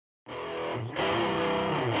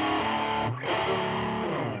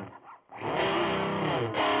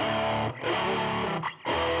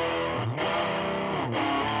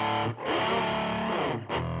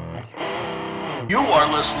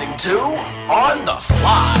listening to On The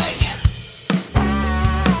Fly.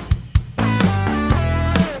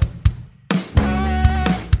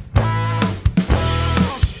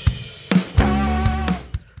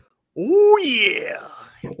 Oh, yeah.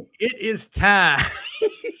 It is time.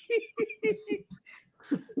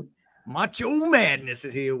 Macho Madness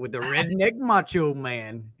is here with the Redneck Macho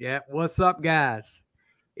Man. Yeah, what's up, guys?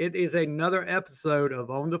 It is another episode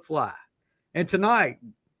of On The Fly. And tonight,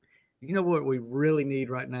 you know what we really need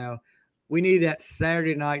right now? We need that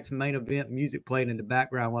Saturday night's main event music playing in the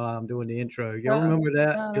background while I'm doing the intro. Y'all remember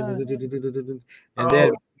that? And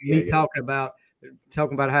then me talking about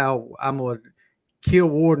how I'm going to kill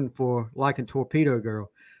Worden for liking Torpedo Girl.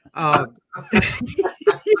 No,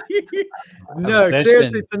 Obsession.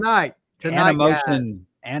 seriously, tonight,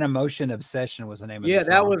 Animotion Obsession was the name of yeah, the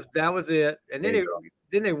song. that was it. And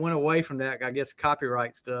then they went away from that. I guess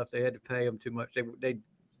copyright stuff. They had to pay them too much.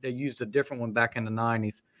 They used a different one back in the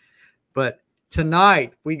 90s. But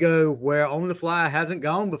tonight we go where On The Fly hasn't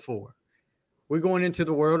gone before. We're going into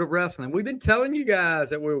the world of wrestling. We've been telling you guys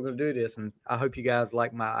that we were going to do this, and I hope you guys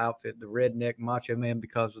like my outfit, the Redneck Macho Man,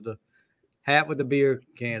 because of the hat with the beer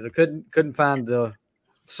cans. I couldn't find the.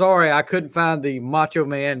 Sorry, I couldn't find the Macho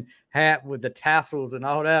Man hat with the tassels and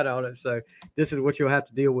all that on it. So this is what you'll have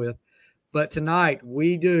to deal with. But tonight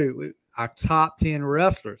we do our top 10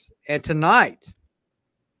 wrestlers, and tonight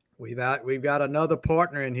we've got another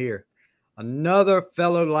partner in here, another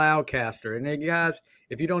fellow Loudcaster. And then, guys,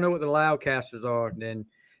 if you don't know what the Loudcasters are, then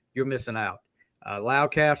you're missing out.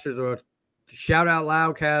 Loudcasters are Shout Out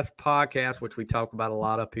Loudcast podcast, which we talk about a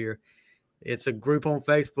lot up here. It's a group on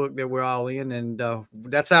Facebook that we're all in, and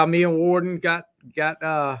that's how me and Worden got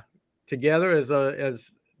together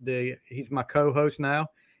he's my co-host now.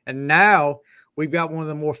 And now we've got one of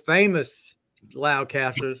the more famous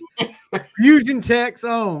Loudcasters, Fusion Tech's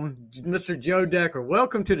own Mr. Joe Decker.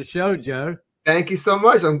 Welcome to the show, Joe. Thank you so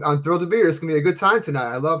much. I'm thrilled to be here. It's gonna be a good time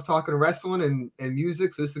tonight. I love talking wrestling and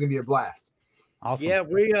music, so this is gonna be a blast. Awesome. Yeah,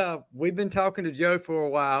 we've been talking to Joe for a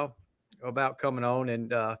while about coming on,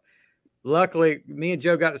 and luckily me and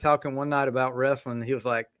Joe got to talking one night about wrestling. He was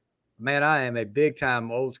like, "Man, I am a big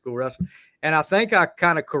time old school wrestler," and I think I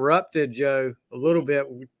kind of corrupted Joe a little bit,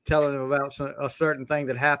 telling him about a certain thing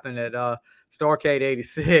that happened at Starrcade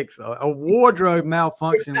 '86, a wardrobe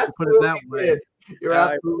malfunction. To put it that way. You're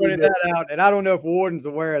absolutely that out, and I don't know if Warden's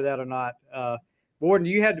aware of that or not. Warden,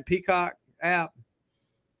 you had the Peacock app?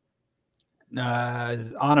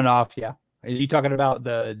 On and off, yeah. Are you talking about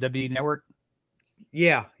the W Network?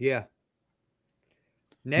 Yeah.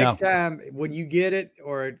 Next time when you get it,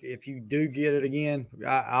 or if you do get it again,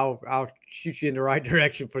 I'll shoot you in the right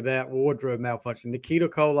direction for that wardrobe malfunction. Nikita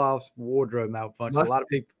Koloff's wardrobe malfunction. A lot of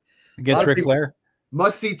people against Ric Flair.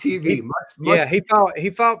 Must see TV. He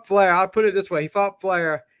fought Flair. I'll put it this way: he fought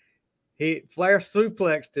Flair. Flair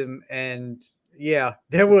suplexed him, and yeah,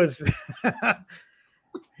 there was.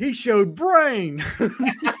 He showed brain.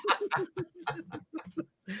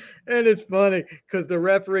 And it's funny because the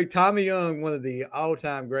referee, Tommy Young, one of the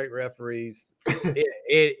all-time great referees in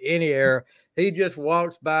any era, he just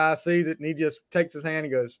walks by, sees it, and he just takes his hand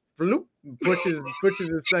and goes, floop, pushes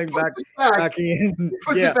his thing back in.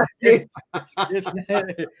 Yeah.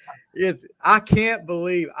 It's I can't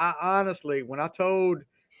believe. I honestly, when I told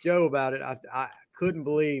Joe about it, I couldn't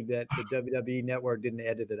believe that the WWE Network didn't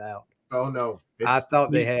edit it out. Oh no, I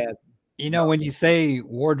thought they had. You know, when you say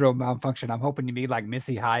wardrobe malfunction, I'm hoping you mean like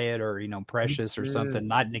Missy Hyatt or, Precious or something,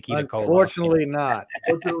 not Nikita Koloff. Unfortunately not.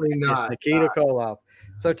 Unfortunately not. It's Nikita Koloff.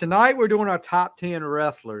 So tonight we're doing our top 10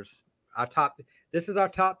 wrestlers. This is our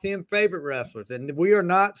top 10 favorite wrestlers. And we are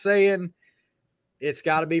not saying it's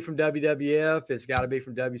got to be from WWF. It's got to be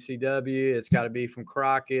from WCW. It's got to be from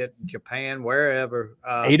Crockett, Japan, wherever.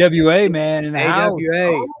 AWA, man. In the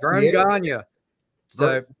AWA. house. Vern Gagne.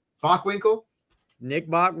 So Bockwinkel. Nick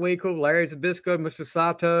Bockwinkel, Larry Zbyszko, Mr.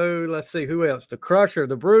 Sato. Let's see who else. The Crusher,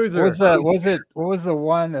 the Bruiser. What was the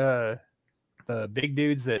one? The big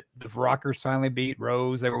dudes that the Rockers finally beat.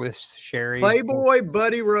 Rose. They were with Sherry. Playboy,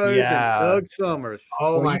 Buddy Rose, and Doug Summers.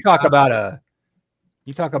 Oh my! You talk about a.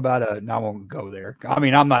 No, I won't go there. I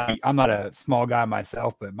mean, I'm not a small guy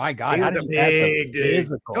myself, but my God, He how was did a you pass big a dude.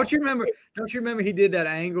 physical? Don't you remember he did that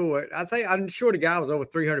angle? I'm sure the guy was over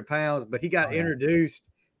 300 pounds, but he got introduced.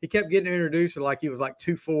 He kept getting introduced like he was like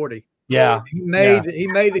 240. Yeah. He made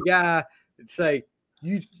the guy say,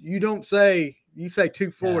 you don't say, you say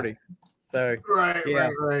 240. Yeah. So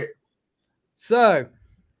Right. So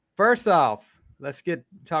first off, let's get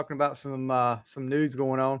talking about some news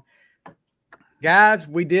going on. Guys,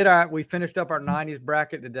 we finished up our 90s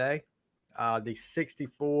bracket today. The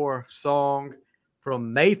 64 song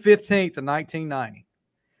from May 15th of 1990.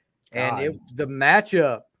 And the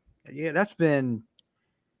matchup, yeah, that's been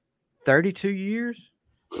 32 years.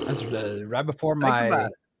 That's right before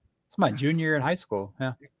it's my junior year in high school.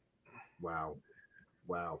 Yeah. Wow.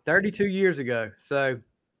 32 years ago. So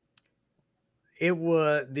it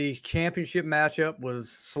was the championship matchup was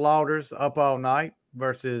Slaughter's Up All Night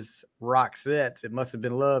versus Roxette's It Must Have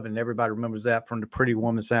Been Love, and everybody remembers that from the Pretty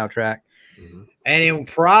Woman soundtrack. Mm-hmm. And it was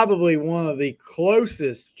probably one of the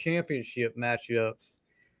closest championship matchups.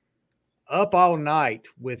 Up All Night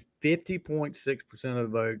with 50.6% of the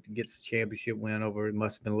vote gets the championship win over It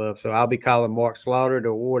Must Have Been Love. So I'll be calling Mark Slaughter to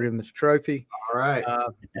award him this trophy. All right.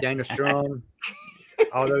 Dana Strum,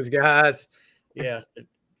 all those guys. Yeah.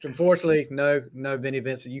 Unfortunately, no Vinnie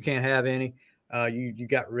Vincent. You can't have any. You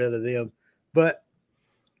got rid of them. But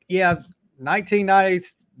yeah,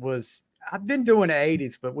 1990s was. I've been doing the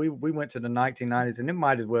 80s, but we went to the 1990s, and it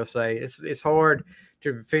might as well say it's hard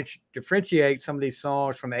to differentiate some of these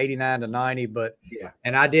songs from 89 to 90. But yeah,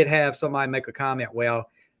 and I did have somebody make a comment. Well,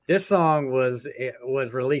 this song was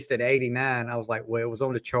released at 89. I was like, well, it was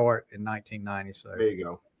on the chart in 1990. So there you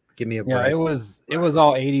go. Give me a break. Yeah, it was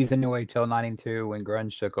all 80s anyway till 92 when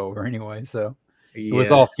grunge took over anyway. So it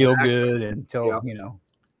was all feel good until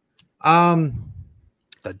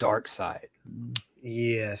the dark side.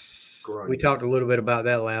 Yes. Grunge. We talked a little bit about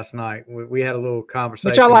that last night. We had a little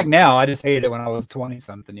conversation. Which I like now. I just hated it when I was 20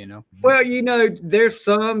 something, you know. Well, there's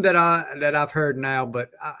some that I've heard now,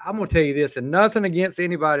 but I'm gonna tell you this, and nothing against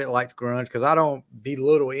anybody that likes grunge, because I don't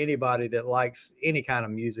belittle anybody that likes any kind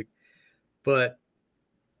of music, but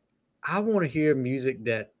I want to hear music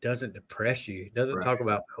that doesn't depress you, doesn't talk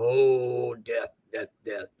about death,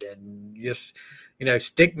 and just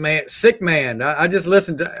sick man. I just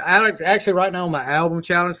listened to Alex actually right now on my album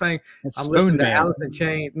challenge thing. I'm listening to Alice in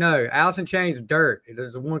Chains. No, Alice in Chains Dirt.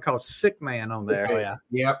 There's one called Sick Man on there. Oh yeah,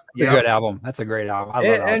 yep, it's a good album. That's a great album. I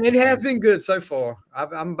love and it has been good so far.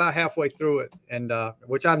 I'm about halfway through it, and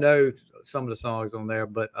which I know some of the songs on there,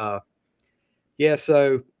 but yeah.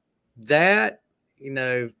 So that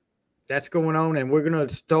that's going on, and we're going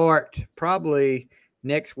to start probably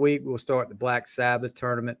next week. We'll start the Black Sabbath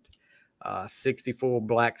tournament, 64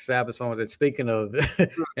 Black Sabbath songs. And speaking of,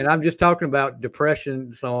 and I'm just talking about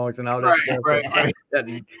depression songs and all that stuff. Right.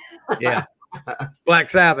 Yeah. Black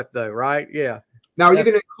Sabbath, though, right? Yeah. Now, are you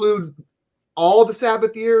going to include all the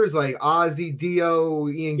Sabbath years, like Ozzy, Dio,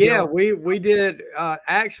 Ian Gillan? Yeah, we did.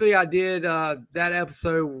 Actually, I did that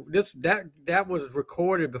episode. That was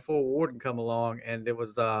recorded before Worden come along, and it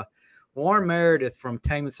was Warren Meredith from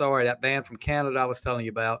Tame and Sorry, that band from Canada I was telling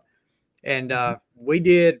you about. And we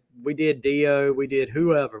did Dio, we did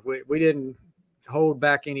whoever. We didn't hold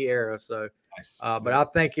back any era. So, but I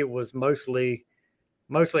think it was mostly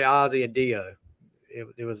Ozzy and Dio.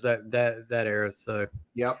 It was that era. So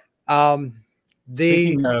yep.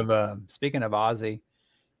 Speaking of Ozzy,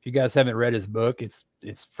 if you guys haven't read his book, it's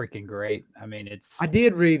freaking great. I mean, I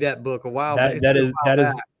did read that book a while back. That is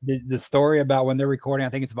the story about when they're recording. I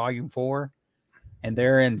think it's volume 4, and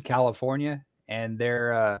they're in California, and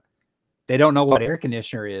they don't know what air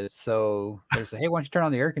conditioner is. So they say, "Hey, why don't you turn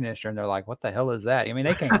on the air conditioner?" And they're like, "What the hell is that?" I mean,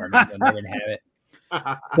 they can't remember when they didn't have it.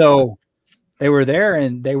 So they were there,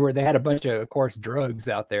 and they had a bunch of course, drugs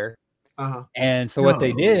out there. And so what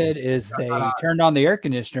they did is they turned on the air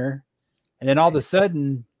conditioner, and then all of a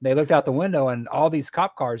sudden they looked out the window and all these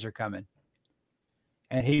cop cars are coming.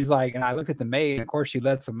 And he's like, and I looked at the maid, and of course she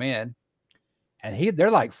lets them in, and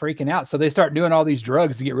they're like freaking out. So they start doing all these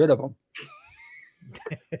drugs to get rid of them.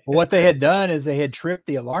 Well, what they had done is they had tripped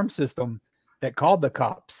the alarm system that called the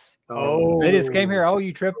cops. So they just came here. Oh,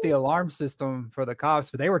 you tripped the alarm system for the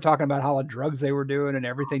cops, but they were talking about how the drugs they were doing and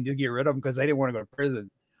everything to get rid of them because they didn't want to go to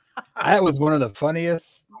prison. That was one of the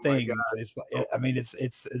funniest things. It's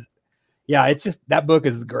just, that book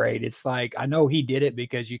is great. It's like, I know he did it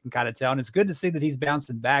because you can kind of tell, and it's good to see that he's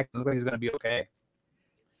bouncing back and look like he's going to be okay.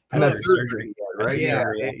 That's surgery, right?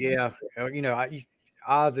 Yeah.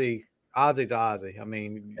 Ozzy's Ozzy. I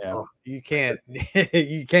mean, you can't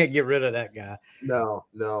get rid of that guy. No.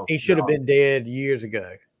 He should have been dead years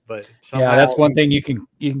ago. But that's one thing you can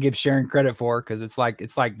give Sharon credit for, because it's like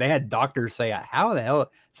they had doctors say, how the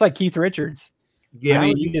hell? It's like Keith Richards. Yeah, I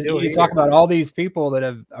mean, you just talk about all these people that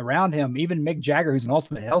have around him, even Mick Jagger, who's an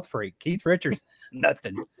ultimate health freak. Keith Richards,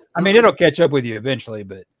 nothing. I mean, it'll catch up with you eventually,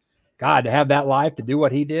 but God, to have that life to do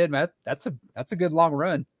what he did, man, that's a good long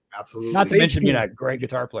run. Absolutely. Not to mention being a great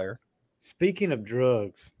guitar player. Speaking of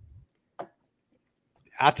drugs,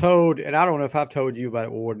 I don't know if I've told you about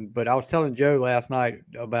it, Worden, but I was telling Joe last night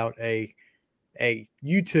about a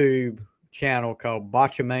YouTube channel called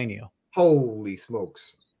Botchamania. Holy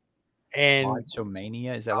smokes. And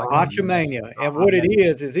Botchamania, is that like Botchamania? And what it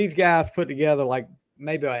is these guys put together like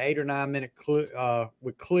maybe an 8 or 9 minute clip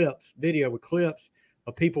with clips, video with clips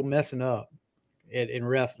of people messing up in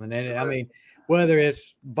wrestling. And I mean, whether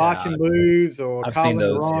it's botching moves or calling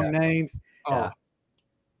the wrong names. Yeah.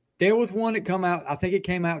 There was one that come out. I think it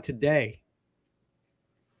came out today.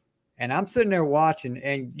 And I'm sitting there watching,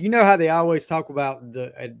 and you know how they always talk about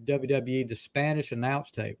at WWE the Spanish announce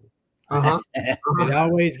table. It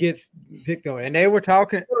always gets picked on, and they were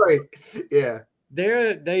talking. Right. Yeah.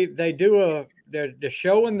 They're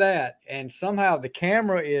showing that, and somehow the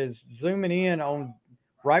camera is zooming in on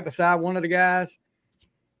right beside one of the guys.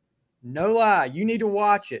 No lie, you need to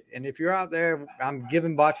watch it. And if you're out there, I'm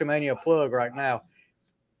giving Botchamania a plug right now.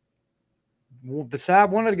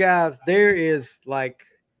 Beside one of the guys, there is like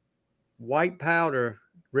white powder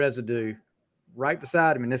residue right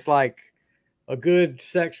beside him, and it's like a good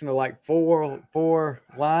section of like four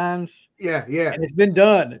lines. Yeah. And it's been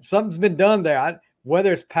done. Something's been done there.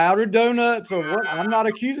 Whether it's powdered donuts or what, I'm not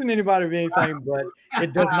accusing anybody of anything, but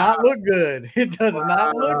it does not look good. It does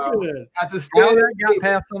not look good. At the How that got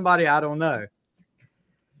past somebody, I don't know.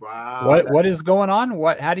 Wow. What is going on?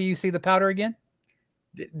 How do you see the powder again?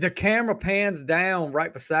 The camera pans down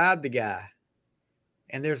right beside the guy,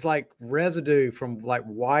 and there's like residue from like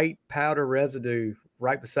white powder residue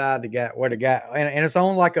right beside the guy and it's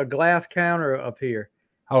on like a glass counter up here.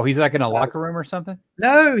 Oh, he's like in a locker room or something?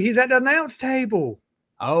 No, he's at the announce table.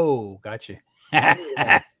 Oh, gotcha.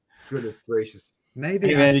 Goodness gracious. Maybe.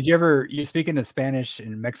 Hey, man, you speaking of Spanish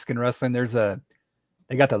and Mexican wrestling, they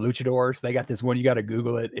got the luchadors. They got this one, you got to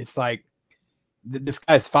Google it. It's like this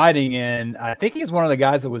guy's fighting, and I think he's one of the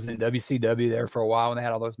guys that was in WCW there for a while when they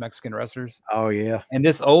had all those Mexican wrestlers. Oh, yeah. And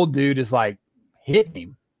this old dude is like hitting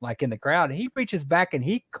him like in the crowd. He reaches back and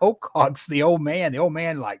he coke hogs the old man. The old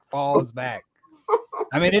man like falls back.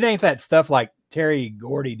 I mean, it ain't that stuff like Terry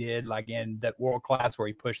Gordy did, like in that World Class where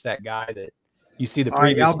he pushed that guy that you see the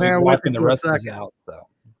previous week walking the wrestlers out. So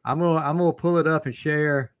I'm gonna pull it up and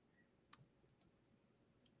share.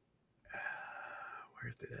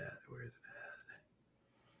 Where's it at?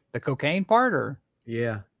 The cocaine part, or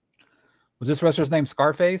yeah, was this wrestler's name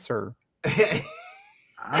Scarface, or I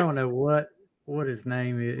don't know what his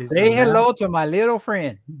name is. Say hello to my little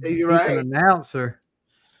friend. You're right. He's an announcer.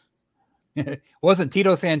 Wasn't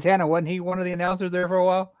Tito Santana? Wasn't he one of the announcers there for a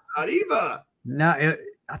while? Arriba. No,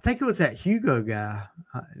 I think it was that Hugo guy.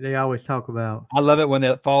 They always talk about. I love it when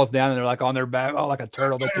it falls down and they're like on their back, like a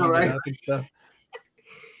turtle. They're right. Up and stuff.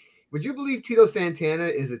 Would you believe Tito Santana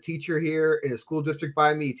is a teacher here in a school district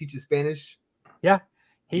by me? He teaches Spanish. Yeah,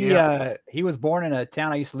 he was born in a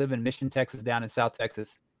town I used to live in, Mission, Texas, down in South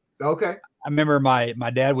Texas. Okay. I remember my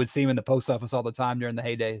dad would see him in the post office all the time during the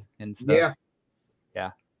heyday and stuff.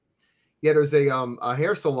 Yeah, there's a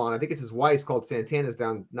hair salon. I think it's his wife's called Santana's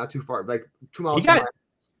down not too far, like 2 miles from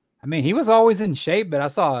I mean, he was always in shape, but I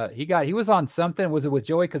saw he was on something. Was it with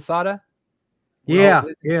Joey Casada? Yeah.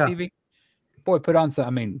 TV? Boy, put on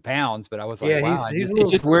some, pounds, but I was like, wow.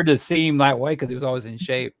 It's just weird to see him that way because he was always in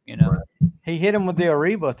shape, you know. He hit him with the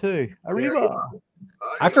Arriba too. Arriba.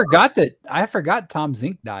 I forgot Tom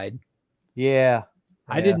Zink died. Yeah.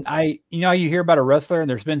 You hear about a wrestler and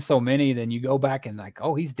there's been so many, then you go back and like,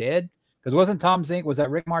 oh, he's dead. Because wasn't Tom Zink, was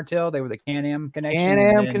that Rick Martel? They were the Can-Am connection.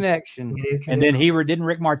 Can-Am connection. And then didn't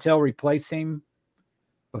Rick Martel replace him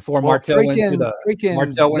before Martel went to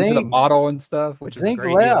the model and stuff, which is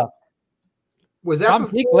great. Left. Was that Tom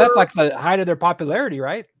Zink left like the height of their popularity,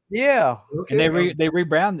 right? Yeah. Okay. And they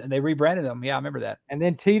rebranded them. Yeah, I remember that. And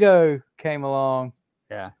then Tito came along.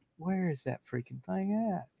 Yeah. Where is that freaking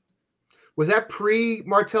thing at? Was that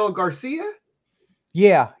pre-Martel Garcia?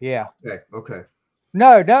 Yeah. Okay.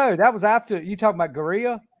 No, that was after. You talking about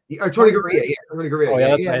Gurria? Tony Gurria. Yeah, Tony Gurria. Oh, yeah,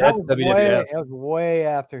 that's right. That's WWF. That was way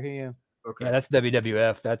after him. Okay. Yeah, that's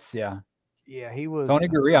WWF. That's, Yeah, he was. Tony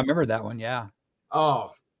Gurria. I remember that one, yeah.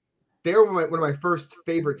 Oh, they were one of my first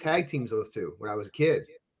favorite tag teams, those two, when I was a kid.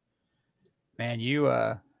 Man, you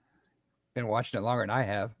been watching it longer than I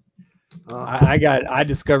have. I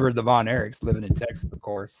discovered the Von Erichs living in Texas, of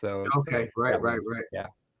course. So okay, right. Yeah.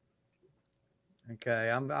 Okay,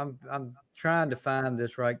 I'm trying to find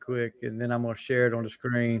this right quick, and then I'm gonna share it on the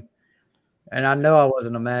screen. And I know I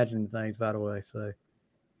wasn't imagining things, by the way, so it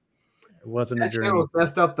wasn't a dream. Channel was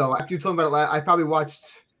messed up though. After you told me about it, I probably watched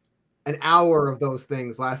an hour of those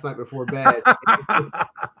things last night before bed.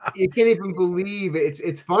 You can't even believe it.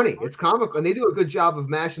 It's funny. It's comical, and they do a good job of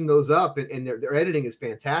mashing those up, and their editing is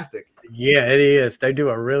fantastic. Yeah, it is. They do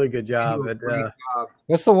a really good job.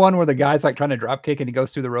 What's the one where the guy's like trying to drop kick and he goes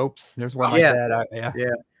through the ropes? There's one like that.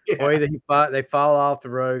 Yeah. Or either they fall off the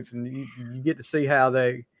ropes, and you get to see how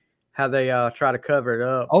they how they try to cover it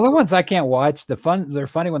up. Only ones I can't watch. They're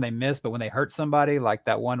funny when they miss, but when they hurt somebody, like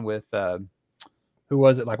that one with who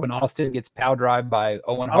was it? Like when Austin gets power drive by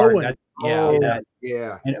Owen Hart.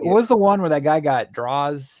 Yeah. And it was the one where that guy got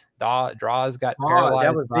Draws got paralyzed.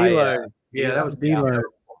 That was D-Lo. That was D-Lo.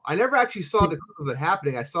 I never actually saw the clip of it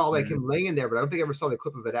happening. I saw like him laying there, but I don't think I ever saw the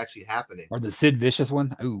clip of it actually happening. Or the Sid Vicious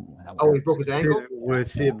one. Ooh. He broke his ankle?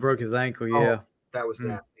 Sid broke his ankle, yeah. That was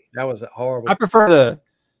nasty. That was horrible. I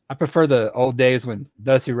prefer the old days when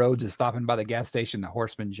Dusty Rhodes is stopping by the gas station, the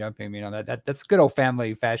horseman jumping. You know, that's good old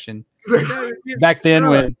family fashion. Back then,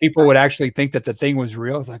 when people would actually think that the thing was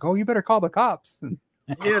real, it's like, oh, you better call the cops.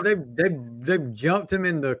 Yeah, they jumped him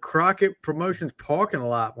in the Crockett Promotions parking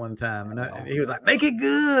lot one time, and he was like, "Make it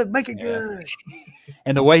good, make it good."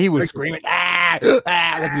 And the way he was screaming, like he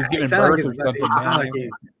was giving birth or something. I was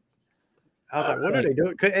like, "What are they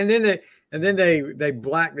doing?" And then they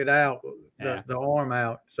blacked it out, the arm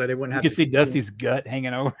out, so they wouldn't have. You could see Dusty's gut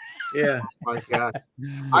hanging over. Yeah, my God.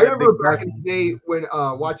 I remember back in the day when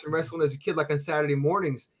watching wrestling as a kid, like on Saturday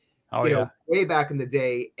mornings. You know, way back in the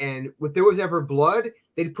day, and if there was ever blood,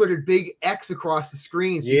 they'd put a big X across the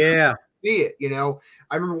screen so you couldn't see it. You know,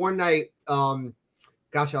 I remember one night, I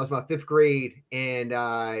was about 5th grade, and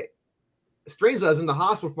strangely, I was in the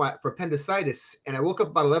hospital for appendicitis, and I woke up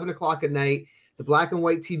about 11 o'clock at night. The black and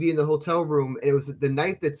white TV in the hotel room, and it was the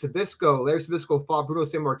night that Larry Sabisco fought Bruno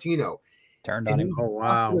Sammartino. Turned on him. Oh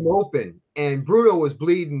wow! Him open, and Bruno was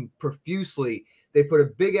bleeding profusely. They put a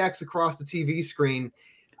big X across the TV screen.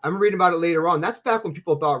 I'm reading about it later on. That's back when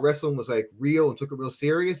people thought wrestling was like real and took it real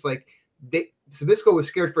serious. Like Sabisco was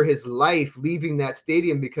scared for his life leaving that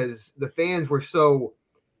stadium because the fans were so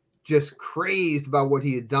just crazed about what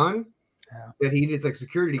he had done that he needed like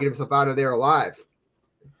security to get himself out of there alive.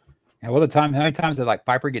 And how many times did like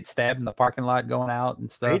Piper get stabbed in the parking lot going out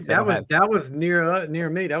and stuff? That was near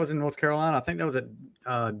me. That was in North Carolina. I think that was at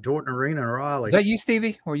Dorton Arena in Raleigh. Is that you,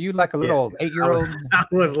 Stevie? Were you like a little 8-year-old?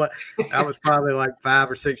 I was probably like 5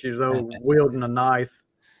 or 6 years old, wielding a knife.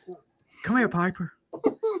 Come here, Piper.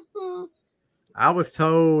 I was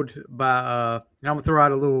told by I'm gonna throw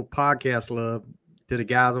out a little podcast love to the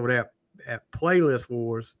guys over there at Playlist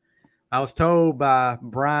Wars. I was told by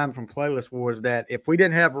Brian from Playlist Wars that if we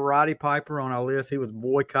didn't have Roddy Piper on our list, he was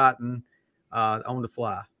boycotting On The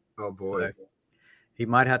Fly. Oh boy. So he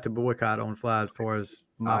might have to boycott On The Fly as far as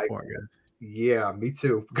my part goes. Yeah, me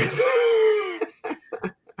too.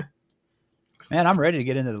 Man, I'm ready to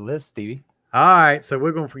get into the list, Stevie. All right, so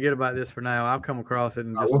we're gonna forget about this for now. I'll come across it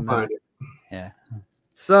in just a minute. Find it. Yeah.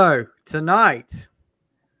 So tonight,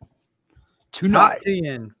 top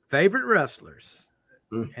 10 favorite wrestlers.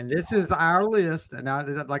 And this is our list. And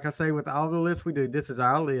like I say, with all the lists we do, this is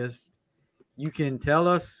our list. You can tell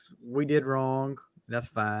us we did wrong. That's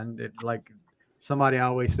fine. Like somebody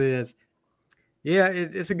always says, yeah,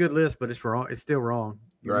 it's a good list, but it's wrong. It's still wrong.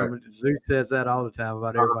 Right. Remember, Zeus says that all the time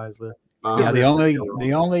about everybody's list. Yeah,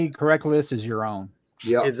 the only correct list is your own.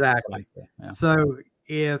 Yeah, exactly. Yeah. So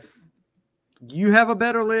if you have a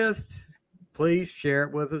better list, please share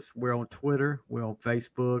it with us. We're on Twitter. We're on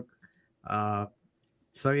Facebook.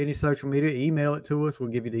 So any social media, email it to us. We'll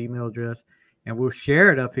give you the email address, and we'll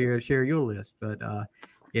share it up here and share your list. But are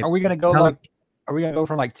we gonna go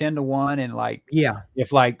from like 10 to 1 and like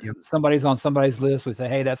if like somebody's on somebody's list, we say,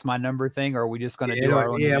 hey, that's my number thing, or are we just gonna do our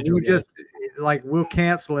own? Yeah, we'll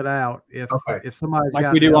cancel it out if somebody's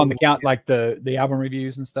like we do on the count, like the album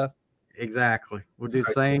reviews and stuff. Exactly. We'll do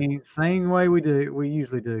the same way we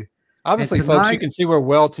usually do. Obviously, folks, you can see we're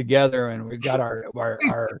well together, and we've got our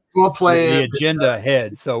the agenda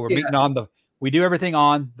ahead. So we're meeting we do everything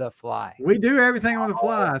on the fly. We do everything on the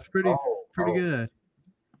fly. It's pretty good.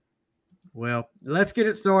 Well, let's get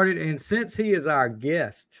it started. And since he is our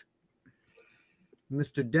guest,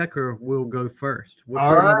 Mr. Decker will go first.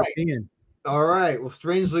 All right. Well,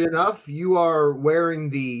 strangely enough, you are wearing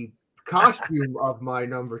the costume of my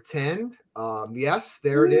number 10. Yes,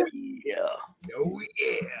 there it is. Oh,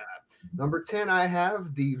 yeah. Number 10, I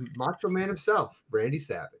have the Macho Man himself, Randy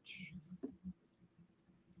Savage.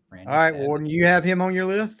 All right, Warden, you have him on your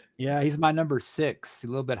list? Yeah, he's my number 6, a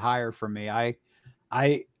little bit higher for me. I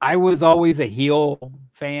was always a heel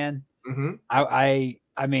fan. Mm-hmm.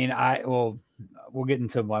 We'll get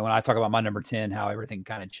into when I talk about my number 10, how everything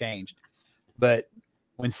kind of changed. But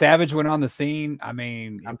when Savage went on the scene,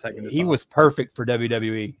 he was perfect for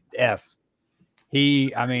WWE.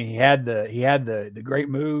 He had the great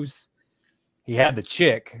moves. he had the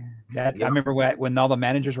chick that I remember when all the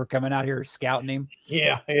managers were coming out here scouting him.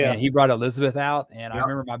 Yeah, yeah. And he brought Elizabeth out, and I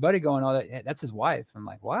remember my buddy going, "Oh, that's his wife." I'm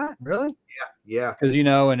like, "What? Really?" Yeah. Because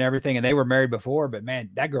and everything, and they were married before, but man,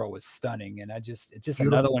 that girl was stunning, and it's just beautiful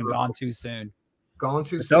another one gone too soon. Gone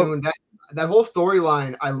too soon. That whole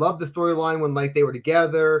storyline, I love the storyline when like they were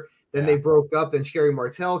together. Then they broke up. Then Sherry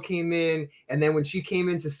Martel came in, and then when she came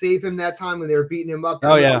in to save him that time when they were beating him up,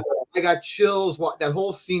 I got chills. That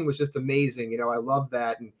whole scene was just amazing. I love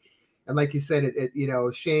that, and like you said,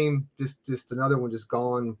 it shame, just another one just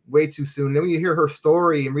gone way too soon. And then when you hear her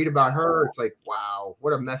story and read about her, it's like, wow,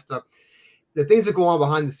 what a messed up. The things that go on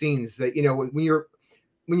behind the scenes that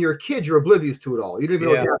when you're a kid, you're oblivious to it all. You don't even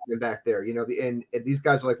know what's happening back there. And these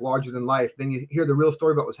guys are like larger than life. Then you hear the real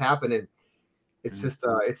story about what's happening. It's just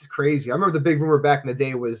it's crazy. I remember the big rumor back in the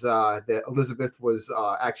day was that Elizabeth was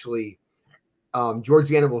actually George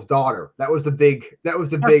the Animal's daughter. That was the big rumor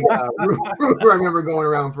I remember going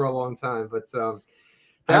around for a long time. But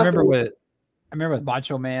I remember with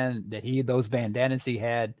Macho Man that those bandanas he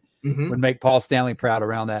had would make Paul Stanley proud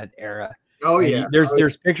around that era. Oh yeah,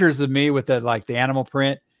 there's pictures of me with the animal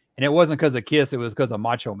print, and it wasn't because of Kiss, it was because of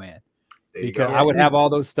Macho Man. Because I would have all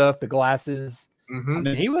those stuff, the glasses. I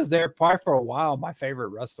mean, he was there probably for a while. My favorite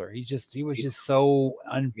wrestler. He was just so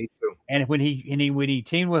Me too. And when he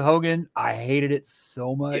teamed with Hogan, I hated it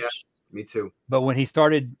so much. Yeah, me too. But when he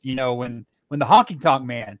started, when the Honky Tonk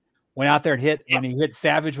Man went out there and when he hit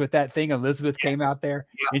Savage with that thing, Elizabeth came out there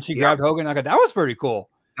and she grabbed Hogan. I go, that was pretty cool.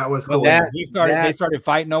 That was cool. They started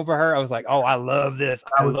fighting over her. I was like, oh, I love this.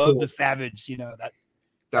 I love the Savage. That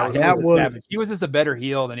was Savage. He was just a better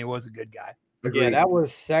heel than he was a good guy. Agreed. Yeah, that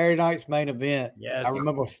was Saturday night's main event. Yes. I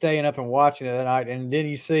remember staying up and watching it that night. And then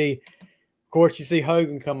you see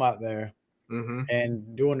Hogan come out there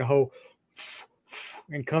and doing the whole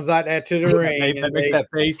and comes out there to the ring. That makes that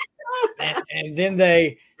face. And then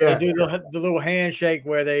they do the little handshake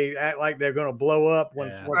where they act like they're going to blow up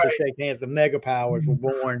once they shake hands. The Mega Powers were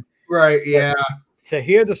born. Right, yeah. To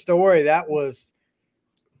hear the story, that was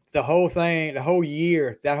the whole thing, the whole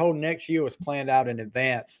year, that whole next year was planned out in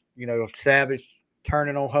advance. Savage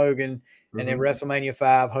turning on Hogan and then WrestleMania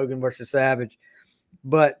 5, Hogan versus Savage.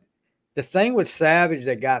 But the thing with Savage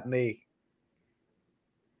that got me,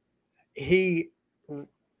 he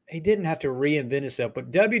didn't have to reinvent himself,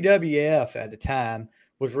 but WWF at the time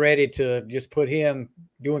was ready to just put him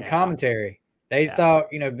doing commentary. They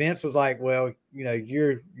thought, Vince was like, well,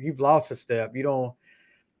 you've lost a step. You don't.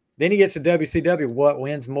 Then he gets to WCW,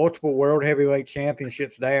 wins multiple world heavyweight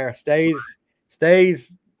championships there, stays,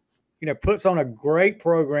 puts on a great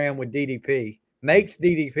program with DDP, makes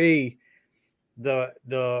DDP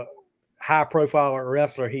the high profile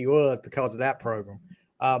wrestler he was because of that program.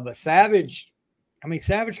 But Savage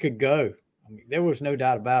could go. There was no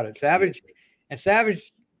doubt about it. Savage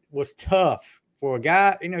was tough for a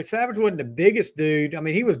guy. Savage wasn't the biggest dude.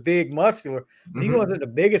 He was big, muscular, but he wasn't the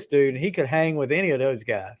biggest dude, and he could hang with any of those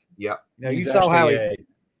guys. Yeah. You saw how he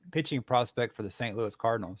pitching prospect for the St. Louis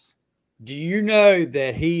Cardinals. Do you know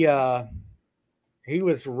that he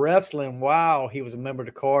was wrestling while he was a member of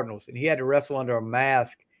the Cardinals, and he had to wrestle under a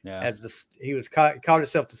mask he called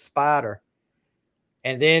himself the Spider.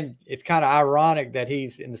 And then it's kind of ironic that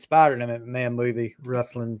he's in the Spider-Man movie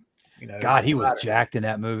wrestling. God, he was jacked in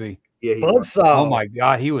that movie. Yeah, Buzzsaw. Oh my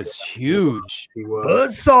God, he was huge. He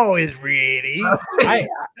was. Buzzsaw is ready. I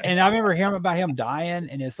remember hearing about him dying,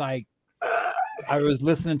 and it's like I was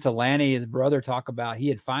listening to Lanny, his brother, talk about he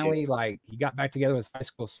had finally he got back together with his high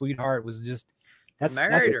school sweetheart. It was just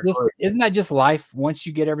isn't that just life? Once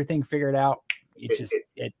you get everything figured out, it's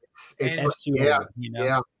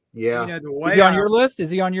Yeah. Is he on your list? Is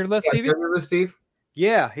he on your list, Stevie? On your list, Steve?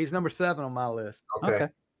 Yeah, he's number 7 on my list. Okay.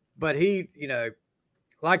 But he,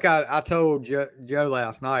 like I told Joe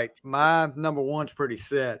last night, my number 1's pretty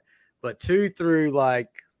set, but 2 through 9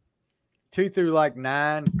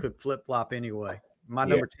 could flip flop anyway. My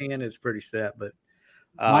number 10 is pretty set, but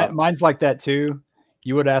mine's like that too.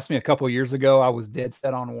 You would ask me a couple of years ago, I was dead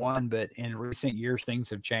set on 1, but in recent years things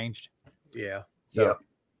have changed. Yeah.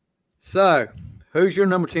 So who's your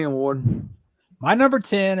number 10, Warden? My number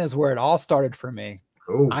 10 is where it all started for me.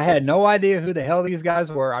 Ooh. I had no idea who the hell these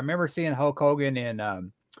guys were. I remember seeing Hulk Hogan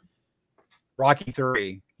in Rocky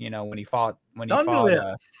 3, when he fought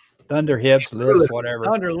Thunder Hips, Lips, whatever.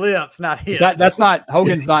 Thunder Lips, not hips. That's not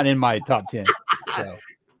Hogan's not in my top 10. So.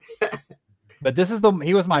 But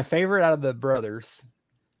he was my favorite out of the brothers.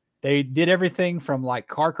 They did everything from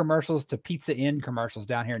car commercials to Pizza Inn commercials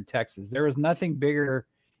down here in Texas. There was nothing bigger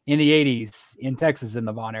in the 80s in Texas than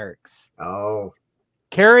the Von Erichs. Oh.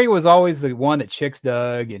 Kerry was always the one that chicks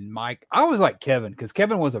dug, and Mike. I always liked Kevin because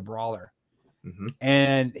Kevin was a brawler.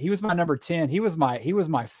 and he was my number 10. He was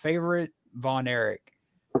my favorite Von Erich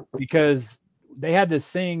because they had this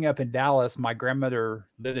thing up in Dallas. My grandmother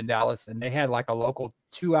lived in Dallas, and they had like a local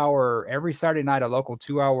 2-hour every Saturday night, a local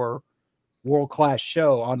 2-hour world-class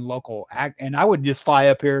show on local act. And I would just fly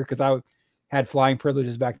up here because I had flying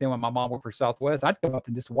privileges back then when my mom worked for Southwest. I'd come up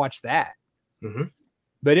and just watch that.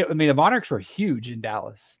 But the Von Erichs were huge in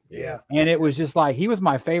Dallas. Yeah. And it was just like, he was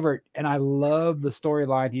my favorite. And I love the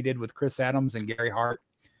storyline he did with Chris Adams and Gary Hart.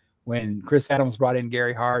 When Chris Adams brought in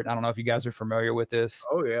Gary Hart, I don't know if you guys are familiar with this.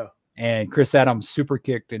 Oh yeah. And Chris Adams super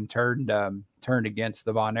kicked and turned against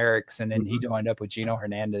the Von Erichs, and then he joined up with Gino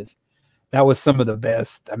Hernandez. That was some of the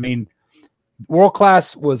best. I mean, World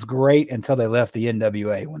Class was great until they left the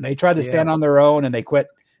NWA. When they tried to stand on their own and they quit,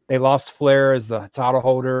 they lost Flair as the title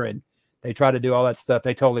holder, and they tried to do all that stuff.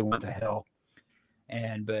 They totally went to hell.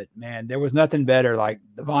 But man, there was nothing better. Like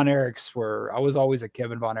the Von Erichs I was always a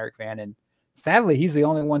Kevin Von Erich fan, and sadly, he's the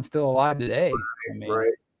only one still alive today.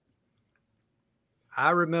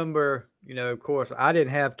 I remember, of course, I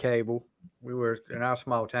didn't have cable. We were in our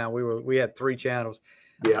small town. We had 3 channels.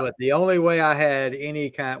 Yeah. But the only way I had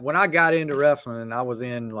any when I got into wrestling, I was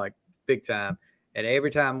in like big time. And every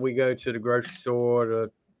time we go to the grocery store,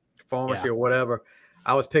 the pharmacy or whatever,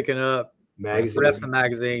 I was picking up wrestling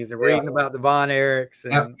magazines and reading about the Von Erichs.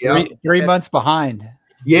 And 3 months behind.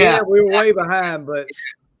 Yeah, we were way behind, but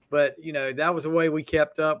that was the way we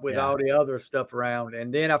kept up with all the other stuff around.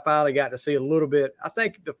 And then I finally got to see a little bit. I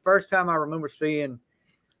think the first time I remember seeing,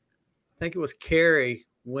 I think it was Kerry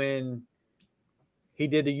when he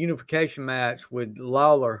did the unification match with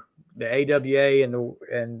Lawler, the AWA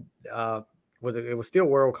and it was still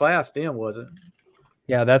World Class then, wasn't it?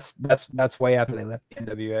 Yeah, that's way after they left the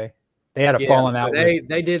NWA. They had a falling out. They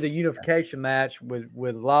did the unification match with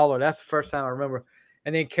Lawler. That's the first time I remember.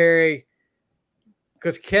 And then Kerry,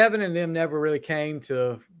 because Kevin and them never really came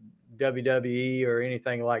to WWE or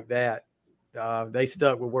anything like that. They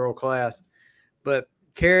stuck with World Class. But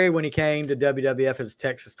Kerry, when he came to WWF as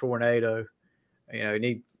Texas Tornado,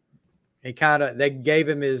 they gave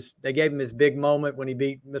him his big moment when he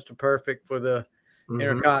beat Mr. Perfect for the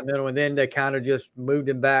Intercontinental, and then they kind of just moved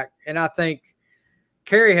him back. And I think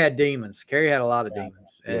Kerry had demons. Kerry had a lot of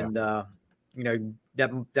demons. And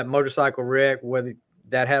that motorcycle wreck, whether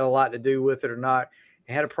that had a lot to do with it or not,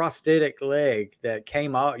 he had a prosthetic leg that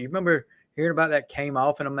came off. You remember hearing about that came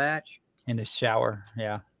off in a match? In the shower,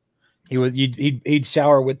 yeah. He'd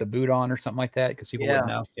shower with the boot on or something like that because people wouldn't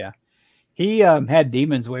know. Yeah. He had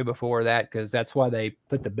demons way before that because that's why they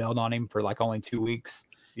put the belt on him for like only 2 weeks.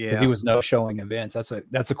 Yeah. Because he was no showing events.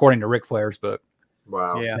 That's according to Ric Flair's book.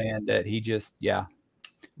 Wow. Yeah. And that he just Wow.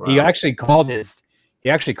 He actually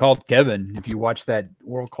called Kevin, if you watch that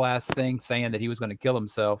World Class thing, saying that he was going to kill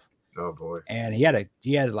himself. Oh boy. And he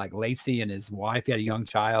had like Lacey and his wife. He had a young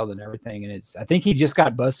child and everything. And I think he just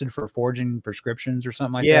got busted for forging prescriptions or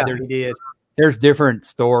something like that. Yeah, he did. There's different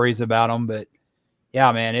stories about him, but yeah,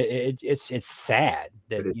 man, it's sad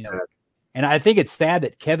that, sad. And I think it's sad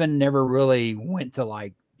that Kevin never really went to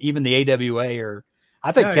like even the AWA or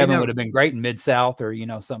I think Kevin would have been great in Mid-South or,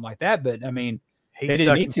 something like that. But I mean, they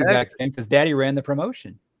didn't need to back then because Daddy ran the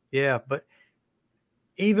promotion. Yeah. But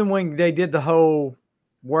even when they did the whole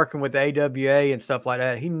working with the AWA and stuff like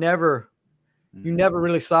that, you never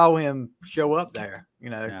really saw him show up there.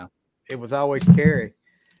 It was always Kerry.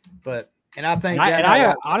 But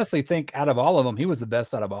I honestly think out of all of them, he was the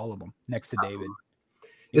best out of all of them, next to David.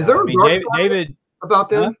 Is there David about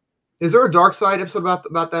them? Huh? Is there a Dark Side episode about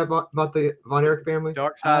the Von Erich family?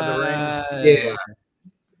 Dark Side of the Ring. Yeah.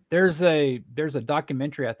 There's a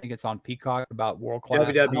documentary. I think it's on Peacock about World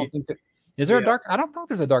Class. WWE. Is there a dark? I don't know if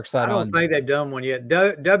there's a Dark Side. I don't think they've done one yet.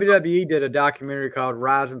 WWE did a documentary called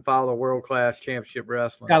 "Rise and Fall of World Class Championship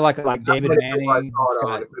Wrestling." Got like David Manning.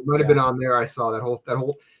 It might have been on there. I saw their whole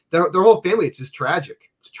family. It's just tragic.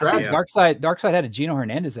 It's tragic. Dark Side had a Gino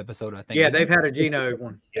Hernandez episode. I think. Yeah, they've had a Gino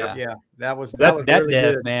one. Yeah, that was really death,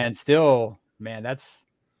 good. Man. Still, man, that's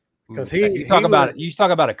because you talk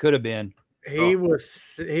about it could have been. He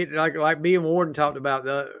like me and Worden talked about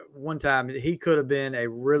the one time. He could have been a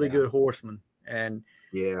really good horseman, and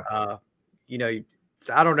I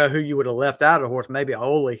don't know who you would have left out of the horse. Maybe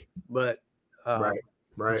Ole, but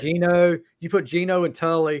right. Gino, you put Gino and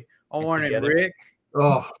Tully, Arn and Rick.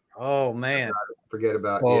 Oh man, forget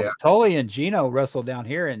about Tully and Gino wrestled down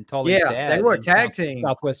here, and Tully's dad. They were a tag team,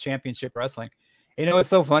 Southwest Championship Wrestling. It's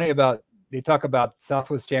so funny they talk about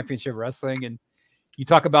Southwest Championship Wrestling and. You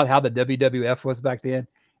talk about how the WWF was back then,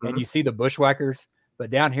 and you see the Bushwhackers, but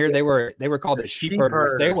down here they were called the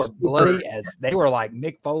Sheepherders. They were bloody as they were like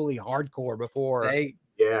Mick Foley hardcore before.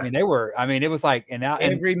 Yeah. I mean, they were. I mean, it was like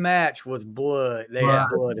every match was blood. They had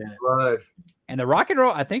blood in it. Blood. And the Rock and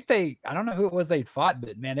Roll, I think I don't know who it was they fought,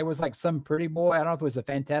 but man, there was like some pretty boy. I don't know if it was the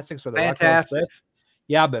Fantastics or the Rock and Roll Express.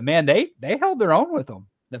 Yeah, but man, they held their own with them.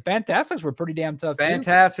 The Fantastics were pretty damn tough.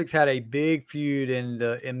 Fantastics had a big feud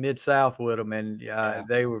in Mid-South with them, and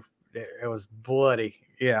they were. It was bloody.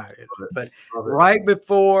 Yeah, but right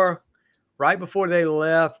before they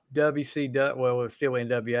left WCW, well, it was still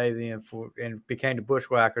NWA then, and became the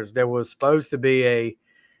Bushwhackers. There was supposed to be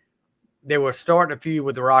they were starting a feud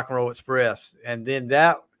with the Rock and Roll Express, and then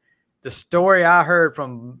the story I heard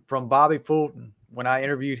from Bobby Fulton when I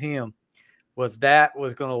interviewed him was that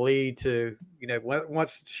was going to lead to,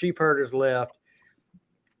 once Sheep Herders left,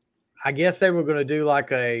 I guess they were going to do like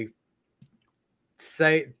try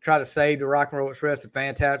to save the Rock and Roll Express. The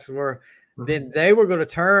Fantastics were. Mm-hmm. Then they were going to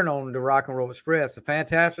turn on the Rock and Roll Express. The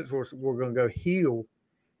Fantastics were going to go heel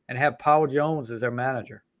and have Paul Jones as their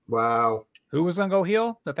manager. Wow. Who was going to go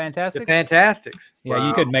heel? The Fantastics? The Fantastics. Yeah, wow.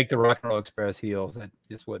 You could make the Rock and Roll Express heels. That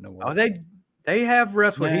just wouldn't have worked. Oh, they have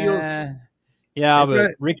wrestled heels. Yeah,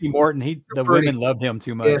 but Ricky Morton, the women loved him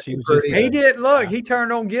too much. Yeah, he did. Look, he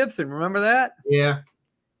turned on Gibson. Remember that? Yeah.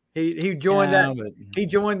 He joined He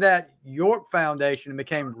joined that York Foundation and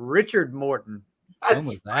became Richard Morton. When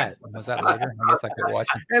was that? Was that later? I guess I could watch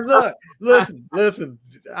it. And look, listen.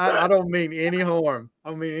 I don't mean any harm.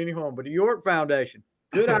 But the York Foundation,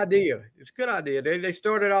 good idea. It's a good idea. They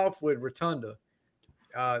started off with Rotunda,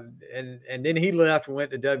 and then he left and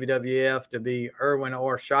went to WWF to be Irwin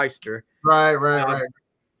R. Shyster. Right.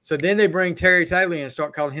 So then they bring Terry Taylor in and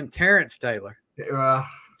start calling him Terrence Taylor.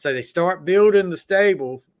 So they start building the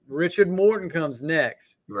stable. Richard Morton comes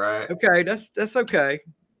next. Right. Okay, that's okay,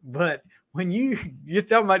 but when you're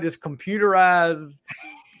talking about this computerized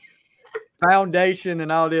foundation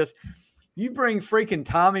and all this, you bring freaking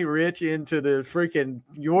Tommy Rich into the freaking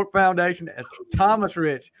York Foundation as Thomas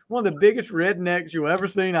Rich, one of the biggest rednecks you'll ever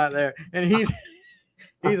seen out there, and he's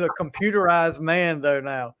a computerized man there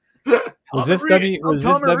now. Was this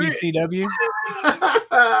WCW?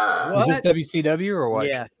 Was this WCW or what?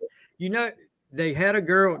 Yeah, they had a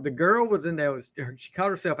girl. The girl was in there. She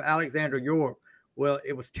called herself Alexandra York. Well,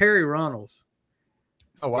 it was Terry Runnels.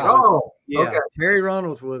 Oh wow! Yeah, okay. Terry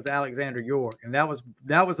Runnels was Alexandra York, and that was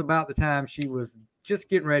about the time she was just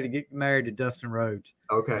getting ready to get married to Dustin Rhodes.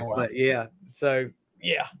 Okay, but yeah, so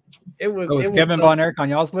yeah, it was. So was Kevin Von Erich on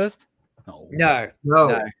y'all's list? No, I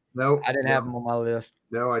didn't have him on my list.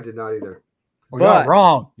 No, I did not either. Well, y'all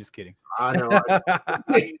wrong. Just kidding. I know.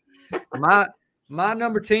 My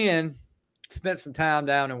number 10 spent some time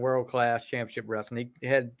down in World Class Championship Wrestling. He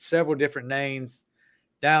had several different names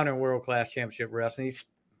down in World Class Championship Wrestling. He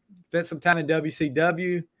spent some time in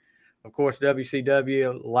WCW. Of course,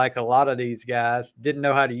 WCW, like a lot of these guys, didn't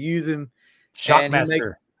know how to use him.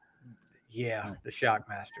 Shockmaster. The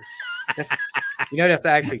Shockmaster. That's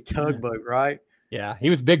actually Tugboat, right? Yeah, he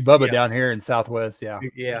was Big Bubba down here in Southwest. Yeah.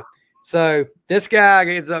 Yeah. So this guy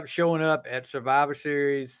ends up showing up at Survivor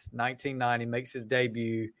Series 1990, makes his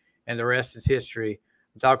debut, and the rest is history.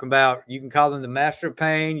 I'm talking about, you can call him the Master of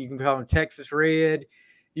Pain. You can call him Texas Red.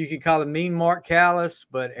 You can call him Mean Mark Callis,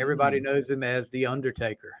 but everybody knows him as The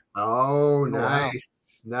Undertaker. Oh, nice.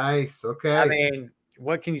 Wow. Nice. Okay. I mean,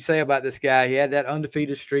 what can you say about this guy? He had that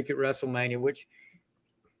undefeated streak at WrestleMania, which,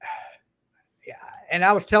 and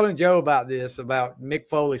I was telling Joe about Mick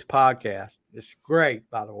Foley's podcast. It's great,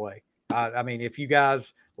 by the way. I mean, if you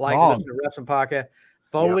guys like listening to wrestling podcast,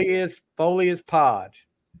 Foley is pod.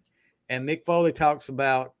 And Mick Foley talks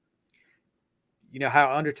about,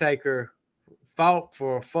 how Undertaker fought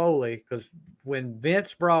for Foley, because when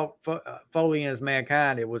Vince brought Foley in as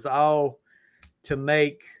Mankind, it was all to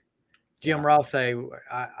make Jim Ross say,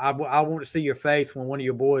 I want to see your face when one of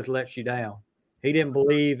your boys lets you down. He didn't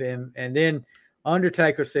believe him. And then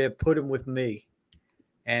Undertaker said, put him with me.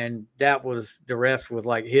 And the rest was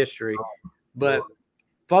like history. But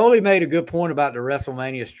Foley made a good point about the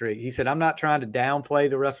WrestleMania streak. He said, I'm not trying to downplay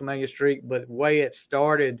the WrestleMania streak, but the way it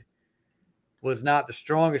started was not the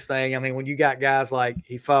strongest thing. I mean, when you got guys like,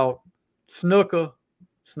 he fought Snooker.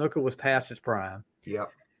 Snooker was past his prime.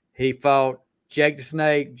 Yep. He fought Jake the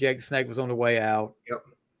Snake. Jake the Snake was on the way out.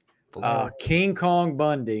 Yep. King Kong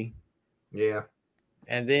Bundy. Yeah.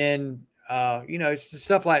 And then, it's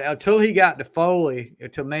stuff like, until he got to Foley,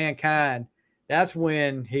 to Mankind, that's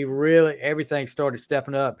when everything started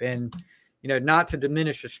stepping up. And, not to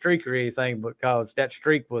diminish the streak or anything, because that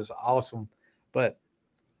streak was awesome. But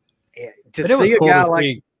to see a guy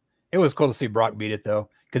like, it was cool to see Brock beat it, though,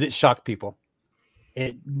 because it shocked people.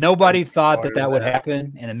 Nobody thought that would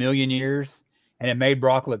happen in a million years, and it made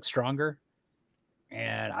Brock look stronger.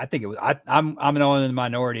 and I think it was. I'm the one in the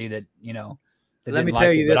minority that That Let me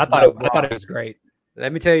tell you this. I thought it was great.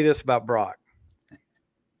 Let me tell you this about Brock.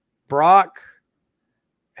 Brock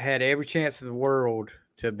had every chance in the world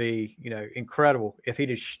to be, incredible if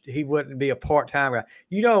he wouldn't be a part-time guy.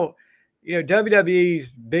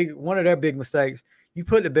 WWE's one of their big mistakes. You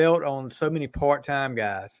put the belt on so many part-time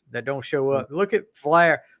guys that don't show up. Look at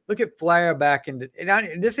Flair. Look at Flair back in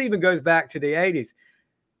and this even goes back to the 80s.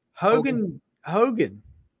 Hogan.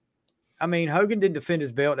 I mean, Hogan didn't defend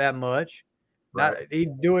his belt that much. Right.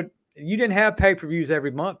 He'd do it. You didn't have pay-per-views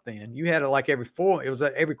every month then. You had it like every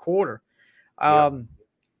quarter.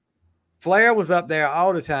 Flair was up there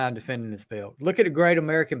all the time defending his belt. Look at the Great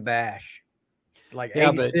American Bash. Like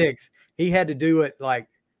 86. He had to do it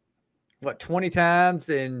 20 times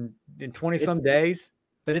in 20-some days.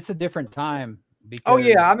 But it's a different time.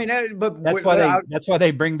 I mean, that's why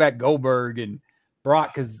they bring back Goldberg and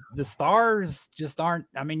Brock, because the stars just aren't.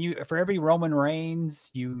 I mean, for every Roman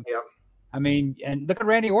Reigns, I mean, and look at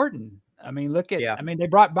Randy Orton. I mean, they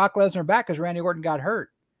brought Brock Lesnar back because Randy Orton got hurt.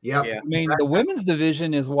 Yeah. I mean, the women's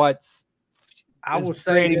division is what's. I will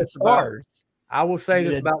say this about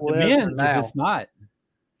Lesnar now. It's not.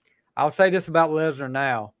 I'll say this about Lesnar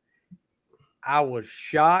now. I was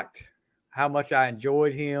shocked how much I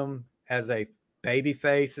enjoyed him as a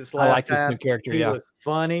babyface this last time. His new character. He was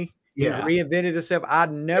funny. Yeah. He reinvented himself. I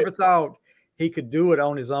never thought he could do it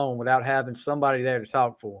on his own without having somebody there to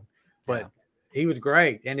talk for him. But he was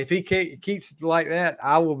great. And if he keeps like that,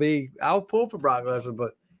 I'll pull for Brock Lesnar.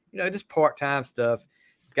 But just part-time stuff.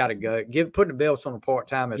 Got to go. Putting the belts on a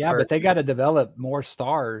part-time is hurt. But they got to develop more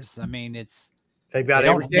stars. I mean, they've got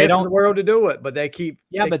every chance in the world to do it, but they keep.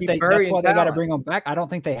 Yeah, that's why they got to bring them back. I don't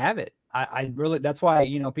think they have it. I really. That's why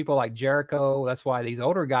people like Jericho. That's why these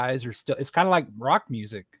older guys are still. It's kind of like rock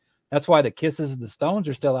music. That's why the Kisses, the Stones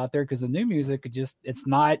are still out there, because the new music it's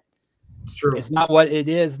not. It's true. It's not what it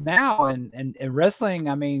is now. And wrestling.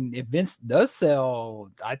 I mean, if Vince does sell,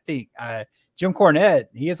 I think Jim Cornette,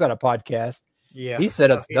 he has got a podcast. Yeah, he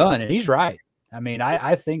said it's done, and he's right. I mean,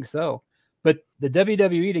 I think so. But the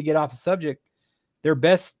WWE, to get off the subject, their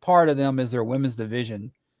best part of them is their women's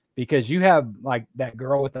division, because you have like that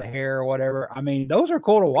girl with the hair or whatever. I mean, those are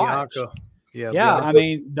cool to watch. Bianca. Yeah. I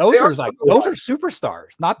mean, those are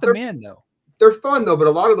superstars, not the men though. They're fun though, but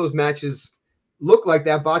a lot of those matches look like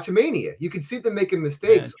that Botchamania. You can see them making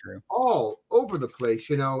mistakes all over the place,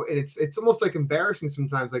 and it's almost like embarrassing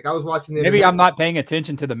sometimes. Like I was watching Maybe I'm not paying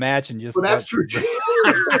attention to the match and just. Well, that's true.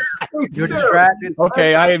 You're distracted.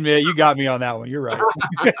 Okay, I admit you got me on that one. You're right.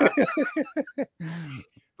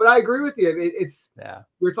 But I agree with you. We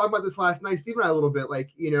were talking about this last night, Steve and I, a little bit. Like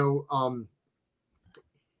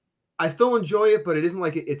I still enjoy it, but it isn't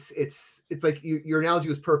like it's like your analogy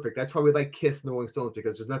was perfect. That's why we like Kiss and the Rolling Stones,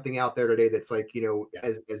 because there's nothing out there today that's like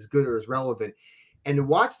as good or as relevant. And to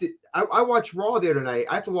watch it, I watched Raw the other night.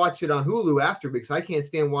 I have to watch it on Hulu after, because I can't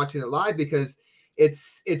stand watching it live, because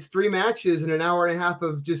it's 3 matches and an hour and a half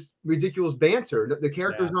of just ridiculous banter. The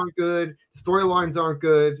characters aren't good, the storylines aren't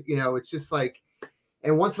good. It's just like.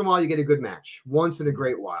 And once in a while, you get a good match. Once in a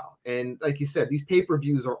great while. And like you said, these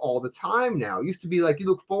pay-per-views are all the time now. It used to be like you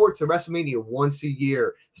look forward to WrestleMania once a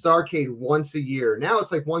year, Starrcade once a year. Now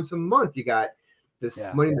it's like once a month. You got this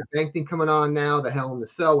Money in the Bank thing coming on now, the Hell in the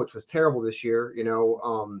Cell, which was terrible this year.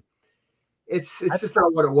 It's just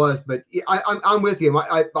not what it was. But I'm with you.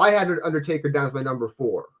 I had Undertaker down as my number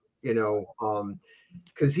 4.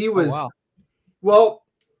 Because he was. Well,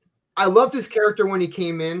 I loved his character when he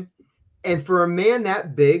came in. And for a man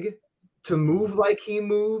that big to move like he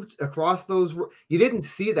moved across those, you didn't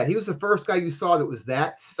see that. He was the first guy you saw that was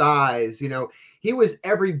that size. He was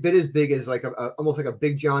every bit as big as like almost like a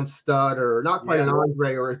Big John Studd, or not quite an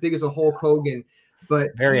Andre, or as big as a Hulk Hogan,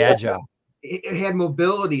 but very agile. It had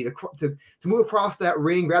mobility to move across that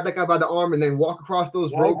ring, grab that guy by the arm, and then walk across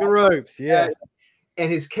those ropes. Yeah.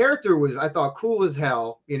 And his character was, I thought, cool as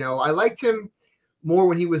hell. I liked him more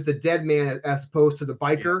when he was the dead man as opposed to the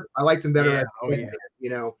biker. I liked him better.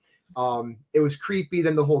 It was creepy.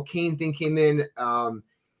 Then the whole Kane thing came in.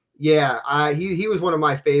 He was one of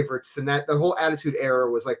my favorites, and that the whole Attitude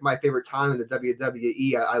Era was like my favorite time in the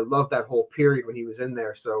WWE. I love that whole period when he was in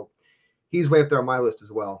there. So he's way up there on my list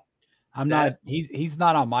as well. He's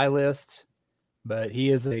not on my list, but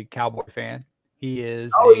he is a Cowboy fan. He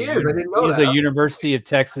is. He is. I didn't know he's that. A University of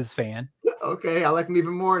Texas fan. Okay, I like him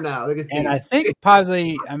even more now. And I think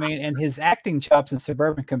probably, and his acting chops in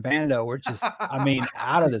Suburban Commando were just,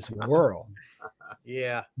 out of this world.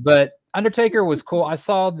 Yeah. But Undertaker was cool. I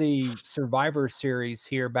saw the Survivor Series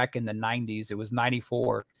here back in the 90s. It was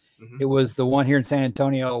 94. Mm-hmm. It was the one here in San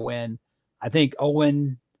Antonio when I think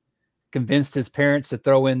Owen convinced his parents to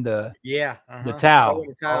throw in the the towel.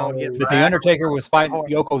 But The Undertaker was fighting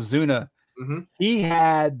Yokozuna. Mm-hmm. He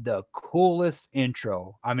had the coolest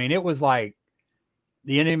intro. I mean, it was like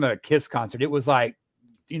the ending of a Kiss concert. It was like,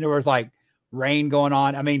 there was like rain going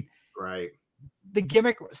on. I mean, right. The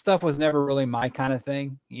gimmick stuff was never really my kind of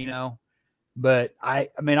thing, But I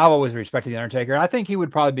mean, I've always respected the Undertaker. I think he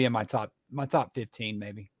would probably be in my top 15,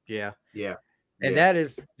 maybe. Yeah. And And that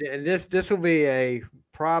is, and this will be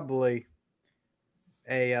probably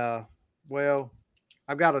a well,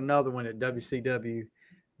 I've got another one at WCW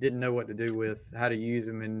didn't know what to do with, how to use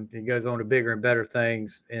him, and he goes on to bigger and better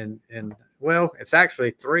things. And well, it's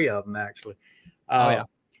actually 3 of them actually. I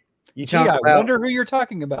wonder who you're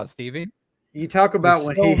talking about, Stevie. You talk about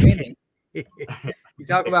when you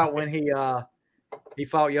talk about when he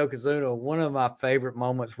fought Yokozuna. One of my favorite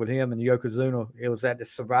moments with him and Yokozuna, it was at the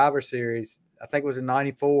Survivor Series. I think it was in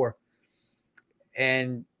 '94,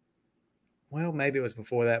 and well, maybe it was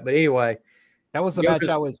before that. But anyway, that was the match.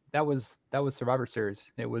 That was Survivor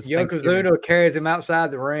Series. It was Yokozuna carries him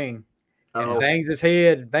outside the ring and bangs his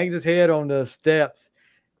head on the steps,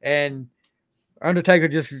 and Undertaker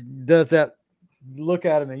just does that. Look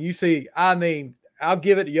at him, and you see. I mean, I'll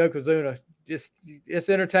give it to Yokozuna. Just it's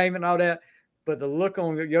entertainment and all that, but the look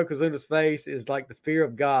on Yokozuna's face is like the fear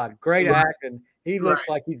of God. Great acting. He looks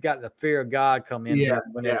like he's got the fear of God come in.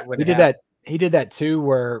 When he did that. He did that too,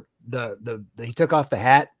 where he took off the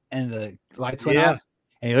hat and the lights went off,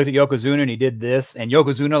 and he looked at Yokozuna and he did this, and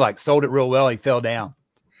Yokozuna like sold it real well. He fell down.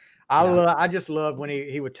 I just love when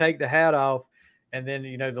he would take the hat off, and then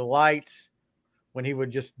the lights. When he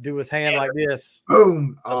would just do his hand like this,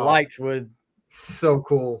 boom, the lights would. So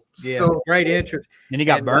cool. Yeah, so great cool. entrance. And he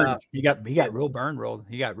got burned. He got real burned.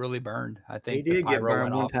 He got really burned. I think he did get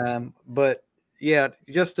burned one time. But yeah,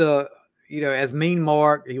 just as Mean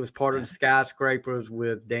Mark, he was part of the Skyscrapers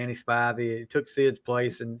with Danny Spivey. He took Sid's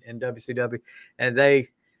place in WCW, and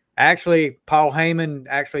Paul Heyman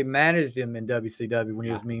actually managed him in WCW when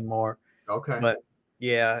he was Mean Mark. Okay. But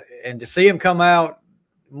yeah, and to see him come out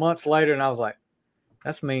months later, and I was like,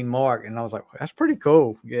 that's Mean Mark. And I was like, that's pretty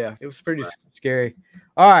cool. Yeah, it was pretty scary.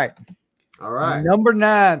 All right. Number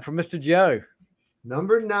 9 for Mr. Joe.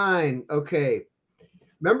 Number 9. Okay.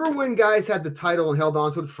 Remember when guys had the title and held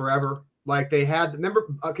on to it forever? Like they had,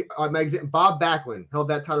 Bob Backlund held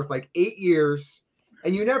that title for like 8 years.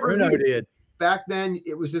 And you never did. Back then,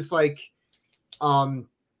 it was just like,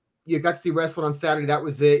 you got to see wrestling on Saturday. That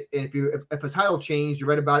was it. And if a title changed, you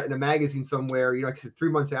read about it in a magazine somewhere, like I said, 3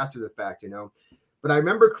 months after the fact, But I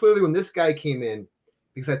remember clearly when this guy came in,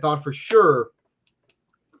 because I thought for sure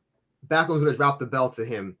Backlund was going to drop the belt to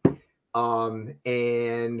him. And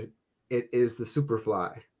it is the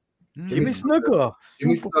Superfly. Jimmy Snuka.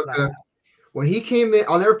 Jimmy Snuka. When he came in,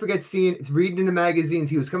 I'll never forget reading in the magazines,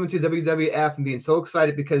 he was coming to WWF and being so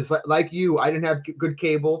excited because, like you, I didn't have good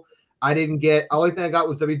cable. I didn't get, only thing I got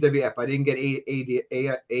was WWF. I didn't get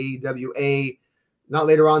AWA, not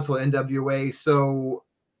later on until NWA. So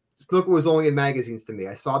Snuka was only in magazines to me.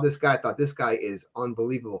 I saw this guy, I thought this guy is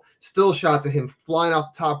unbelievable. Still shots of him flying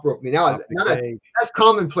off the top rope. I mean, now that's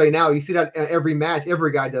common play now. You see that every match.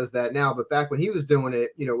 Every guy does that now. But back when he was doing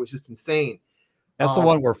it, it was just insane. That's the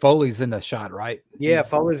one where Foley's in the shot, right? Yeah,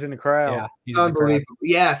 Foley's in the crowd. Yeah, unbelievable.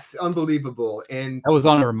 Yes, unbelievable. And that was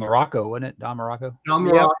on Morocco, wasn't it? Don Morocco. Don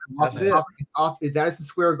Morocco. Off Madison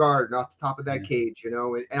Square Garden, off the top of that cage,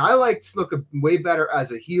 And I liked Snuka way better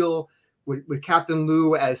as a heel with Captain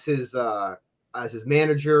Lou as his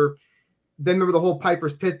manager. Then remember the whole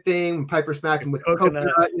Piper's Pit thing when Piper smacked him with coconut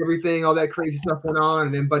and everything, all that crazy stuff went on.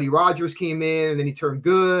 And then Buddy Rogers came in, and then he turned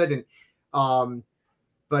good. And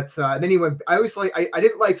then he went. I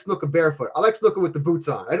didn't like Snuka barefoot. I like Snuka with the boots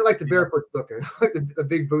on. I didn't like the barefoot Snuka. I like the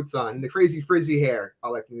big boots on and the crazy frizzy hair. I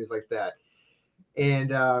like things like that. And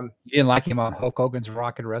you didn't like him on Hulk Hogan's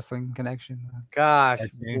Rocket Wrestling Connection? Gosh,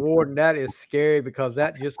 Worden, that is scary because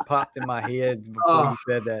that just popped in my head before you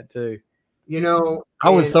said that too. I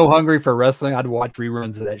was so hungry for wrestling. I'd watch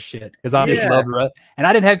reruns of that shit because I just loved wrestling, and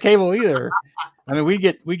I didn't have cable either. I mean, we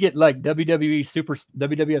get like WWF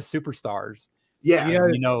superstars. Yeah,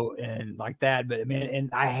 and like that. But man, and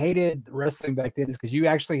I hated wrestling back then, is because you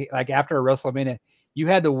actually after a WrestleMania, you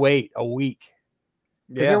had to wait a week.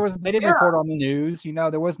 Yeah, they didn't report on the news.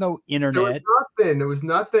 There was no internet. There was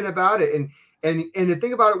nothing about it. And the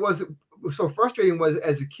thing about it was so frustrating was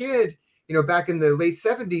as a kid, back in the late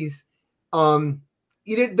 70s,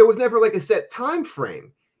 there was never like a set time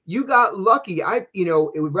frame. You got lucky.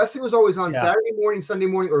 Wrestling was always on Saturday morning, Sunday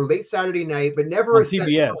morning, or late Saturday night, but never on a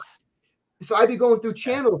TBS. So I'd be going through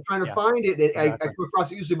channels trying to find it, and I come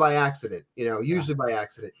across it usually by accident, usually by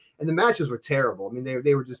accident. And the matches were terrible. I mean,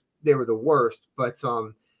 they were the worst. But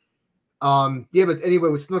yeah. But anyway,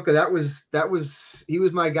 with Snuka, he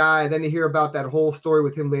was my guy. Then you hear about that whole story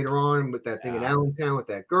with him later on with that thing in Allentown with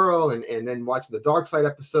that girl, and then watching the Dark Side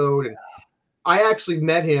episode. And I actually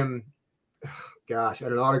met him, gosh,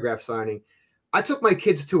 at an autograph signing. I took my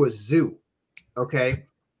kids to a zoo, okay,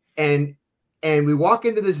 and we walk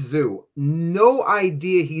into this zoo, no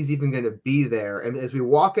idea he's even going to be there. And as we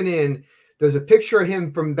walking in, there's a picture of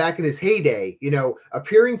him from back in his heyday,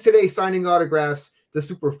 appearing today, signing autographs to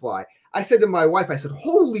Superfly. I said to my wife, I said,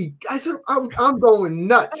 I'm going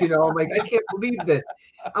nuts, I'm like, I can't believe this.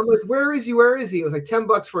 I'm like, where is he? Where is he? It was like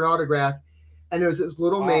 $10 for an autograph. And there was this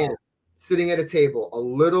little man sitting at a table, a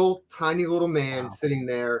little tiny little man sitting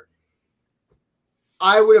there.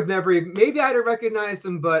 I would have never even, maybe I'd have recognized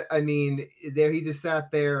him, but I mean, there he just sat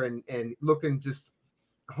there and looking just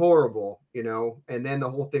horrible, and then the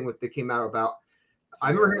whole thing that came out about, I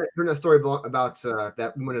remember hearing that story about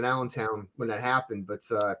that woman in Allentown when that happened, but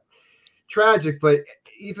tragic. But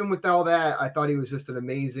even with all that, I thought he was just an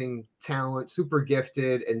amazing talent, super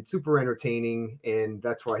gifted and super entertaining, and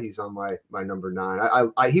that's why he's on my number 9.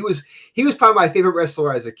 He was probably my favorite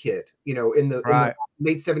wrestler as a kid. In the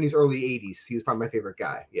late 70s, early 80s, he was probably my favorite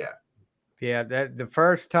guy. Yeah. That the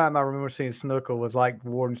first time I remember seeing Snuka was like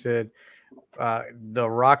Worden said, the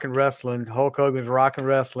Rock and Wrestling, Hulk Hogan's Rock and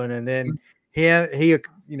Wrestling, and then he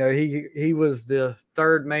was the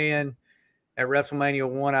third man at WrestleMania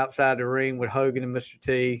 1 outside the ring with Hogan and Mr.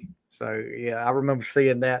 T. So yeah, I remember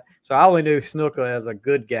seeing that. So I only knew Snuka as a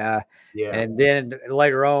good guy. Yeah. And then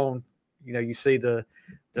later on, you see the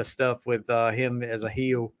stuff with him as a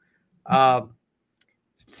heel.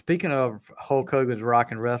 Speaking of Hulk Hogan's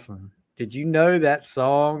Rock and Wrestling, did you know that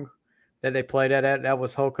song that they played that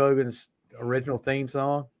was Hulk Hogan's original theme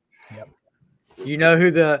song? Yep. You know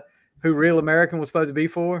who Real American was supposed to be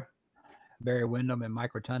for? Barry Windham and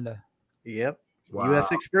Mike Rotunda. Yep. Wow.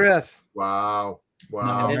 U.S. Express. Wow.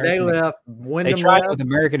 And they left. Wyndham they tried with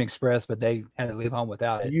American Express, but they had to leave home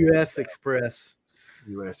without it. U.S. Express.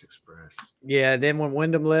 U.S. Express. Yeah. Then when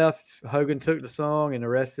Wyndham left, Hogan took the song, and the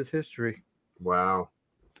rest is history. Wow.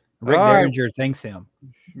 Rick Derringer thanks him.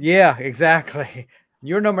 Yeah, exactly.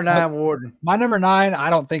 Your number 9, Worden. My number 9,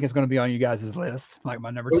 I don't think it's going to be on you guys' list, like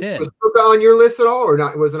my number 10. Was it on your list at all, or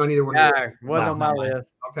not? It wasn't on either one? No, it wasn't on my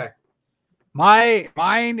list. Okay.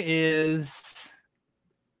 Mine is,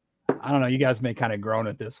 I don't know. You guys may kind of groan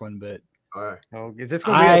at this one, but all right. Oh, is this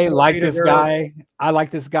going to be I like this guy. I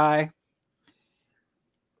like this guy.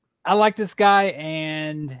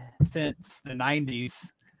 And since the 90s,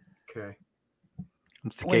 okay,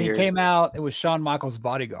 when he came out, it was Shawn Michaels'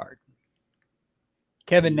 bodyguard,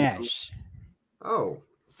 Kevin Nash. Oh,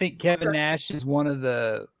 I think Kevin Nash is one of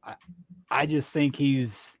the. I just think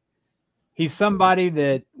he's somebody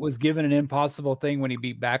that was given an impossible thing when he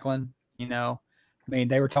beat Backlund. I mean,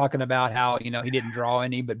 they were talking about how he didn't draw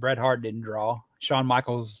any, but Bret Hart didn't draw. Shawn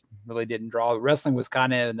Michaels really didn't draw. Wrestling was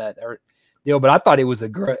kind of in that deal, but I thought it was a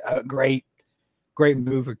great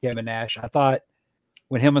move for Kevin Nash. I thought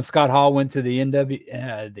when him and Scott Hall went to the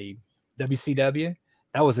the WCW,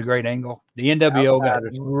 that was a great angle. The NWO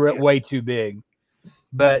got way too big.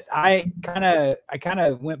 But I kind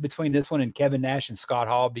of went between this one and Kevin Nash and Scott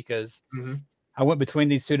Hall because I went between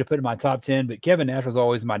these two to put in my top 10. But Kevin Nash was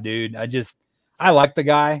always my dude. I like the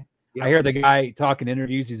guy. Yep. I hear the guy talk in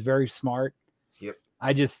interviews. He's very smart. Yep.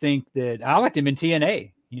 I just think that I liked him in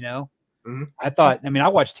TNA. I thought. I mean, I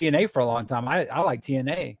watched TNA for a long time. I like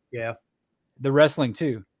TNA. Yeah. The wrestling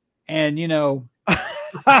too, and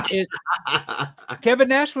Kevin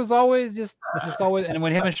Nash was always just always, and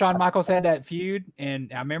when him and Shawn Michaels had that feud,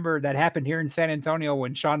 and I remember that happened here in San Antonio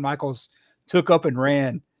when Shawn Michaels took up and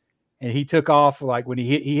ran, and he took off like when he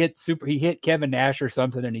hit Kevin Nash or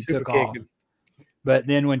something, and he took off. But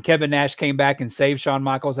then when Kevin Nash came back and saved Shawn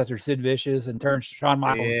Michaels after Sid Vicious and turned Shawn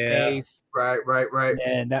Michaels' face, right,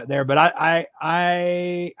 and that there. But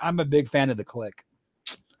I'm a big fan of the Clique.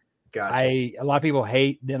 Gotcha. A lot of people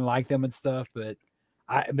didn't like them and stuff, but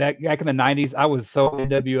back in the 90s, I was so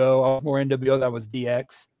NWO. I was more NWO than I was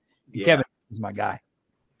DX. Yeah. Kevin was my guy.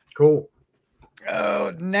 Cool.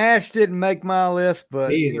 Oh, Nash didn't make my list,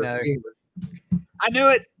 but I knew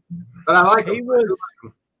it. But I like he was.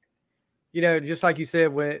 Just like you said,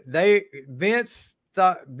 when Vince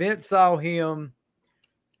saw him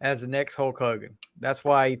as the next Hulk Hogan. That's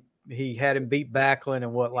why he had him beat Backlund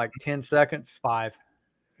in like 10 seconds? 5.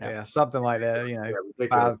 Yeah, something like that,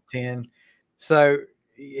 5, 10. So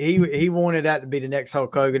he wanted that to be the next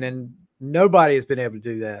Hulk Hogan. And Nobody has been able to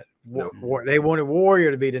do that. No. They wanted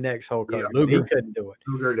Warrior to be the next Hulk Hogan. Yeah, He couldn't do it.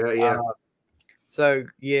 Luger, yeah. So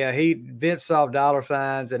yeah, Vince saw dollar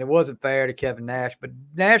signs, and it wasn't fair to Kevin Nash. But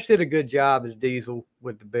Nash did a good job as Diesel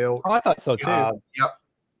with the belt. Oh, I thought so too. Yep.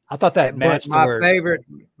 I thought that match.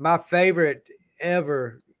 My favorite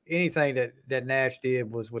ever anything that Nash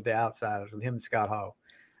did was with the Outsiders with him and Scott Hall.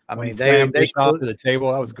 I mean, they off to the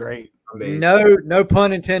table. That was great. Amazing. No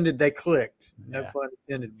pun intended. They clicked. No pun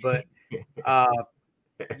intended. But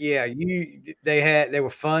yeah, they were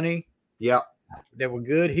funny. Yep. They were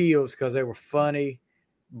good heels because they were funny,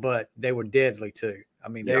 but they were deadly too. I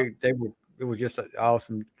mean, they were. It was just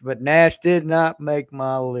awesome. But Nash did not make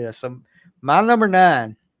my list. My number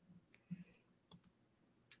 9.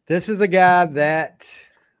 This is a guy that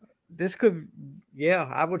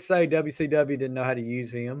I would say WCW didn't know how to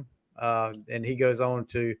use him. And he goes on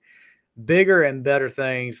to bigger and better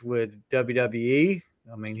things with WWE.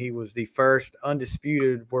 I mean, he was the first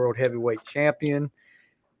undisputed world heavyweight champion.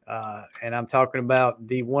 And I'm talking about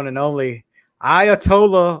the one and only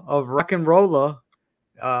Ayatollah of rock and roller,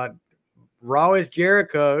 Raw is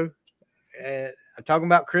Jericho. I'm talking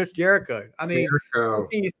about Chris Jericho. I mean,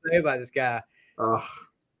 what can you say about this guy?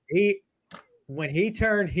 When he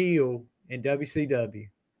turned heel in WCW,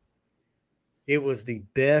 it was the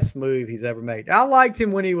best move he's ever made. I liked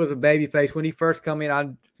him when he was a babyface. When he first come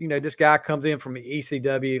in, this guy comes in from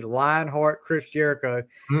ECW, Lionheart, Chris Jericho.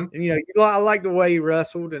 Mm-hmm. And, I like the way he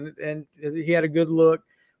wrestled and he had a good look.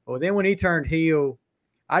 Well, then when he turned heel,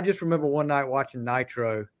 I just remember one night watching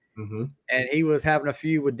Nitro, and he was having a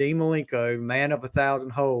feud with Dean Malenko, man of 1,000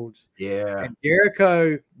 holds. Yeah. And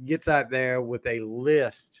Jericho gets out there with a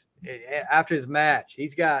list after his match.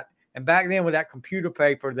 And back then with that computer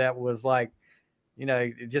paper that was like,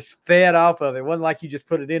 it just fed off of it. It wasn't like you just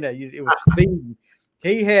put it in there. It was feeding.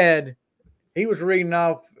 He was reading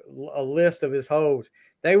off a list of his holds.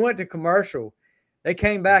 They went to commercial. They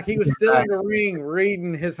came back. He was still in the ring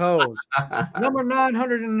reading his holds. Number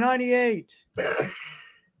 998.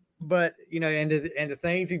 But, and the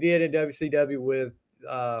things he did in WCW with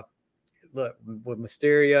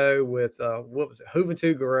Mysterio, with what was it,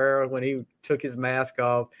 Juventud Guerrero, when he took his mask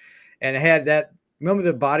off, and it had that. Remember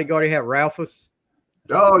the bodyguard he had, Ralphus?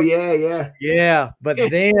 Oh yeah. But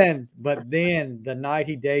then the night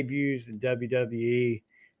he debuts in WWE,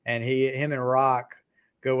 and him and Rock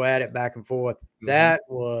go at it back and forth. That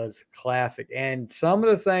was classic. And some of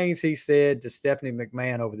the things he said to Stephanie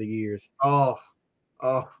McMahon over the years. Oh.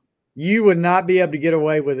 You would not be able to get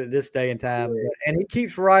away with it this day and time. Yeah. And he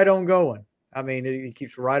keeps right on going. I mean, he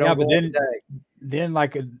keeps right on going. Then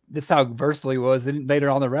this is how versatile he was. And later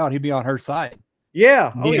on the round, he'd be on her side.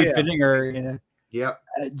 Yeah. Defending her. Yeah.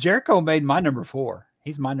 Jericho made my number 4.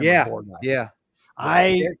 He's my number 4 guy. Yeah.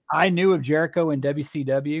 I knew of Jericho in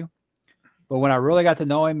WCW, but when I really got to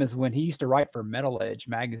know him is when he used to write for Metal Edge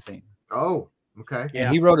magazine. Oh, okay.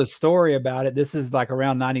 And he wrote a story about it. This is like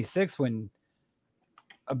around 96 when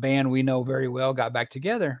a band we know very well got back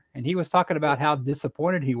together, and he was talking about how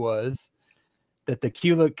disappointed he was that the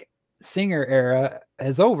Kulik singer era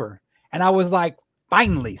is over. And I was like,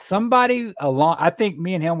 finally, somebody along. I think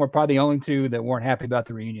me and him were probably the only two that weren't happy about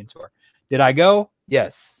the reunion tour. Did I go?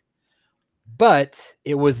 Yes. But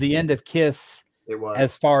it was the end of Kiss. It was.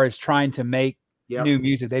 As far as trying to make new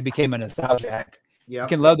music. They became a nostalgia act. You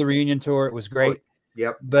can love the reunion tour. It was great.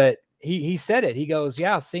 Yep. But he said it. He goes,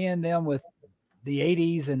 seeing them with the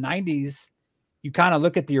 80s and 90s, you kind of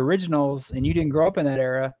look at the originals and you didn't grow up in that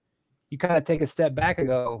era. You kind of take a step back and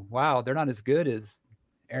go, wow, they're not as good as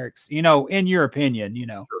Eric's, in your opinion,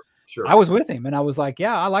 Sure. I was with him and I was like,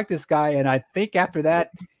 I like this guy. And I think after that,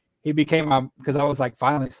 he became because I was like,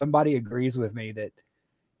 finally, somebody agrees with me that,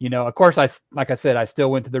 of course, like I said, I still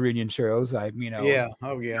went to the reunion shows. Yeah.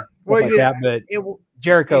 Oh, yeah. Well, like that, but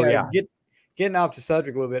Jericho, Getting off the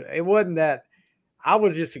subject a little bit, it wasn't that. I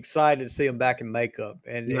was just excited to see him back in makeup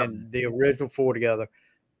and the original 4 together.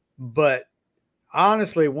 But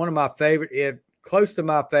honestly, one of my favorite, close to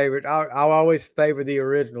my favorite, I'll always favor the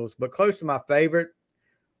originals, but close to my favorite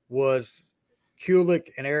was Kulik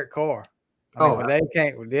and Eric Carr. When they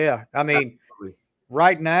came, I mean, absolutely.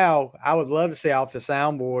 Right now, I would love to see off the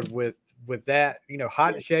soundboard with that,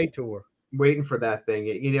 Hot and Shade tour. Waiting for that thing,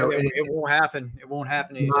 it won't happen. It won't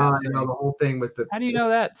happen. The whole thing with the. How do you know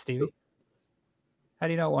that, Stevie? How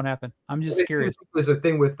do you know it won't happen? I'm just curious. There's a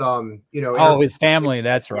thing with his family.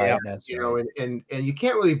 That's right. That's right. And you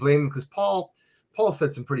can't really blame him because Paul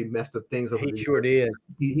said some pretty messed up things over the years. He sure did.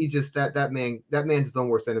 He just that man's his own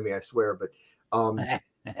worst enemy, I swear. But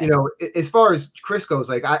as far as Chris goes,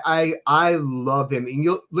 like I love him.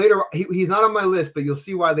 And he's not on my list, but you'll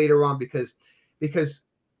see why later on because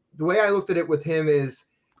the way I looked at it with him is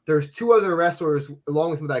there's two other wrestlers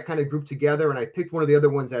along with him that I kind of grouped together, and I picked one of the other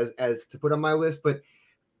ones as to put on my list. But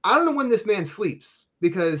I don't know when this man sleeps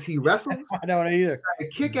because he wrestles. I don't either. A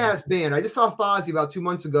kick-ass band. I just saw Fozzy about 2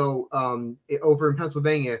 months ago over in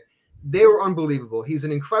Pennsylvania. They were unbelievable. He's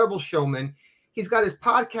an incredible showman. He's got his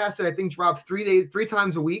podcast that I think drops 3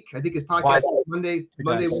 times a week. I think his podcast is Monday,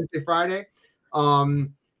 Wednesday, Friday.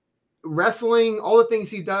 Wrestling, all the things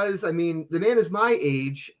he does. I mean, the man is my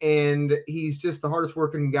age, and he's just the hardest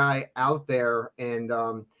working guy out there. And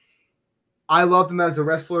I loved him as a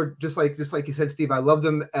wrestler, just like you said, Steve. I loved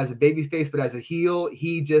him as a babyface, but as a heel,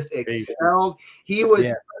 he just excelled. He was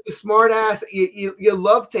a smart ass. You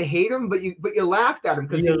love to hate him, but you laughed at him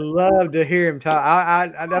because you love to hear him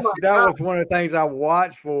talk. That was one of the things I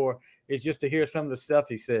watched for. Is just to hear some of the stuff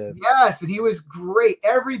he says. Yes, and he was great.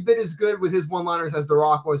 Every bit as good with his one-liners as The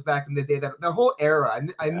Rock was back in the day. That whole era,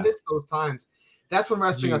 I missed those times. That's when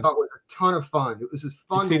wrestling I thought was a ton of fun. It was just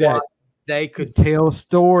fun to watch. They could tell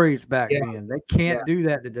stories back then. They can't do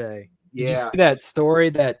that today. Did you see that story,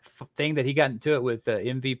 that thing that he got into it with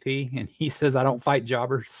MVP, and he says, "I don't fight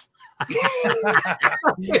jobbers."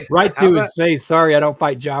 Right to his face. Sorry, I don't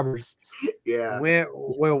fight jobbers. Yeah.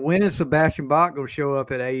 When is Sebastian Bach going to show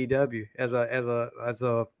up at AEW as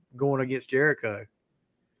a going against Jericho?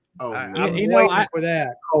 Oh, I'm waiting for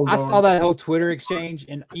that. I saw that whole Twitter exchange,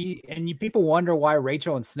 and people wonder why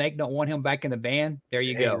Rachel and Snake don't want him back in the band. There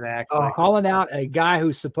you go. Exactly. Calling out a guy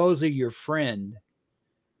who's supposedly your friend.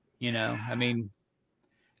 You know, I mean,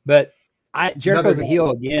 but Jericho's a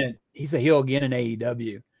heel again. He's a heel again in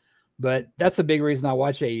AEW. But that's a big reason I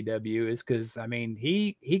watch AEW is because, I mean,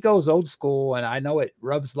 he goes old school, and I know it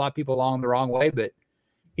rubs a lot of people along the wrong way, but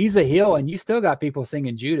he's a heel, and you still got people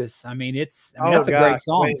singing Judas. I mean, that's a great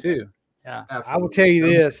song, too. Yeah, absolutely. I will tell you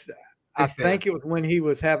this. I think it was when he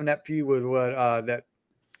was having that feud with that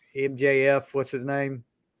MJF, what's his name?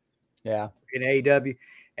 Yeah. In AEW.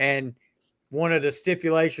 And one of the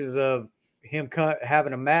stipulations of him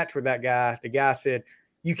having a match with that guy, the guy said,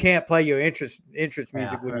 "You can't play your entrance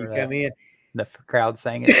music when you come in." The crowd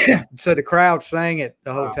sang it. So the crowd sang it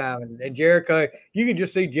the whole time. And Jericho, you can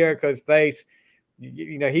just see Jericho's face.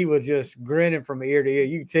 You know, he was just grinning from ear to ear.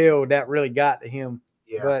 You can tell that really got to him.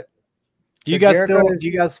 Yeah. But do you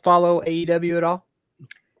guys follow AEW at all?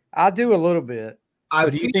 I do a little bit. So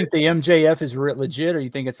do you think the MJF is legit, or you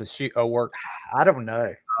think it's a work? I don't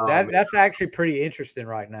know. That's actually pretty interesting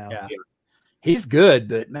right now. Yeah. He's good,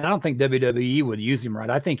 but man, I don't think WWE would use him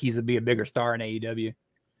right. I think he'd be a bigger star in AEW.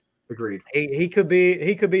 Agreed. He could be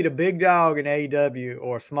the big dog in AEW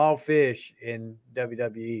or small fish in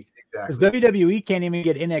WWE. Because WWE can't even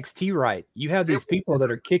get NXT right. You have these people that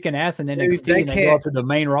are kicking ass in NXT, and they go to the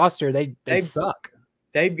main roster. They suck.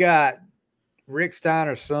 They've got Rick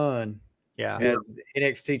Steiner's son, as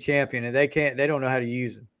NXT champion, and they don't know how to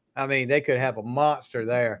use him. I mean, they could have a monster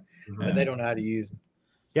there, but they don't know how to use him.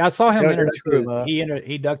 Yeah, I saw him he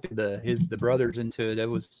inducted the brothers into it.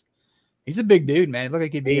 He's a big dude, man. It looked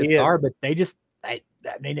like he'd be a star, but it's too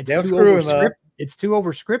overscripted. It's too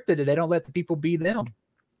overscripted, and they don't let the people be them.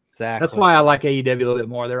 Exactly. That's why I like AEW a little bit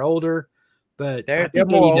more. They're older, but they're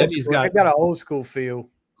more old school. They've got an old school feel.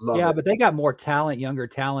 But they got more talent, younger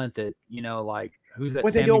talent that, like who's that?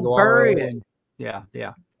 What they don't bury it. Yeah.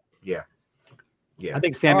 Yeah. I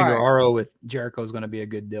think Sammy Guevara with Jericho is going to be a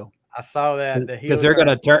good deal. I saw that because they're going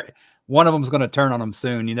to turn. One of them's going to turn on them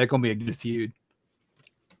soon. They're going to be a good feud.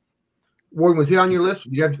 Warren, was he on your list?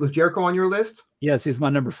 Was Jericho on your list? Yes, he's my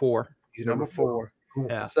number 4. He's number 4. Cool.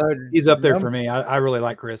 Yeah, so he's up there for me. I really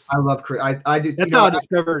like Chris. I love Chris. I do. That's how I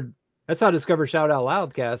discovered. That's how I discovered Shout Out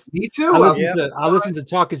Loudcast. Me too. I listened to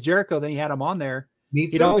Talk Is Jericho. Then he had him on there. Me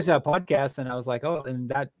too. He'd always have podcasts, and I was like, oh, and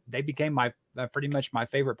that they became my pretty much my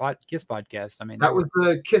favorite Kiss podcast. I mean, that was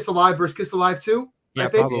the Kiss Alive versus Kiss Alive 2. Yeah, I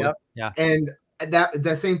think. probably. Yep. Yeah, and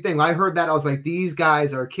that same thing. I heard that. I was like, these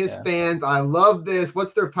guys are Kiss fans. I love this.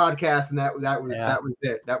 What's their podcast? And that was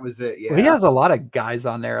it. That was it. Yeah. Well, he has a lot of guys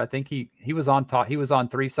on there. I think he was on top. He was on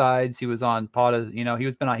 3 Sides. He was on Pod.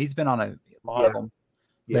 He's been on a lot of them.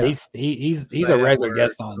 Yeah. But he's a regular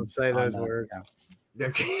guest on. Don't say those words. Yeah.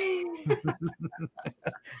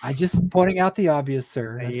 I just pointing out the obvious,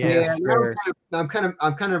 sir. I'm kind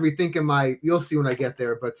of rethinking my. You'll see when I get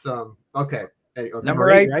there. But okay. Number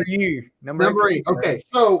 8 for you. Number 8. Okay,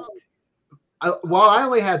 so while I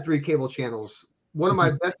only had 3 cable channels, one of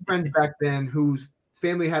my best friends back then, whose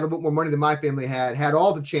family had a bit more money than my family had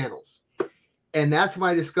all the channels, and that's when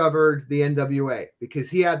I discovered the NWA because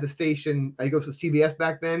he had the station. I guess it was TBS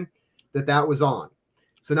back then that was on.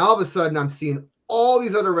 So now all of a sudden I'm seeing all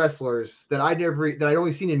these other wrestlers that I'd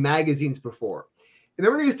only seen in magazines before.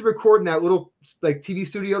 remember they used to record in that little like TV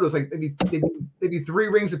studio. There was like maybe 3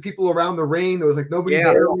 rings of people around the ring. There was like nobody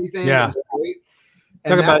there or anything. Yeah. It was great.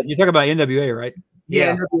 You talk about NWA, right?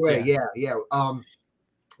 Yeah, NWA. Yeah.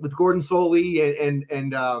 With Gordon Soley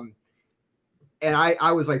and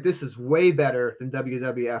I was like, this is way better than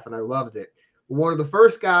WWF, and I loved it. One of the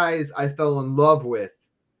first guys I fell in love with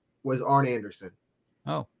was Arn Anderson.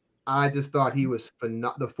 Oh, I just thought he was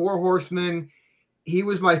phenomenal. The Four Horsemen, he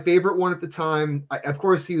was my favorite one at the time. Of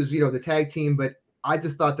course, he was, the tag team, but I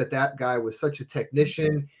just thought that guy was such a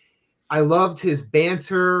technician. I loved his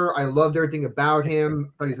banter. I loved everything about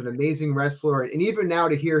him. I thought he's an amazing wrestler. And even now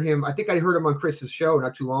to hear him, I think I heard him on Chris's show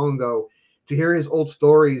not too long ago, to hear his old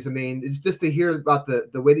stories. I mean, it's just to hear about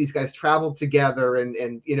the way these guys traveled together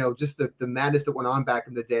and just the madness that went on back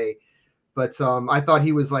in the day. But I thought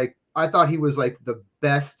he was like the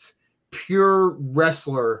best pure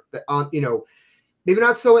wrestler that maybe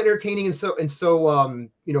not so entertaining and so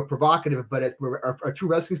provocative, but at a true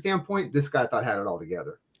wrestling standpoint, this guy I thought had it all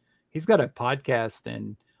together. He's got a podcast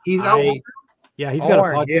and he's got a podcast. Yeah, it's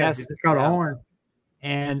called Arn.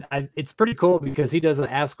 And it's pretty cool because he doesn't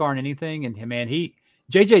ask Arn anything. And man,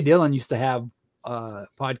 JJ Dillon used to have a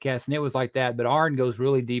podcast and it was like that, but Arn goes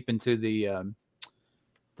really deep into the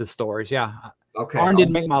stories. Yeah. Okay. Arn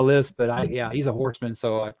didn't make my list, but he's a horseman.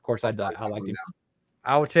 So of course I like him.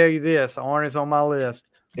 I will tell you this. Arn is on my list.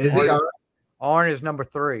 Is he? Arn is number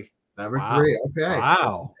 3. Number 3. Okay.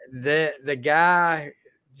 Wow. The guy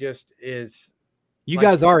just is. You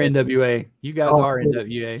guys are NWA. You guys are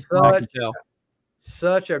NWA. I can tell.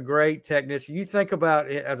 Such a great technician. You think about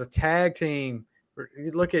it as a tag team.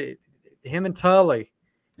 You look at him and Tully,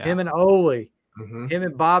 him and Ole, him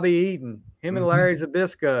and Bobby Eaton, him and Larry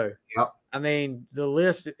Zbyszko. Yep. I mean, the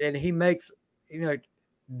list, and he makes, the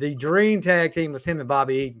dream tag team was him and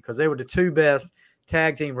Bobby Eaton because they were the 2 best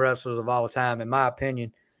tag team wrestlers of all time, in my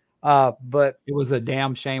opinion. But it was a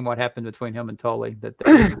damn shame what happened between him and Tully. They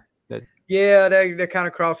kind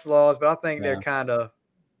of crossed the laws, but I think they're kind of.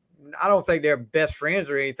 I don't think they're best friends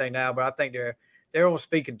or anything now, but I think they're on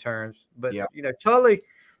speaking terms. But Tully.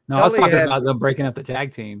 No, I was talking about them breaking up the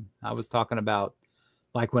tag team. I was talking about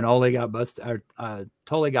like when Ole got busted, or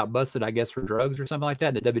Tully got busted, I guess, for drugs or something like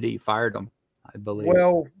that. The WWE fired him, I believe.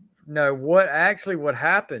 Well, no. What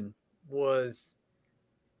happened was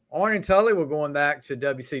Arn and Tully were going back to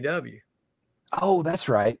WCW. Oh, that's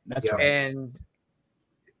right. That's right. And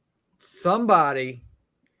somebody.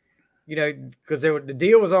 Because the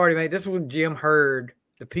deal was already made. This was when Jim Herd,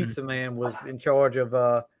 the pizza man, was in charge of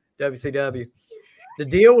WCW. The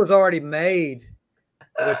deal was already made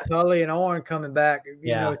with Tully and Arn coming back.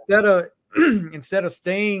 Instead of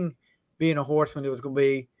Sting being a horseman, it was going to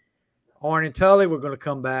be Arn and Tully were going to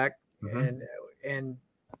come back, and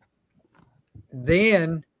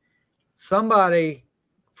then somebody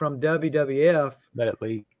from WWF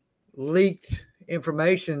leaked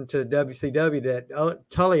information to WCW that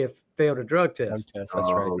Tully had failed a drug test. That's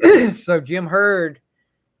right. So Jim Herd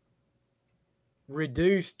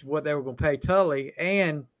reduced what they were going to pay Tully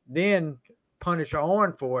and then punish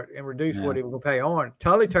Arn for it and reduce what he was going to pay Arn.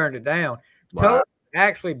 Tully turned it down. Wow. Tully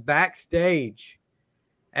actually backstage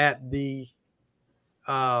at the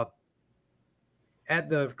Clash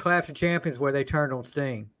of Champions where they turned on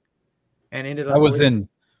Sting and ended up. That was in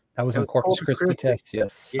Corpus Christi, Texas.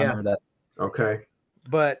 Yes, I remember that. Okay.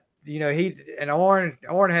 But Arn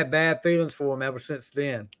had bad feelings for him ever since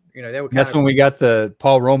then. That's when we got the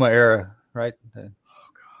Paul Roma era, right? Oh God,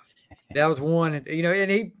 that was one. And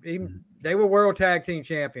they were World Tag Team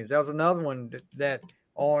Champions. That was another one that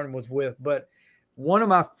Arn was with. But one of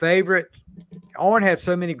my favorite, Arn had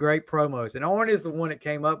so many great promos, and Arn is the one that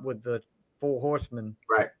came up with the 4 Horsemen.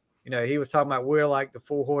 Right. He was talking about we're like the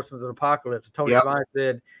 4 Horsemen of the Apocalypse. Tony Schiavone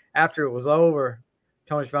said after it was over,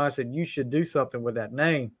 Tony Schiavone said you should do something with that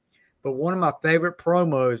name. But one of my favorite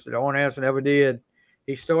promos that Arn Anderson ever did,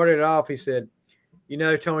 he started it off. He said,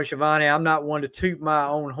 Tony Schiavone, I'm not one to toot my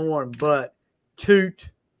own horn, but toot.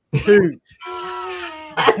 I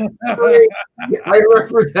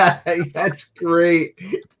remember that. That's great.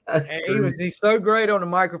 He's so great on the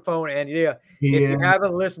microphone. And if you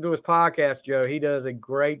haven't listened to his podcast, Joe, he does a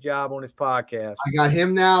great job on his podcast. I got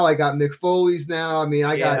him now. I got Mick Foley's now. I mean,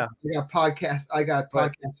 I got podcast. I got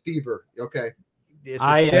podcast fever. Okay. It's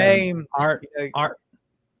a shame.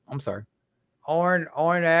 I'm sorry. Arn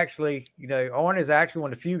actually, Arn is actually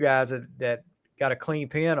one of the few guys that got a clean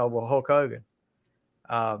pin over Hulk Hogan.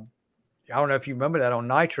 I don't know if you remember that on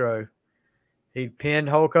Nitro. He pinned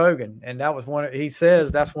Hulk Hogan, and that was he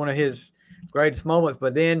says that's one of his greatest moments.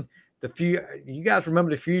 But then you guys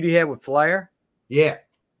remember the feud he had with Flair? Yeah.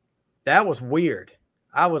 That was weird.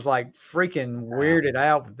 I was like freaking weirded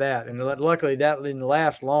out with that, and luckily that didn't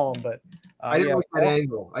last long. But I didn't like that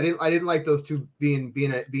angle. I didn't like those two being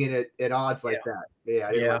at odds like that. Yeah,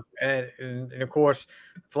 I didn't like and of course,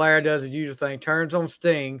 Flair does his usual thing, turns on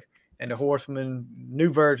Sting, and the Horseman,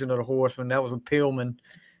 new version of the Horseman, that was with Pillman,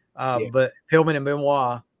 but Pillman and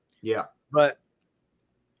Benoit. Yeah, but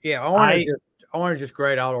yeah, Orange is just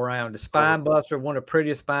great all around. The spine buster, one of the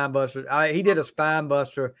prettiest spine busters. He did a spine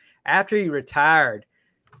buster after he retired.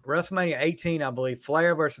 WrestleMania 18, I believe,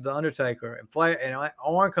 Flair versus The Undertaker. And Flair and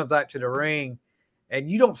Orange comes out to the ring, and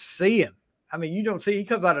you don't see him. I mean, you don't see. He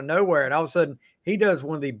comes out of nowhere, and all of a sudden, he does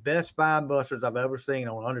one of the best spine busters I've ever seen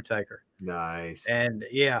on Undertaker. Nice. And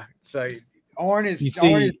yeah, so Orange is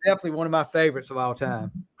definitely one of my favorites of all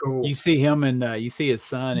time. Cool. You see him and you see his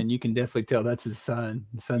son, and you can definitely tell that's his son.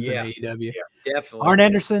 His son's in AEW. Yeah, definitely. Arn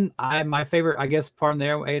Anderson, my favorite, I guess, part of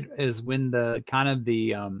there is when the kind of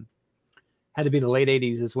the had to be the late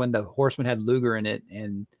 80s is when the Horseman had Luger in it,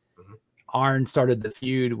 and Arn started the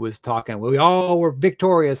feud, was talking, well, we all were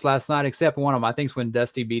victorious last night except one of them. I think it's when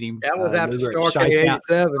Dusty beat him. That was after Starrcade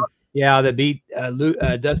 87.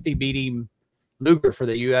 Yeah, Dusty beat him Luger for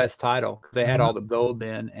the U.S. title. They had all the gold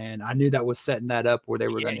then, and I knew that was setting that up where they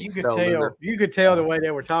were going to expel Luger. You could tell the way they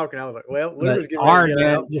were talking. I was like, well, Luger's getting Arn,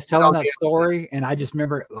 man, just telling that story, and I just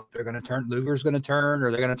remember they're going to turn, Luger's going to turn, or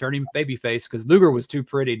they're going to turn him babyface, because Luger was too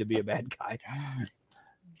pretty to be a bad guy.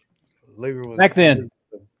 Luger was back then.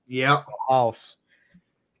 Yeah. House.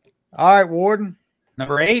 All right, Worden.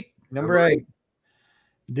 Number 8. Number 8.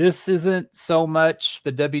 This isn't so much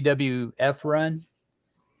the WWF run.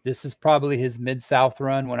 This is probably his Mid-South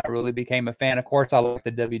run when I really became a fan. Of course, I like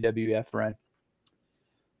the WWF run.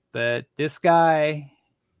 But this guy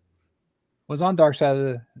was on Dark Side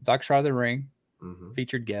of the Ring,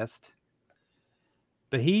 featured guest.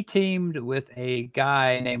 But he teamed with a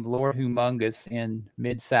guy named Lord Humongous in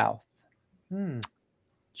Mid-South.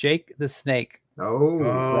 Jake the Snake.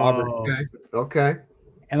 Roberts. Okay.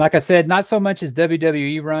 And like I said, not so much his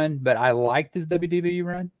WWE run, but I liked his WWE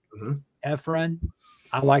run, F run.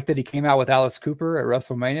 I liked that he came out with Alice Cooper at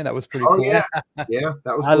WrestleMania. That was pretty cool. Yeah, that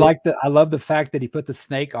was cool. I love the fact that he put the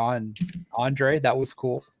snake on Andre. That was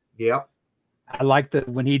cool. Yep. I liked that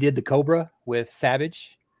when he did the Cobra with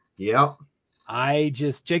Savage. Yep.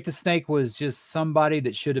 Jake the Snake was just somebody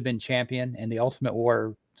that should have been champion, and the Ultimate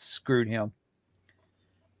Warrior screwed him.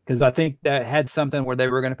 Because I think that had something where they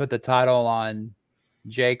were going to put the title on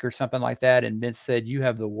Jake or something like that, and Vince said, "You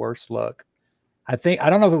have the worst luck." I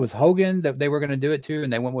don't know if it was Hogan that they were going to do it to,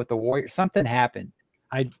 and they went with the Warrior. Something happened.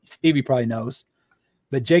 Stevie probably knows.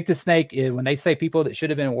 But Jake the Snake, when they say people that should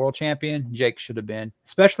have been a world champion, Jake should have been.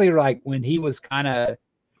 Especially like when he was kind of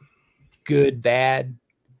good, bad.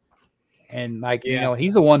 And like, you know,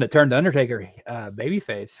 he's the one that turned the Undertaker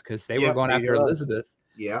babyface because they were going after Elizabeth.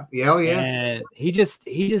 Yeah. And he just,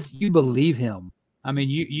 you believe him. I mean,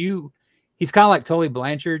 he's kind of like Tully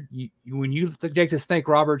Blanchard. When you look Jake the Snake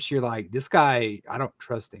Roberts, you're like, this guy, I don't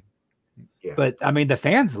trust him. Yeah. But I mean, the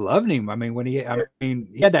fans loved him. I mean, he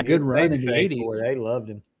had that good run in the 80s. They loved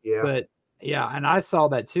him. Yeah. But yeah, and I saw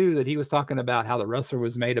that too, that he was talking about how the wrestler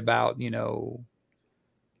was made about,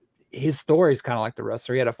 his story is kind of like the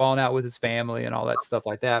wrestler. He had a falling out with his family and all that stuff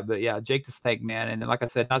like that. But yeah, Jake the Snake, man. And like I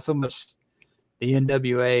said, not so much the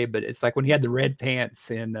NWA, but it's like when he had the red pants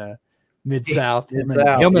in Mid-South, him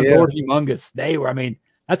and Lord Humongous,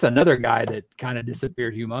 that's another guy that kind of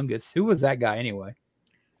disappeared. Humongous. Who was that guy anyway?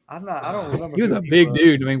 I don't remember. He was a big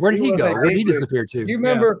dude. I mean, where did he go? Where did he disappear to? You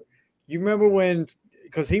remember when,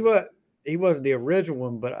 because he wasn't the original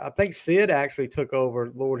one, but I think Sid actually took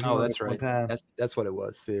over Lord Humongous. Oh, that's right. That's what it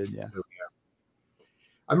was, Sid. Yeah.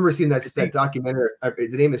 I remember seeing that documentary.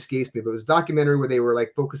 The name escapes me, but it was a documentary where they were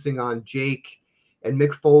like focusing on Jake and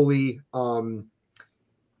Mick Foley. And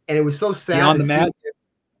it was so sad. Beyond the Mat.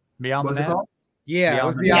 Beyond the Mat. Yeah, it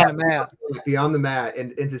was Beyond the Mat. Beyond the Mat,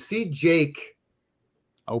 and to see Jake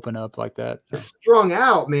open up like that, strung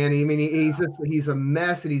out, man. I mean, he's a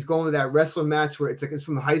mess, and he's going to that wrestling match where it's like it's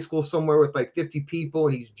from high school somewhere with like 50 people,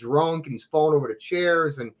 and he's drunk and he's falling over the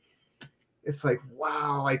chairs, and it's like,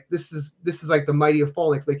 wow, like this is like the mighty have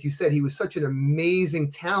fallen. Like you said, he was such an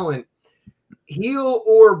amazing talent, heel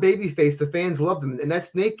or babyface. The fans loved him, and that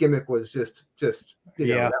snake gimmick was just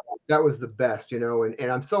that was the best, and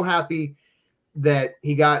I'm so happy that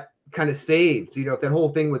he got kind of saved. If that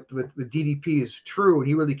whole thing with DDP is true and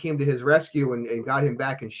he really came to his rescue and got him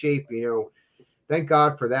back in shape, thank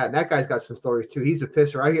God for that. And that guy's got some stories too. He's a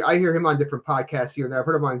pisser. I hear him on different podcasts here and there. I've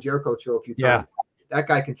heard him on Jericho show a few times. That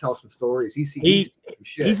guy can tell some stories. He's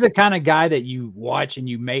the kind of guy that you watch and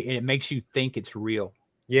it makes you think it's real.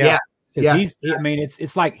 Yeah. Because I mean,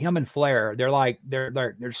 it's like him and Flair. They're like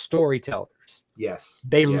they're storytellers. Yes,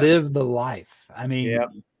 they live the life. I mean, Yep.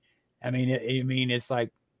 It's like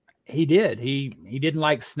he didn't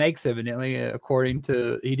like snakes, evidently, according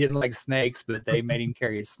to he didn't like snakes, but they made him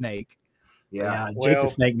carry a snake. Yeah. Jake the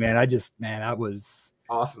Snake Man. That was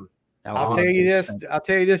awesome. I'll tell you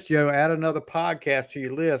this, Joe. Add another podcast to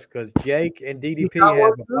your list because Jake and DDP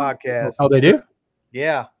have a podcast. Oh, they do?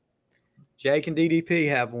 Yeah. Jake and DDP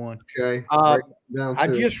have one. Okay. I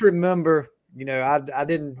just remember, I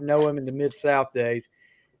didn't know him in the Mid-South days.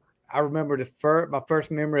 I remember my first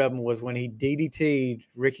memory of him was when he DDT'd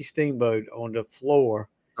Ricky Steamboat on the floor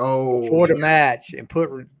before the match and put,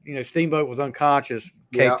 Steamboat was unconscious,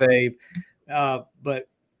 kayfabe. But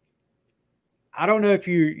I don't know if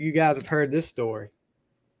you guys have heard this story.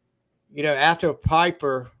 After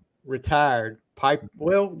Piper retired,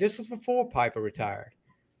 this was before Piper retired.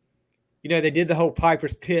 They did the whole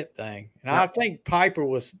Piper's Pit thing. And I think Piper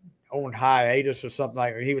was on hiatus or something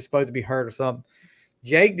like that. He was supposed to be hurt or something.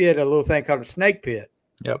 Jake did a little thing called the Snake Pit.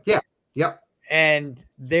 Yep. Yeah. Yep. And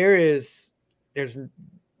there's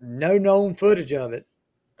no known footage of it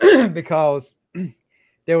because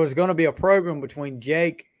there was going to be a program between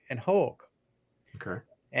Jake and Hulk. Okay.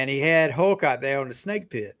 And he had Hulk out there on the Snake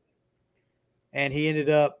Pit. And he ended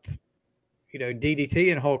up,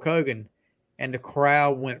 DDT and Hulk Hogan. And the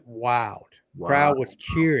crowd went wild. Wow. Crowd was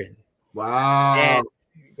cheering. Wow. And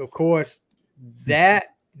of course, that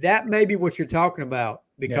may be what you're talking about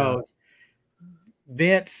because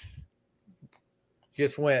Vince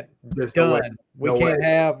just went done.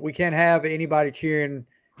 We can't have anybody cheering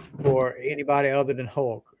for anybody other than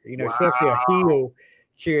Hulk. Especially a heel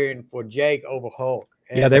cheering for Jake over Hulk.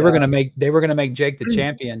 And, they were gonna make Jake the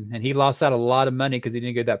champion, and he lost out a lot of money because he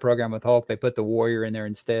didn't get that program with Hulk. They put the Warrior in there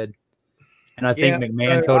instead. And I think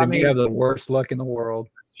McMahon told him, you have the worst luck in the world.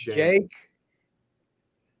 Jake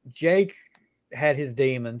had his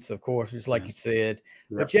demons, of course, just like you said.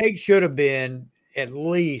 Yeah. But Jake should have been at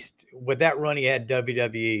least, with that run he had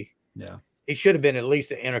WWE, he should have been at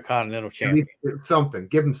least an Intercontinental champion. Something.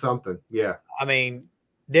 Give him something. Yeah.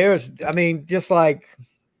 Just like,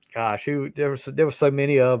 gosh, there were so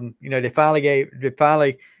many of them. They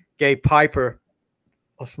finally gave Piper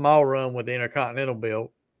a small run with the Intercontinental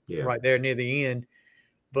belt. Yeah. Right there near the end.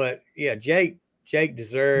 But yeah, Jake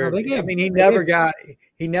deserved.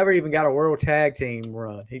 He never even got a world tag team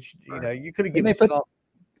run. You could have given him something.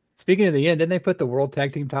 Speaking of the end, didn't they put the world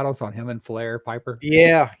tag team titles on him and Flair, Piper?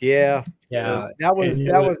 Yeah. That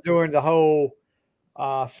was during the whole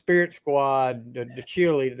Spirit Squad, the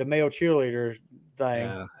cheerleader, the male cheerleader thing.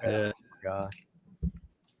 Yeah. Oh, gosh.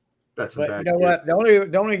 That's but you know what?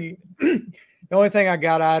 The only thing I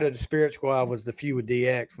got out of the Spirit Squad was the feud with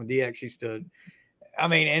DX when DX used to.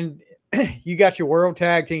 And you got your World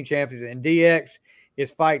Tag Team Champions, and DX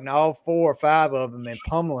is fighting all 4 or 5 of them and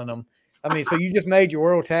pummeling them. So you just made your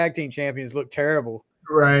World Tag Team Champions look terrible.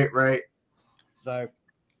 Right. So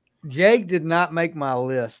Jake did not make my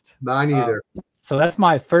list. Mine either. So that's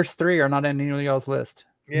my first 3 are not in any of y'all's list.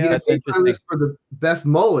 Yeah, that's interesting. List for the best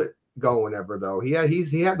mullet going ever though. He had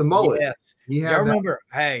the mullet. Yes.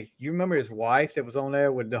 You remember his wife that was on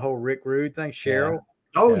there with the whole Rick Rude thing, Cheryl?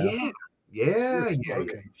 Yeah. Oh yeah.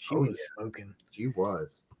 She was smoking. She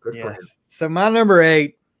was. Good for him. So my number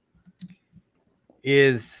 8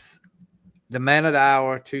 is the man of the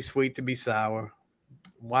hour, too sweet to be sour.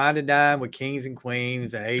 Wine and dine with kings and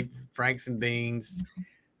queens and 8 Franks and beans.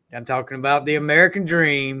 I'm talking about the American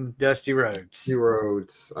Dream, Dusty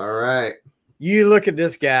Rhodes. All right. You look at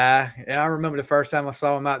this guy, and I remember the first time I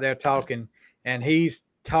saw him out there talking, and he's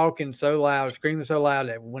talking so loud, screaming so loud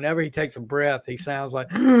that whenever he takes a breath, he sounds like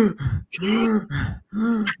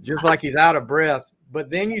just like he's out of breath. But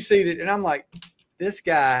then you see that, and I'm like, this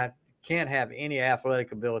guy can't have any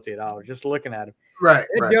athletic ability at all. Just looking at him, right?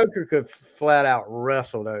 That Joker could flat out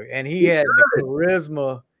wrestle though, and he had the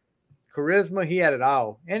charisma. He had it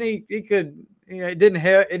all, and he could. It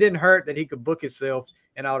didn't hurt that he could book himself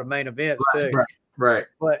in all the main events too. Right.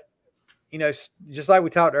 But just like we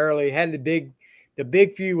talked earlier, he had the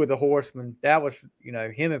big feud with the Horsemen. That was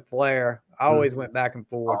him and Flair. I always went back and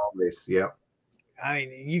forth. Always, yeah.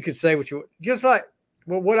 You could say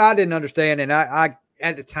what I didn't understand, and I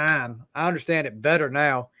at the time I understand it better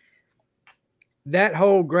now. That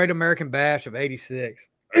whole Great American Bash of '86,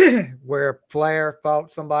 where Flair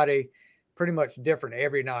fought somebody pretty much different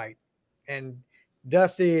every night, and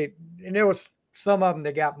Dusty, and there was some of them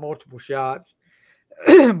that got multiple shots,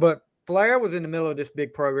 but Flair was in the middle of this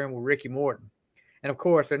big program with Ricky Morton. And of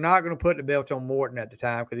course, they're not going to put the belt on Morton at the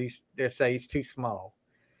time because they say he's too small.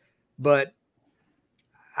 But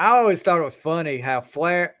I always thought it was funny how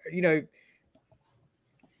Flair,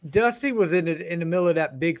 Dusty was in the middle of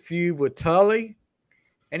that big feud with Tully,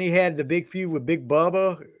 and he had the big feud with Big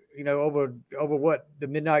Bubba, over what the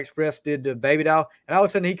Midnight Express did to Baby Doll, and all of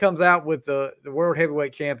a sudden he comes out with the World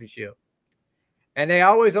Heavyweight Championship, and they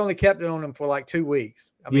always only kept it on him for like 2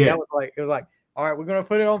 weeks. I mean, it was like, all right, we're gonna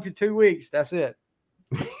put it on for 2 weeks. That's it.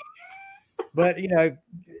 But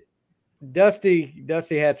Dusty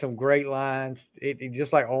had some great lines. It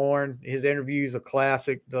just like Orn, his interviews are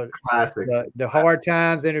classic. The Hard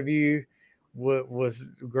Times interview was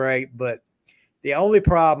great, but the only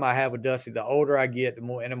problem I have with Dusty, the older I get, the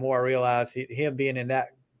more I realize him being in that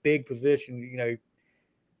big position,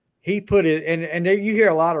 he put it, and you hear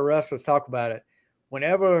a lot of wrestlers talk about it.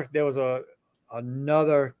 Whenever there was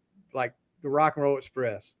another, like the Rock and Roll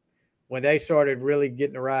Express, when they started really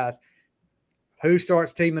getting a rise, who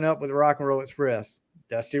starts teaming up with the Rock and Roll Express?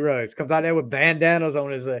 Dusty Rhodes comes out there with bandanas on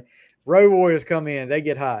his Road Warriors come in, they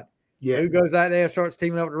get hot. Yeah. Who goes out there and starts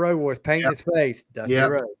teaming up with the Road Warriors, painting his face? Dusty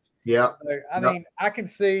Rhodes. Yeah. So, I mean, I can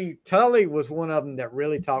see Tully was one of them that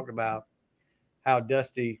really talked about how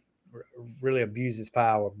Dusty really abuses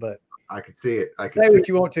power, but I could see it. I could say what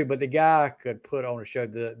you want to, but the guy could put on a show.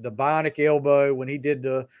 The bionic elbow when he did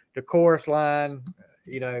the chorus line,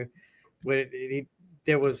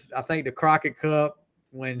 there was, I think, the Crockett Cup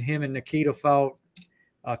when him and Nikita fought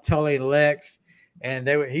Tully and Lex, and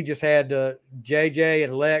he just had JJ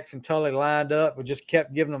and Lex and Tully lined up and just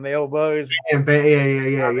kept giving them elbows.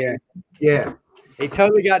 Yeah. He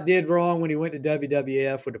totally did wrong when he went to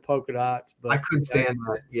WWF with the polka dots. But I couldn't stand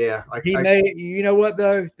that. Yeah. You know what,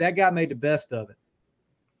 though? That guy made the best of it.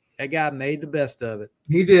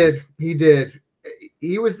 He did.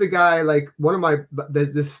 He was the guy, like one of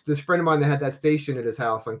this friend of mine that had that station at his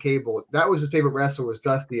house on cable. That was his favorite wrestler, was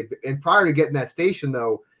Dusty. And prior to getting that station,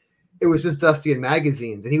 though, it was just Dusty in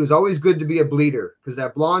magazines. And he was always good to be a bleeder because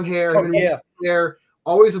that blonde hair, hair,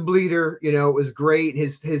 always a bleeder. It was great.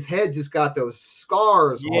 His head just got those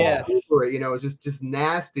scars all over it. It was just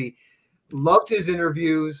nasty. Loved his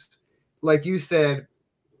interviews. Like you said,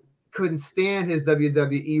 couldn't stand his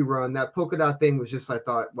WWE run. That polka dot thing was just, I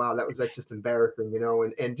thought, wow, that's just embarrassing,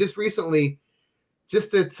 and just recently,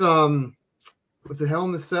 just at was it Hell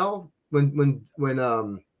in the Cell when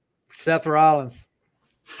Seth Rollins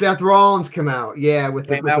came out, with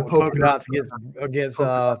the polka dots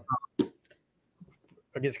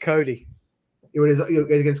against Cody. It was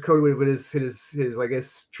against Cody with his I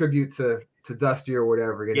guess tribute to Dusty or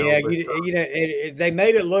whatever, they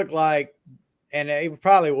made it look like, and it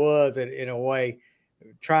probably was in a way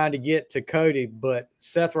trying to get to Cody, but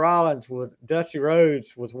Seth Rollins Dusty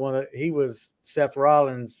Rhodes he was Seth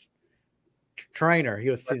Rollins' trainer. He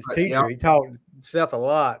was his teacher. Yeah. He taught Seth a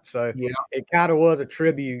lot. So it kind of was a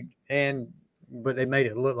tribute, but they made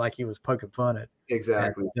it look like he was poking fun at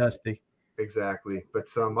Dusty. Exactly. But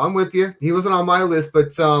I'm with you. He wasn't on my list,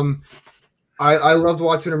 but I loved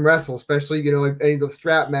watching him wrestle, especially, like any of those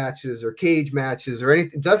strap matches or cage matches or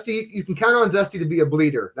anything. Dusty, you can count on Dusty to be a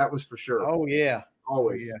bleeder. That was for sure. Oh, yeah.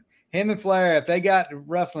 Always. Oh, yeah. Him and Flair, if they got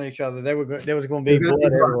wrestling each other, there was going to be blood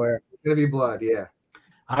everywhere. Going to be blood, yeah.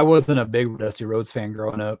 I wasn't a big Dusty Rhodes fan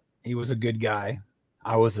growing up. He was a good guy.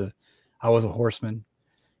 I was a horseman,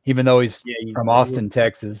 even though he's from Austin,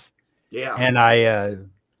 Texas. Yeah. And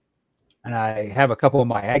I have a couple of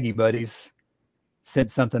my Aggie buddies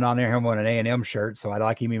sent something on there, him on an A&M shirt, so I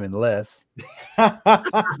like him even less.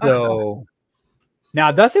 So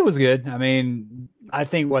now Dusty was good. I mean, I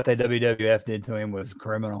think what the WWF did to him was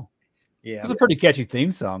criminal. Yeah, it was a pretty catchy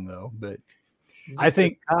theme song though. But I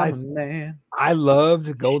think I loved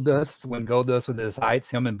Goldust when Goldust with his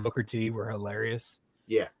heights. Him and Booker T were hilarious.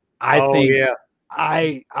 Yeah, I'm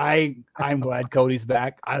glad Cody's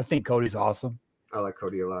back. I think Cody's awesome. I like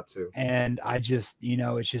Cody a lot too. And I just,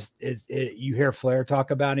 you hear Flair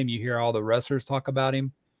talk about him. You hear all the wrestlers talk about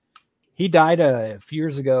him. He died a few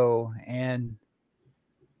years ago in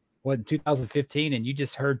 2015. And you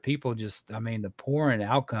just heard people the pouring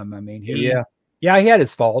outcome. I mean, he had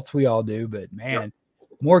his faults. We all do, but man,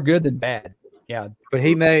 more good than bad. Yeah. But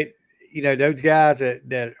he made, those guys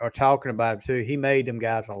that are talking about him too, he made them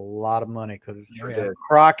guys a lot of money because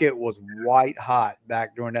Crockett was white hot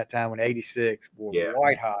back during that time when 86 were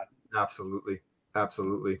white hot. Absolutely.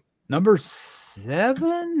 Number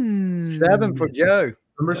 7. 7 for Joe.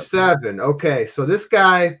 Number 7. Okay. So this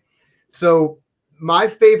guy, my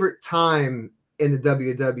favorite time in the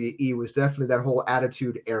WWE was definitely that whole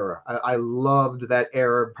Attitude Era. I loved that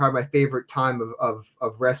era. Probably my favorite time of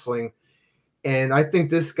wrestling. And I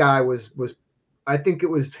think this guy I think it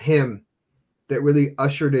was him that really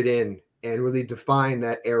ushered it in and really define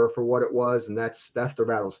that era for what it was, and that's the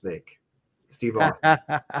Rattlesnake, Steve Austin.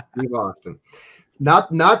 Steve Austin. Not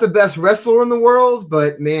the best wrestler in the world,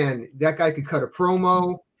 but man, that guy could cut a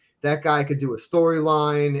promo. That guy could do a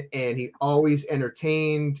storyline, and he always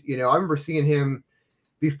entertained. You know, I remember seeing him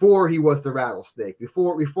before he was the Rattlesnake,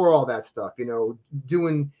 before all that stuff, you know,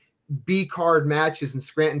 doing B card matches in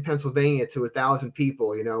Scranton, Pennsylvania to 1,000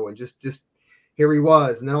 people, you know, and just here he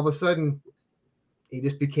was. And then all of a sudden he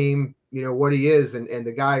just became, you know, what he is. And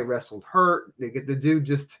the guy wrestled hurt. They get the dude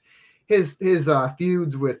just his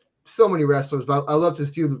feuds with so many wrestlers. I loved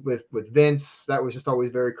his feud with Vince. That was just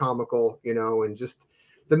always very comical, you know, and just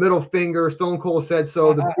the middle finger, Stone Cold said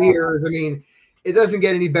so, the beers. I mean, it doesn't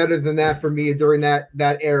get any better than that for me during that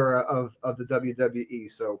era of the WWE.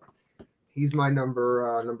 So he's my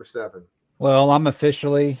number 7. Well, I'm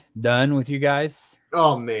officially done with you guys.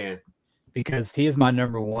 Oh man, because he is my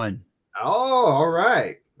number 1. Oh, all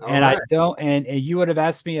right. I don't. And you would have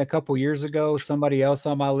asked me a couple years ago. Somebody else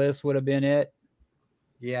on my list would have been it.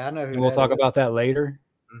 Yeah, I know. And we'll talk about that later.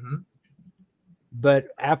 Mm-hmm. But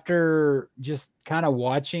after just kind of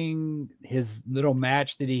watching his little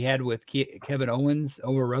match that he had with Kevin Owens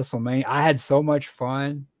over WrestleMania, I had so much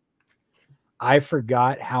fun. I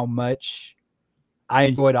forgot how much I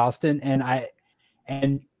enjoyed Austin,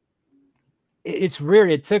 and it's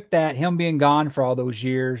weird. It took that him being gone for all those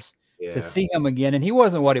years to see him again, and he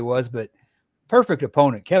wasn't what he was, but perfect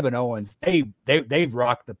opponent, Kevin Owens. They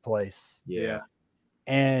rocked the place. Yeah.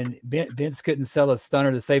 And Vince couldn't sell a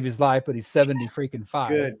stunner to save his life, but he's 70 freaking 5.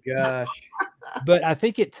 Good gosh. But I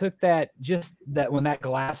think it took that when that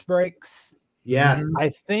glass breaks. Yeah. I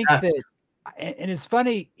think that, and it's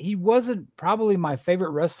funny, he wasn't probably my favorite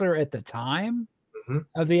wrestler at the time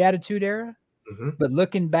of the Attitude Era. But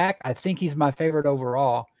looking back, I think he's my favorite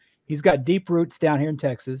overall. He's got deep roots down here in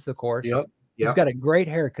Texas, of course. Yep. He's got a great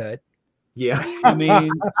haircut. Yeah. I mean,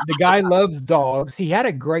 the guy loves dogs. He had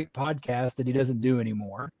a great podcast that he doesn't do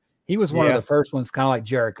anymore. He was one of the first ones, kind of like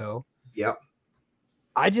Jericho. Yep.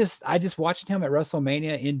 I just watched him at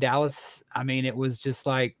WrestleMania in Dallas. I mean, it was just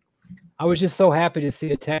like, I was just so happy to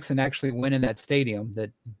see a Texan actually win in that stadium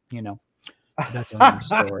that, you know, that's another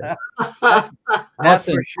story. That's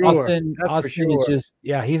for sure. Austin for sure. is just,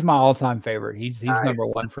 he's my all-time favorite. He's Nice. number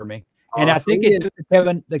 1 for me. Awesome. And I think it took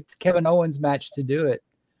the Kevin Owens match to do it.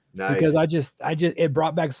 Nice. Because I just it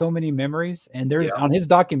brought back so many memories. And there's on his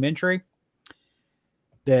documentary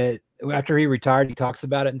that after he retired, he talks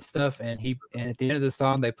about it and stuff. And at the end of the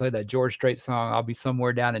song, they play that George Strait song, "I'll Be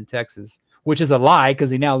Somewhere Down in Texas," which is a lie because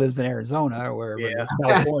he now lives in Arizona or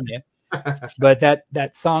California. But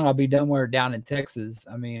that song, "I'll Be Somewhere Down in Texas,"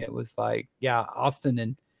 I mean, it was like, Austin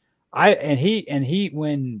and he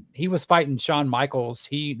when he was fighting Shawn Michaels,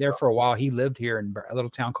 there for a while, he lived here in a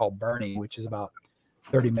little town called Bernie, which is about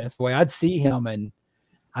 30 minutes away. I'd see him, and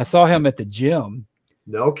I saw him at the gym.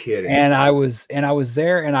 No kidding. And I was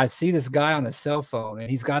there, and I see this guy on a cell phone, and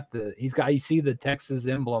he's got you see the Texas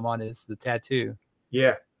emblem on the tattoo.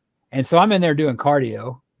 Yeah. And so I'm in there doing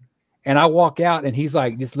cardio, and I walk out, and he's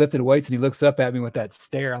like just lifting weights, and he looks up at me with that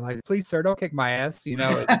stare. I'm like, "Please, sir, don't kick my ass," you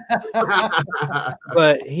know.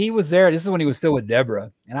 But he was there. This is when he was still with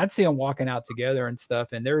Deborah, and I'd see him walking out together and stuff.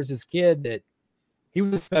 And there was this kid that he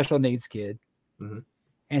was a special needs kid.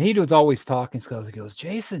 And he was always talking. So he goes,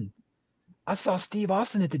 "Jason, I saw Steve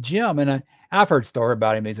Austin at the gym." And I've heard story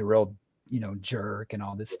about him. He's a real, you know, jerk and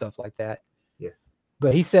all this stuff like that. Yeah.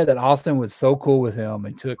 But he said that Austin was so cool with him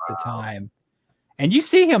and took the time. And you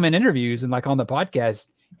see him in interviews and like on the podcast,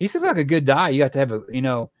 he seems like a good guy. You have to have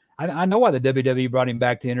I know why the WWE brought him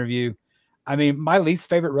back to interview. I mean, my least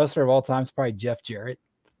favorite wrestler of all time is probably Jeff Jarrett.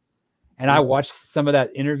 And I watched some of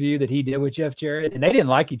that interview that he did with Jeff Jarrett, and they didn't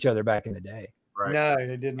like each other back in the day. Right. No,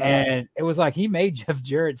 they did not. And it was like he made Jeff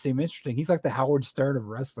Jarrett seem interesting. He's like the Howard Stern of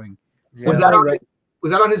wrestling. Yeah. Was that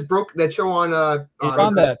on his that show on it's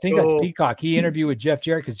on I think that's Peacock. He interviewed with Jeff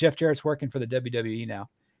Jarrett because Jeff Jarrett's working for the WWE now.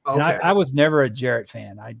 Okay. And I was never a Jarrett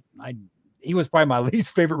fan. He was probably my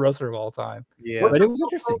least favorite wrestler of all time. Yeah. But it was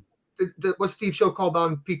interesting. What's Steve's show called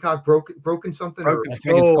on Peacock? Broken something? Broken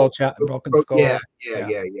Skull. Yeah.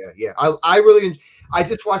 I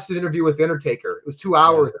just watched an interview with The Undertaker. It was 2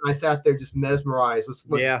 hours, and I sat there just mesmerized.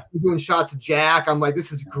 Doing shots of Jack. I'm like,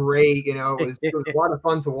 this is great. You know, it was a lot of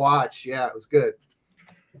fun to watch. Yeah, it was good.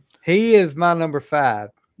 He is my number 5.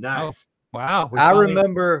 Nice. Oh, wow. I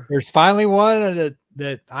remember there's finally one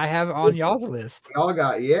that I have on y'all's list. Y'all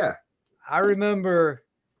got, I remember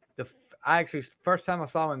first time I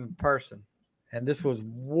saw him in person, and this was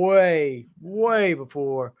way, way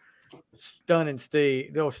before Stone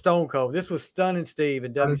Cold. This was Stunning Steve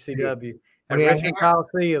in WCW. And Wrestling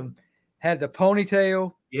Coliseum had the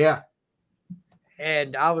ponytail. Yeah.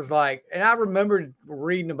 And I was like, and I remember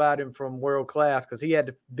reading about him from World Class because he had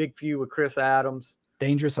the big feud with Chris Adams.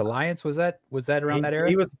 Dangerous Alliance, was that around that era?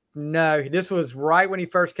 He was this was right when he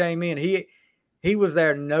first came in. He was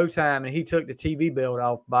there in no time, and he took the TV belt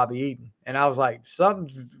off Bobby Eaton. And I was like,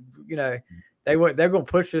 something's, they're going to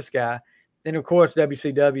push this guy. Then of course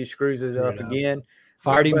WCW screws it up again.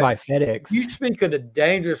 Fired him by FedEx. You speak of the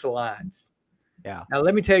Dangerous Alliance. Yeah. Now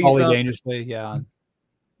let me tell you something. Dangerously, yeah.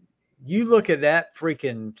 You look at that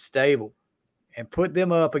freaking stable and put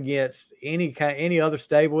them up against any other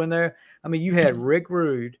stable in there. I mean, you had Rick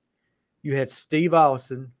Rude, you had Steve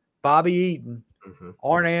Austin, Bobby Eaton,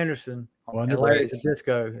 Arn Anderson, and Larry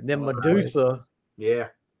Zbyszko, and then Medusa,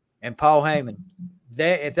 and Paul Heyman.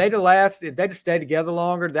 If they'd have stayed together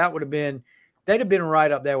longer, they'd have been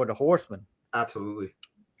right up there with the Horsemen. Absolutely.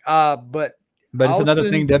 But it's another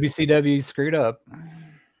thing WCW screwed up.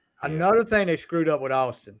 Another thing they screwed up with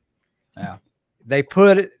Austin. Yeah. They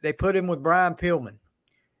put him with Brian Pillman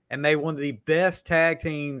and made one of the best tag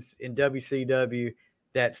teams in WCW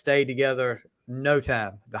that stayed together no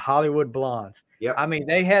time. The Hollywood Blondes. Yep. I mean,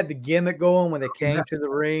 they had the gimmick going when they came to the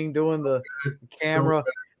ring doing the camera.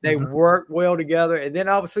 They worked well together, and then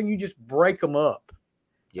all of a sudden you just break them up.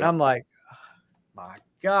 Yep. And I'm like, oh, my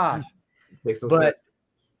gosh. Makes no sense.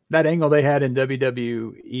 That angle they had in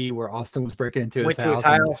WWE where Austin was breaking into his house.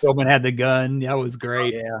 And Pillman had the gun. That was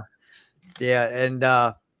great. Yeah. Yeah. And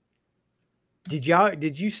did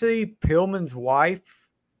you see Pillman's wife?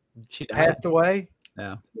 She passed away.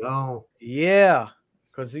 Yeah. No. Yeah.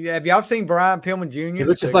 Because have y'all seen Brian Pillman Jr.? He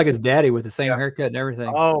looks just like his daddy with the same haircut and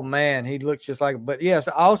everything. Oh man, he looks just like. But yes,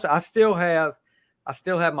 also I still have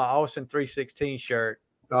my Austin 316 shirt.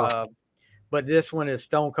 Oh. But this one is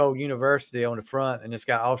Stone Cold University on the front, and it's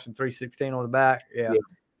got Austin 316 on the back. Yeah.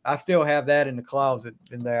 I still have that in the closet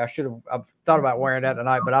in there. I thought about wearing that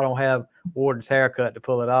tonight, but I don't have Warden's haircut to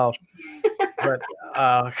pull it off. But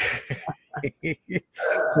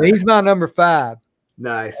he's my number 5.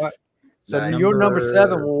 Nice. So you're number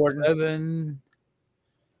 7, Warden. 7.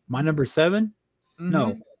 My number 7?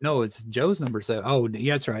 No, it's Joe's number 7. Oh,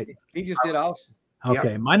 yeah, that's right. He just did Austin.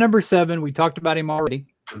 Okay, my number 7. We talked about him already.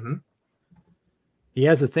 He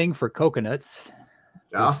has a thing for coconuts.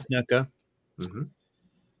 Snuka.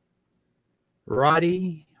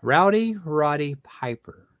 Rowdy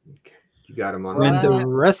Piper. Okay. You got him on. When the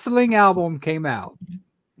wrestling album came out,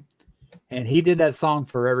 and he did that song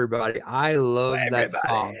for everybody. I love that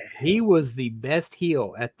song. He was the best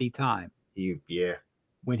heel at the time.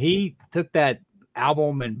 When he took that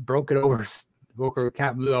album and broke it over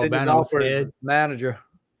Captain Lou Albano's head. Manager.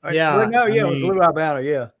 Yeah. It was Lou Albano.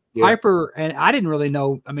 Yeah. Piper, and I didn't really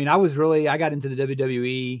know. I mean, I got into the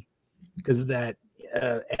WWE because of that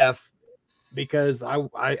because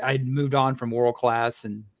I'd moved on from World Class,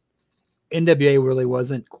 and NWA really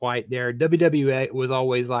wasn't quite there. WWE was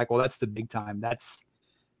always like, well, that's the big time.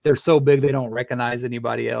 They're so big they don't recognize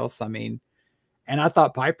anybody else. I mean, and I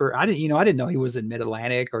thought Piper, I didn't know he was in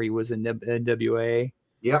Mid-Atlantic or he was in NWA.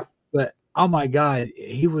 Yeah. But oh my God,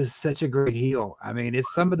 he was such a great heel. I mean,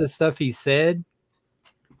 it's some of the stuff he said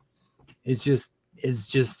is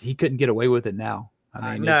just he couldn't get away with it now.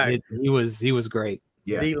 I mean, he was great.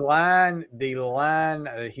 Yeah. The line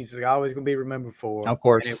he's always going to be remembered for. Of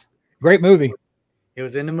course. Great movie. It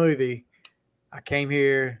was in the movie. I came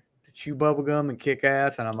here to chew bubblegum and kick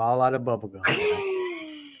ass, and I'm all out of bubblegum.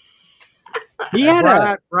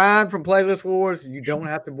 Brian from Playlist Wars, you don't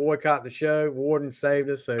have to boycott the show. Warden saved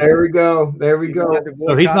us. So there we go.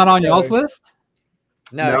 So he's not on y'all's list?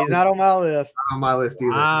 No, he's not on my list. Not on my list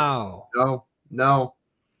either. Wow. No.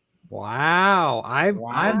 Wow.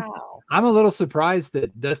 I'm a little surprised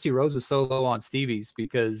that Dusty Rhodes was so low on Stevie's,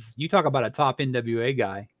 because you talk about a top NWA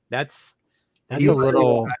guy. That's a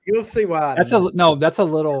little. You'll see why. That's a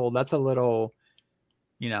little.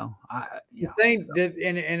 You know, the thing that,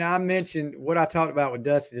 and I mentioned what I talked about with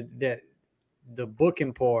Dusty, that the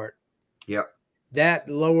booking part. Yep. That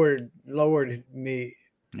lowered me.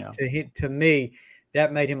 Yeah. To me,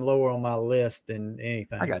 that made him lower on my list than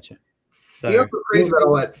anything. I got you. So you're crazy about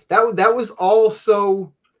all that. That was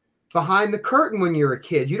also behind the curtain when you're a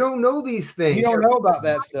kid. You don't know these things. You don't know about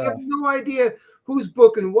that stuff. You have no idea who's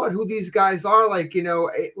booking what, who these guys are. Like, you know,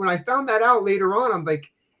 when I found that out later on, I'm like,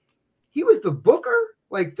 he was the booker?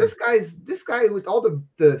 Like, this guy with all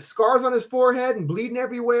the scars on his forehead and bleeding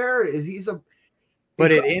everywhere,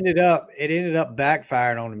 but it ended up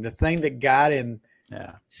backfiring on him. The thing that got him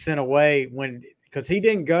sent away because he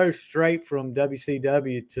didn't go straight from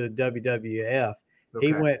WCW to WWF.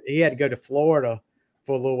 Okay. He had to go to Florida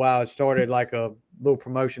for a little while. It started like a little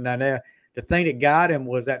promotion down there. The thing that got him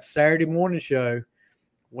was that Saturday morning show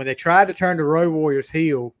when they tried to turn the Road Warriors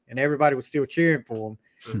heel, and everybody was still cheering for them,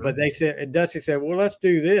 but they said, and Dusty said, well, let's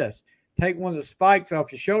do this. Take one of the spikes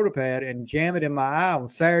off your shoulder pad and jam it in my eye on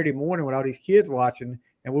Saturday morning with all these kids watching,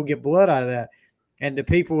 and we'll get blood out of that. And the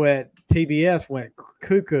people at TBS went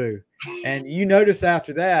cuckoo. And you notice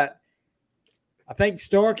after that, I think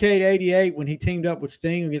Starrcade 88, when he teamed up with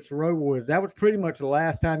Sting against the Road Warriors, that was pretty much the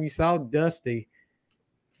last time you saw Dusty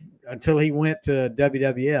until he went to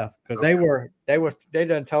WWF, because they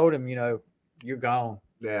done told him, you're gone.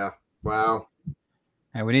 Yeah. Wow.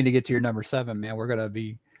 And we need to get to your number 7, man. We're gonna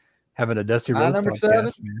be having a Dusty My Rhodes number podcast, 7?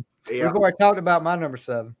 man. Yeah. We've already talked about my number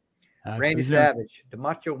 7. Randy who's Savage, the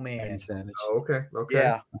Macho Randy Man. Savage. Oh, okay. Okay.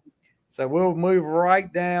 Yeah. So we'll move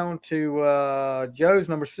right down to Joe's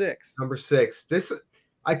number 6. Number 6. This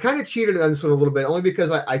I kind of cheated on this one a little bit, only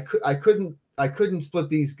because I couldn't split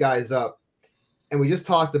these guys up, and we just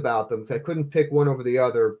talked about them, so I couldn't pick one over the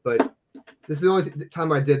other. But this is the only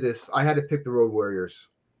time I did this. I had to pick the Road Warriors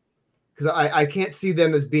because I can't see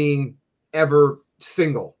them as being ever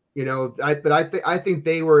single, But I think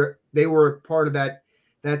they were part of that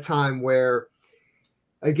time where,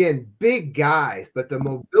 again, big guys, but the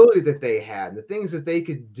mobility that they had, the things that they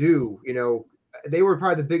could do, they were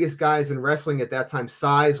probably the biggest guys in wrestling at that time,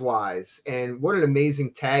 size-wise. And what an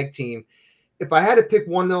amazing tag team. If I had to pick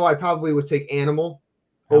one, though, I probably would take Animal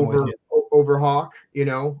over Hawk,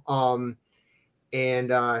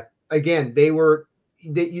 again,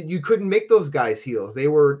 you couldn't make those guys heels. They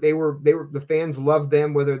were the fans loved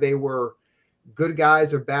them, whether they were good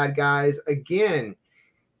guys or bad guys. Again,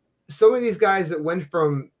 so many of these guys that went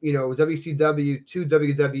from, WCW to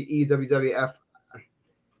WWE, WWF,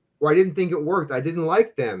 where I didn't think it worked. I didn't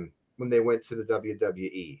like them when they went to the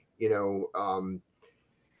WWE.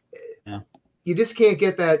 You just can't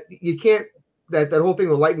get that. You can't that whole thing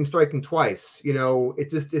with lightning striking twice. It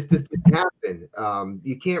just didn't happen.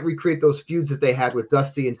 You can't recreate those feuds that they had with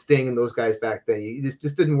Dusty and Sting and those guys back then. It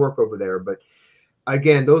just didn't work over there. But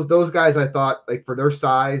again, those guys, I thought, like, for their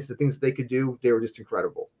size, the things that they could do, they were just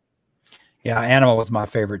incredible. Yeah, Animal was my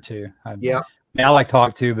favorite too. I like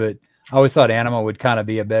Hawk too, but I always thought Animal would kind of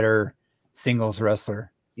be a better singles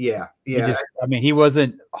wrestler. Yeah. He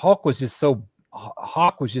wasn't. Hawk was just so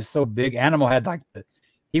big. Animal had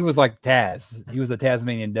he was like Taz. He was a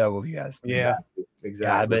Tasmanian devil, if you guys. Yeah,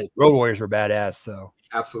 exactly. Yeah, but Road Warriors were badass. So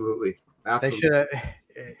absolutely. They should have.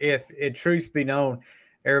 If it truth be known,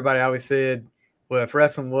 everybody always said, well, if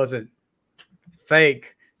wrestling wasn't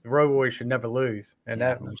fake, the Road Warriors should never lose, and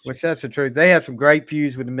which that's the truth. They had some great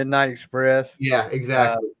feuds with the Midnight Express. Yeah,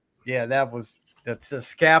 exactly. That was the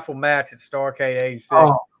scaffold match at Starrcade 86.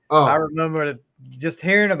 I remember just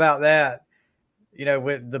hearing about that.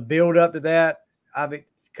 With the build up to that. I mean,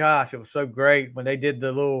 gosh, it was so great when they did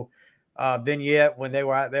the little vignette when they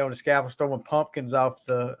were out there on the scaffold throwing pumpkins off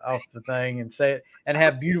the thing and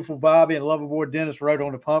have beautiful Bobby and Loverboy Dennis wrote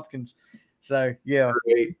on the pumpkins. So yeah,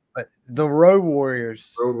 great. But the Road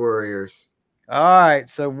Warriors. Road Warriors. All right,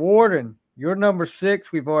 so Worden, your number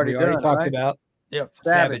 6 we've already talked about. Yep,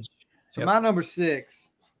 Savage. So my number 6.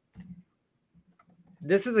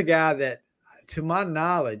 This is a guy that, to my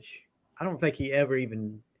knowledge, I don't think he ever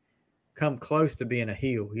even come close to being a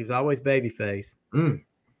heel. He was always babyface.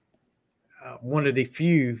 One of the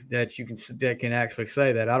few that can actually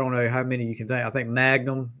say that. I don't know how many you can think. I think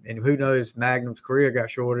Magnum, and who knows, Magnum's career got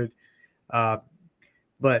shorted.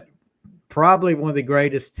 But probably one of the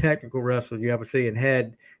greatest technical wrestlers you ever see, and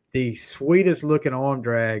had the sweetest looking arm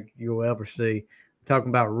drag you'll ever see. I'm talking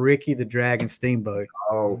about Ricky the Dragon Steamboat.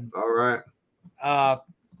 Oh, all right.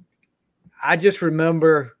 I just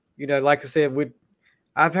remember, like I said,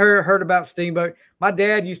 I've heard about Steamboat. My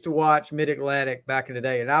dad used to watch Mid-Atlantic back in the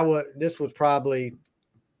day, and this was probably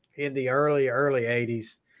in the early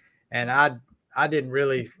 80s, and I didn't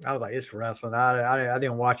really. I was like, it's wrestling. I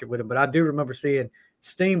didn't watch it with him, but I do remember seeing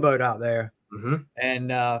Steamboat out there. Mm-hmm.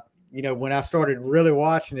 And when I started really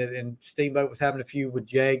watching it, and Steamboat was having a feud with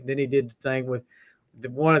Jake, then he did the thing with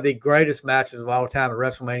one of the greatest matches of all time at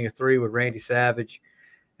WrestleMania 3 with Randy Savage,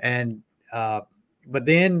 and but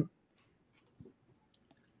then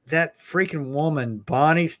that freaking woman,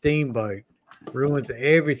 Bonnie Steamboat, ruins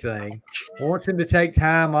everything. Wants him to take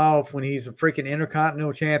time off when he's a freaking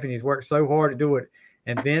Intercontinental Champion. He's worked so hard to do it.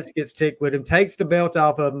 And Vince gets ticked with him, takes the belt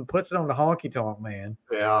off of him, puts it on the honky tonk man.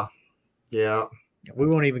 Yeah. Yeah. We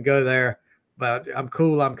won't even go there, but I'm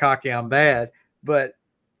cool, I'm cocky, I'm bad. But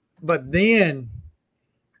then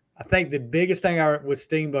I think the biggest thing with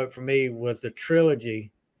Steamboat for me was the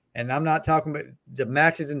trilogy. And I'm not talking about the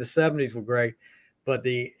matches in the 70s were great, but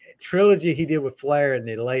the trilogy he did with Flair in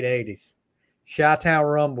the late 80s, Chi-Town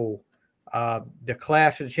Rumble, the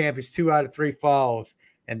Clash of the Champions, 2 out of 3 falls,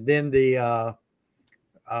 And then the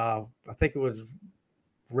I think it was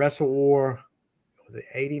Wrestle War, was it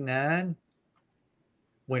 89?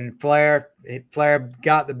 When Flair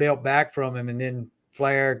got the belt back from him, and then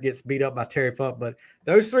Flair gets beat up by Terry Funk. But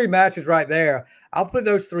those 3 matches right there, I'll put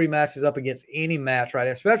those 3 matches up against any match right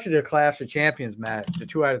there, especially the Clash of Champions match, the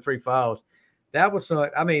 2 out of 3 falls. That was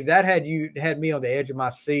that had me on the edge of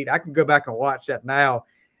my seat. I can go back and watch that now,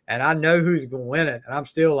 and I know who's going to win it, and I'm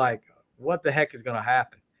still like, what the heck is going to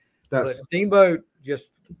happen? But Steamboat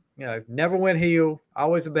just, never went heel,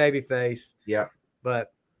 always a baby face. Yeah.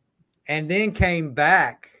 And then came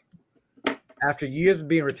back after years of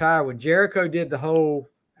being retired when Jericho did the whole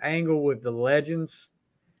angle with the legends,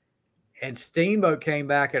 and Steamboat came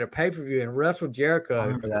back at a pay-per-view and wrestled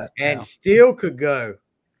Jericho and still could go.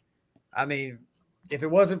 I mean, if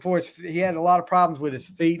it wasn't for he had a lot of problems with his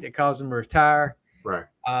feet that caused him to retire. Right.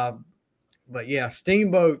 But yeah,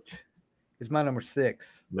 Steamboat is my number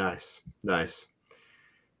 6. Nice.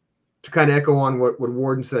 To kind of echo on what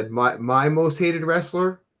Worden said, my most hated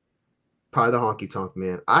wrestler, probably the Honky Tonk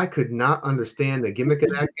Man. I could not understand the gimmick of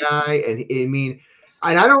that guy. And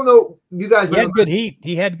I don't know, you guys. He had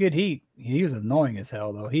good heat. He was annoying as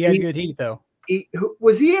hell, though. He had good heat, though.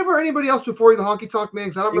 Was he ever anybody else before the Honky Tonk Man?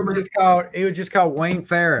 Because I don't remember. He was just called Wayne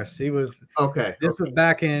Ferris. He was okay. This was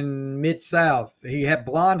back in Mid-South. He had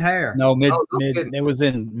blonde hair. No, mid. It was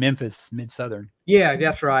in Memphis, Mid-Southern. Yeah,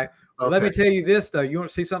 that's right. Okay. Let me tell you this though. You want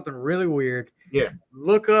to see something really weird? Yeah.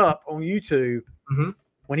 Look up on YouTube. Mm-hmm.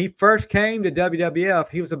 When he first came to WWF,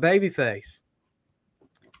 he was a babyface.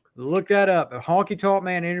 Look that up. A Honky Tonk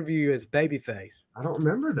Man interview as babyface. I don't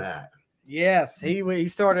remember that. Yes, he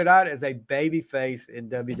started out as a babyface in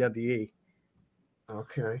WWE.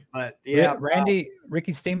 Okay. But yeah,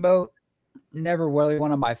 Ricky Steamboat, never really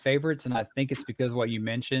one of my favorites, and I think it's because what you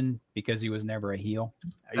mentioned, because he was never a heel.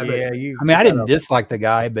 Yeah, I didn't dislike the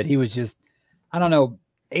guy, but he was just, I don't know,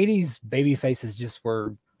 80s baby faces just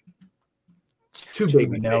were too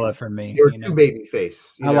vanilla for me. You're too baby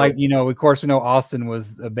face. Of course we know Austin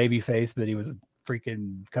was a baby face, but he was a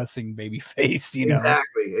freaking cussing baby face,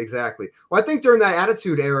 Exactly. Well, I think during that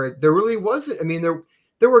Attitude Era, there really wasn't. I mean,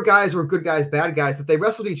 there were guys who were good guys, bad guys, but they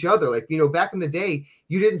wrestled each other. Like, back in the day,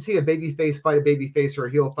 you didn't see a baby face fight a baby face or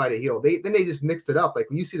a heel fight a heel. Then they just mixed it up. Like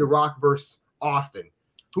when you see The Rock versus Austin,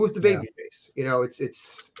 who's the baby face?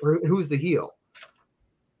 It's who's the heel?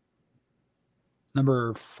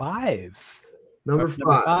 Number 5. Number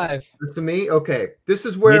five. That's to me. Okay, this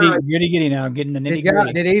is where giddy now. I'm getting the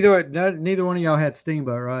nitty-gritty. Neither one of y'all had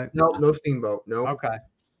Steamboat, right? No Steamboat. No. Okay.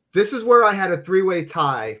 This is where I had a 3-way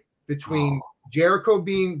tie between Jericho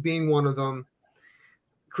being one of them,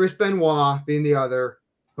 Chris Benoit being the other,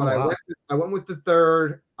 but I went with the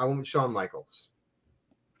third. I went with Shawn Michaels.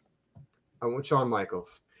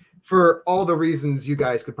 For all the reasons you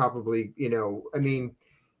guys could probably,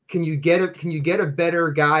 Can you get a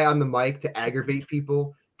better guy on the mic to aggravate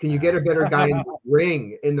people? Can you get a better guy in the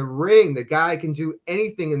ring? In the ring, the guy can do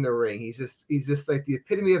anything in the ring. He's just like the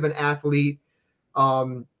epitome of an athlete.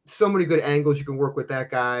 So many good angles you can work with that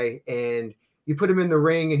guy, and you put him in the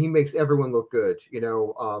ring, and he makes everyone look good.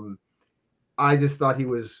 I just thought he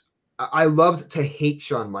was. I loved to hate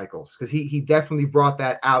Shawn Michaels because he definitely brought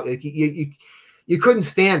that out. Like you couldn't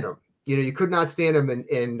stand him. You could not stand him,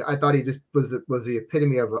 and I thought he just was the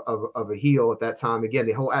epitome of a heel at that time. Again,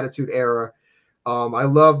 the whole Attitude Era. I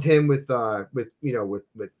loved him with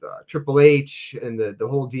Triple H, and the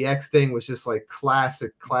whole DX thing was just like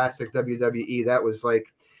classic WWE. That was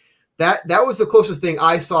like that was the closest thing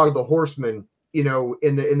I saw to the Horsemen, in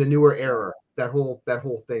the newer era. That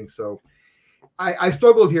whole thing. So I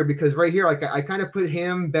struggled here because right here, like I kind of put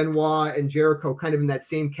him, Benoit, and Jericho kind of in that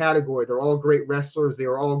same category. They're all great wrestlers. They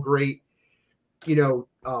were all great,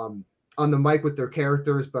 on the mic with their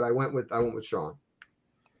characters. But I went with Shawn.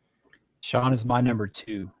 Shawn is my number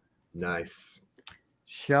 2. Nice.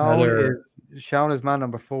 Shawn is my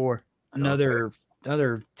number 4. Another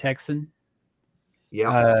Texan.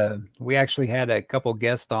 Yeah. We actually had a couple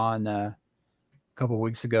guests on a couple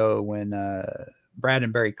weeks ago when Brad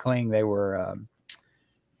and Barry Kling, they were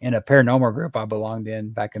in a paranormal group I belonged in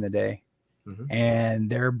back in the day. Mm-hmm. And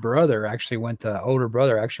their older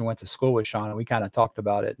brother actually went to school with Shawn, and we kind of talked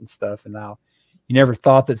about it and stuff. And now you never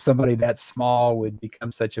thought that somebody that small would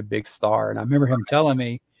become such a big star. And I remember him telling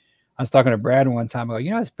me, I was talking to Brad one time, I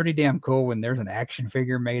go, it's pretty damn cool when there's an action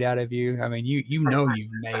figure made out of you. I mean, you've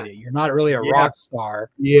made it. You're not really a rock star.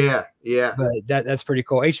 Yeah. But that's pretty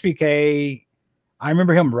cool. HBK, I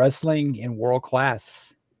remember him wrestling in World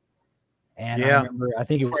Class. And I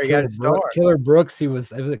think it was Killer Brooks.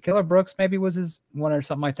 Was it Killer Brooks maybe was his one or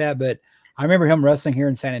something like that. But I remember him wrestling here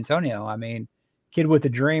in San Antonio. I mean, kid with a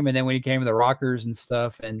dream, and then when he came to the Rockers and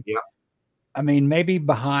stuff, and yeah, I mean, maybe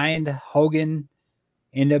behind Hogan,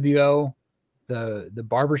 NWO, the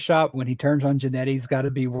barbershop when he turns on Jannetty's got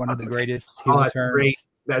to be one of the greatest heel turns. Great.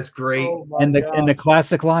 That's great. Oh and the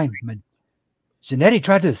classic line, Jannetty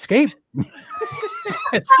tried to escape.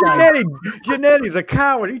 Jannetty's a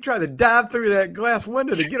coward. He tried to dive through that glass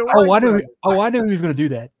window to get away. I knew he was going to do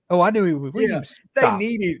that. Oh, I knew he would. They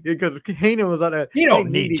need it because Heenan was on that. You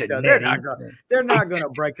don't need each other. They're not going to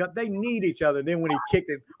break up. They need each other. Then when he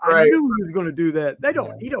kicked it, I knew he was going to do that. They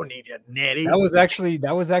don't. You don't need Jannetty.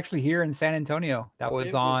 That was actually here in San Antonio. That was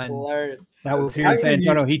hilarious. That was here in San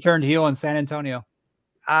Antonio. He turned heel in San Antonio.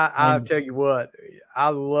 I'll tell you what. I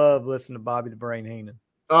love listening to Bobby the Brain Heenan.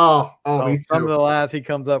 Oh, some of the lines he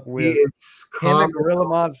comes up with. Him and Gorilla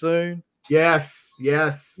Monsoon. Yes.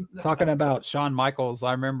 Talking about Shawn Michaels,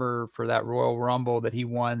 I remember for that Royal Rumble that he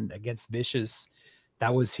won against Vicious.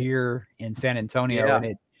 That was here in San Antonio,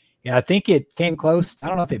 and I think it came close. I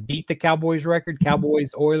don't know if it beat the Cowboys record,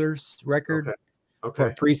 Oilers record, for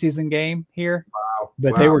a preseason game here. Wow.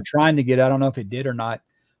 But they were trying to get. I don't know if it did or not.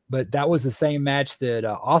 But that was the same match that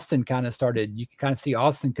Austin kind of started. You can kind of see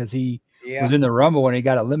Austin because he was in the Rumble when he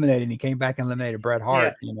got eliminated, and he came back and eliminated Bret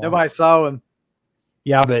Hart. Yeah, nobody saw him.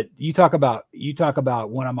 Yeah, but you talk about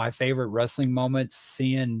one of my favorite wrestling moments,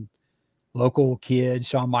 seeing local kid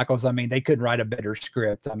Shawn Michaels. I mean, they couldn't write a better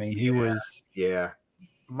script. I mean, he was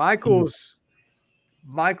Michaels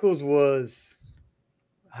was,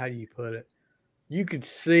 how do you put it? You could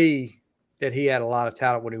see that he had a lot of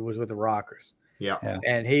talent when he was with the Rockers. Yeah.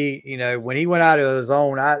 And he, when he went out of his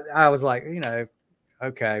own, I was like,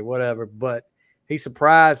 okay, whatever. But he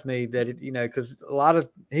surprised me that because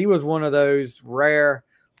he was one of those rare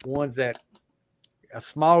ones that a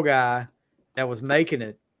small guy that was making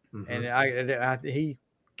it, and he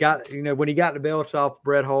got when he got the belts off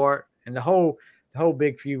Bret Hart and the whole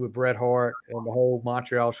big feud with Bret Hart and the whole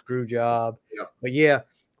Montreal screw job. Yep. But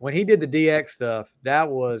when he did the DX stuff, that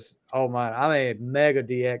was I'm a mega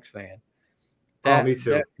DX fan. Me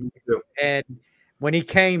too. And when he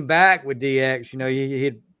came back with DX, he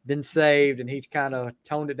had been saved and he's kind of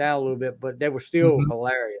toned it down a little bit, but they were still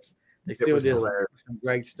hilarious. They still did some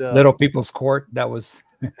great stuff. Little People's Court, that was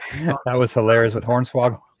hilarious with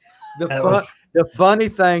Hornswoggle. The funny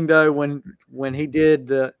thing though, when he did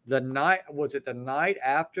the night, was it the night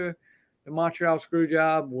after the Montreal screw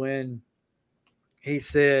job, when he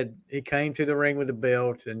said he came to the ring with the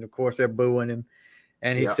belt, and of course they're booing him,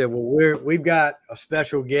 and he said, "Well, we've got a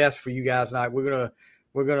special guest for you guys tonight. We're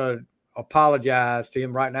gonna apologize to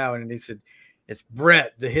him right now." And he said, "It's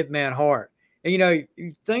Bret the Hitman Hart." And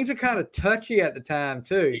things are kind of touchy at the time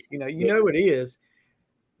too. It is,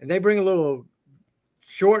 and they bring a little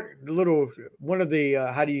one of the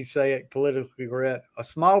how do you say it politically correct? A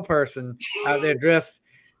small person out there dressed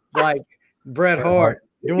like Bret Hart.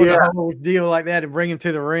 Doing the whole deal like that and bring him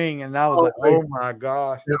to the ring, and I was like, "Oh my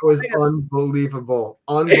gosh, that was unbelievable!"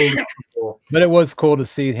 But it was cool to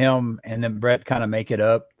see him and then Bret kind of make it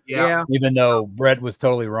up. Yeah. Even though Bret was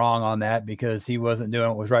totally wrong on that because he wasn't doing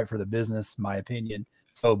what was right for the business, in my opinion.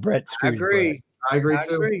 So Bret screwed. I agree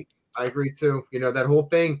too. That whole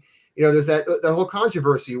thing. There's that whole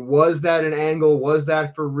controversy. Was that an angle? Was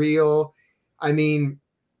that for real? I mean,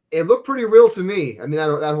 it looked pretty real to me. I mean,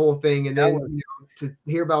 that whole thing, and then to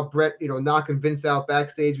hear about Bret, knocking Vince out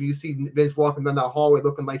backstage, when you see Vince walking down that hallway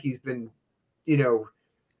looking like he's been,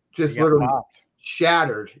 just literally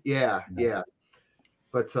shattered. Yeah.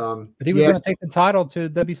 But he was going to take the title to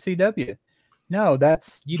WCW. No,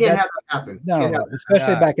 you can't have that happen. No,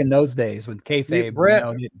 especially back in those days with kayfabe.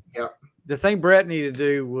 The thing Bret needed to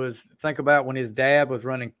do was think about when his dad was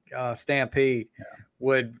running Stampede.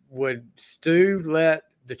 Would Stu let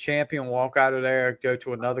the champion walk out of there, go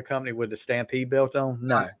to another company with the Stampede belt on?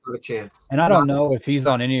 No, not a chance. And I don't know if he's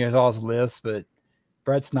on any of y'all's lists, but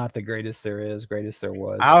Bret's not the greatest there is, greatest there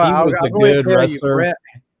was. He was a good wrestler.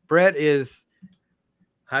 Bret is,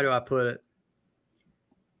 how do I put it?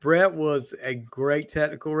 Bret was a great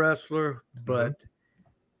technical wrestler, but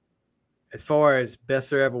as far as best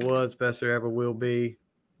there ever was, best there ever will be,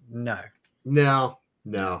 no.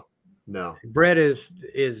 Bret is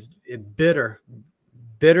bitter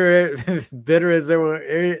as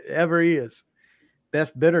there ever is.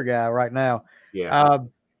 Best bitter guy right now. Yeah.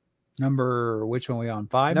 Which one are we on?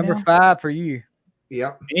 5? Number 5 for you.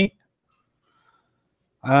 Yep. Me?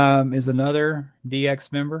 Is another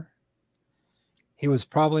DX member. He was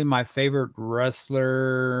probably my favorite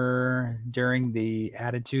wrestler during the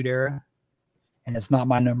Attitude Era, and it's not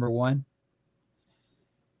my number 1.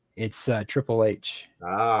 It's Triple H.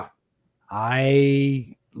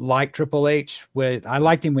 I like Triple H. I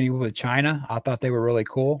liked him when he was with China. I thought they were really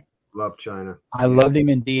cool. Love China. I loved him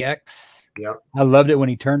in DX. Yep. I loved it when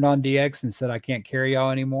he turned on DX and said, "I can't carry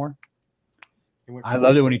y'all anymore." I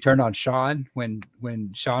loved it when he turned on Shawn when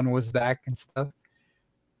Shawn was back and stuff.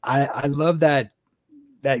 I love that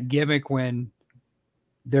gimmick when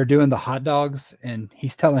they're doing the hot dogs and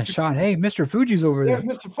he's telling Shawn, "Hey, Mr. Fuji's over there,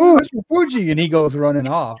 Mr. Fuji," and he goes running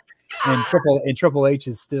off. And Triple H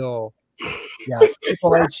is still, yeah.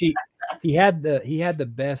 Triple H, he had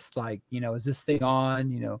the best, like, is this thing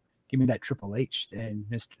on? Give me that Triple H and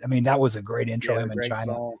that was a great intro. Him in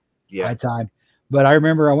China, that time. But I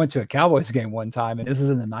remember I went to a Cowboys game one time, and this is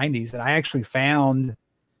in the '90s, and I actually found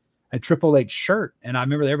a Triple H shirt, and I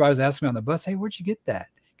remember everybody was asking me on the bus, "Hey, where'd you get that?"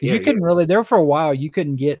 Because you couldn't really, there for a while, you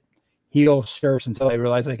couldn't get heel shirts until they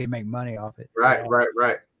realized they could make money off it.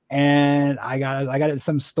 Right. And I got it at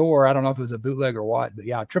some store. I don't know if it was a bootleg or what, but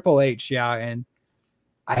yeah, Triple H, yeah. And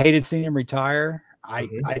I hated seeing him retire. I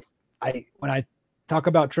when I talk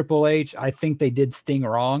about Triple H, I think they did Sting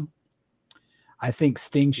wrong. I think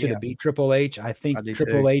Sting should have beat Triple H. I think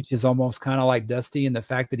Triple H is almost kind of like Dusty in the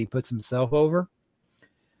fact that he puts himself over.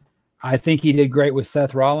 I think he did great with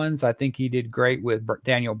Seth Rollins. I think he did great with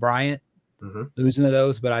Daniel Bryant, losing to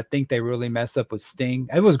those. But I think they really messed up with Sting.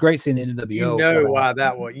 It was great seeing the NWO. You know why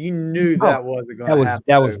that was. You knew that wasn't going to happen.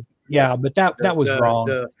 That was but that was wrong.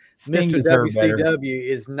 Sting Mr. WCW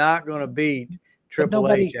is not going to beat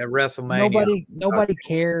Triple H at WrestleMania. Nobody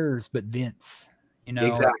cares but Vince.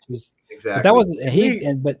 Exactly. But that was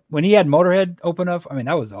but when he had Motorhead open up,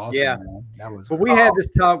 that was awesome. Yeah, man. That was. But we had this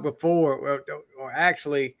talk before, or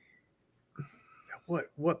actually,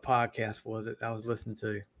 what podcast was it I was listening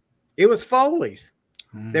to? It was Foley's.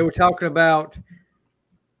 They were talking about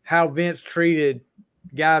how Vince treated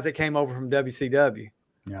guys that came over from WCW.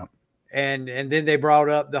 Yeah, and then they brought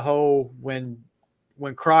up the whole when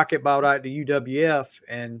Crockett bought out the UWF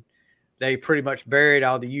and they pretty much buried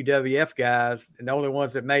all the UWF guys, and the only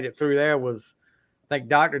ones that made it through there was, I think,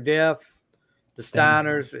 Dr. Death, the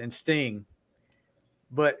Steiners, and Sting.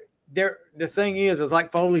 But the thing is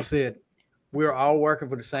like Foley said, we're all working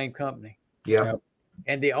for the same company. Yeah.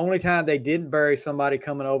 And the only time they didn't bury somebody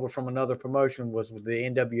coming over from another promotion was with the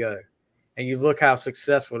NWO. And you look how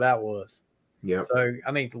successful that was. Yeah. So,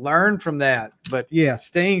 learn from that. But, yeah,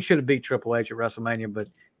 Sting should have beat Triple H at WrestleMania, but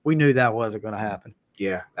we knew that wasn't going to happen.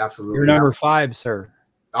 Yeah, absolutely. You're number 5, sir.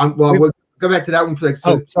 We'll go back to that one for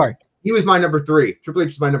sorry. He was my number 3. Triple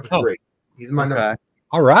H is my number 3. He's my number.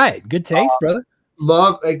 All right, good taste, brother.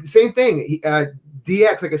 Love, same thing.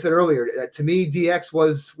 DX, like I said earlier, to me, DX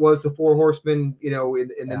was the Four Horsemen, in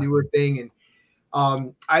the newer thing,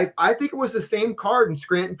 and I think it was the same card in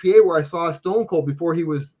Scranton, PA, where I saw Stone Cold before he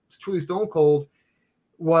was truly Stone Cold.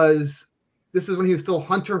 This is when he was still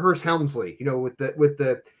Hunter Hearst Helmsley, with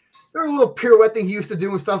the there was a little pirouette thing he used to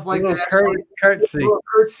do and stuff like that.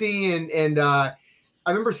 Curtsy and I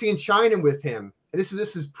remember seeing China with him. And this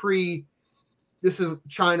is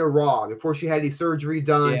China Raw before she had any surgery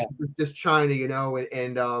done. Yeah. She was just China,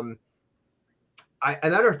 and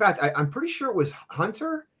matter of fact, I'm pretty sure it was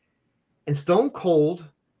Hunter and Stone Cold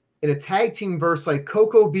in a tag team verse like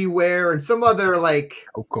Coco Beware and some other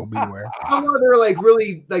Coco Beware, some other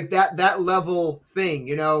really that level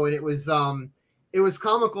thing, and it was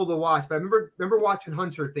comical to watch. But I remember watching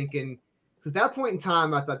Hunter thinking, at that point in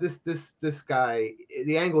time, I thought this guy,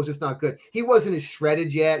 the angle is just not good. He wasn't as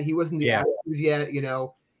shredded yet. He wasn't the attitude yet,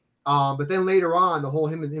 But then later on, the whole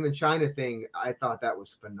him and China thing, I thought that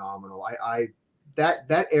was phenomenal.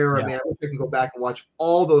 That era, man, I wish I can go back and watch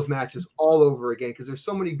all those matches all over again because there's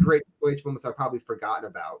so many great H moments I've probably forgotten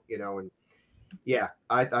about, And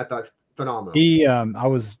I thought phenomenal.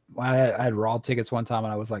 I had Raw tickets one time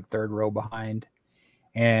and I was like third row behind.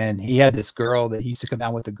 And he had this girl that he used to come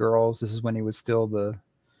down with the girls. This is when he was still the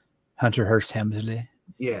Hunter Hearst Helmsley.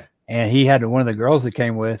 Yeah. And he had one of the girls that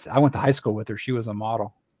came with. I went to high school with her. She was a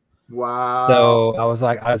model. Wow. So I was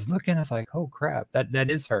looking. I was like, oh crap,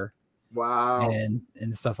 that is her. Wow. And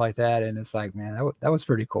stuff like that. And it's like, man, that was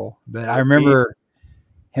pretty cool. But I remember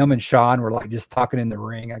him and Shawn were just talking in the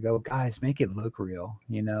ring. I go, guys, make it look real.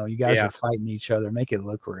 You guys are fighting each other. Make it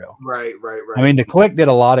look real. Right. The Click did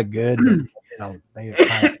a lot of good. They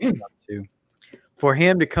kind of too. For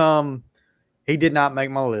him to come, he did not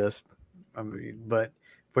make my list. But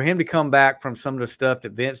for him to come back from some of the stuff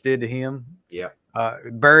that Vince did to him,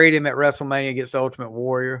 buried him at WrestleMania against the Ultimate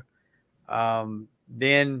Warrior,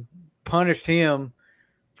 then punished him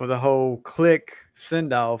for the whole Click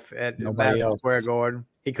send-off at Madison Square Garden.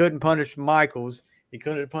 He couldn't punish Michaels. He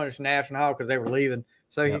couldn't punish Nash and Hall because they were leaving.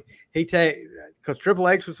 So because Triple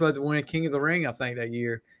H was supposed to win King of the Ring, I think, that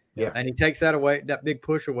year. Yeah. And he takes that away, that big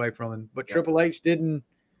push away from him. But Triple H didn't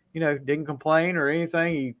complain or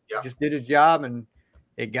anything. He just did his job, and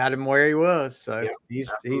it got him where he was. So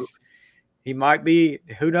he might be,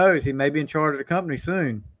 who knows, he may be in charge of the company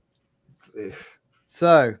soon.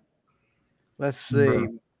 So let's see.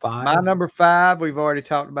 My number 5, we've already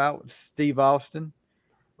talked about, was Steve Austin.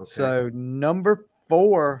 Okay. So number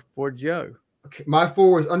 4 for Joe. Okay. My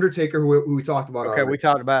 4 was Undertaker, who we talked about. Okay, we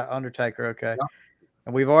talked about Undertaker. Okay. Yeah.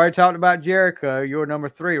 And we've already talked about Jericho. You're number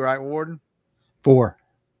 3, right, Warden? 4.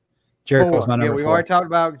 Jericho's my number 4. Yeah, we already talked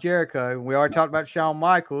about Jericho. We already talked about Shawn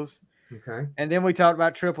Michaels. Okay. And then we talked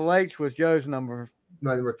about Triple H was Joe's number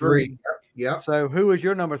 3. Yeah. So who was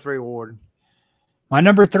your number 3, Warden? My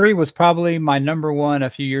number 3 was probably my number 1 a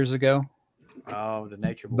few years ago. Oh, the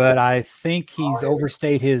Nature Boy. But I think he's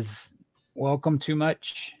overstayed his welcome too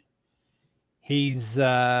much. He's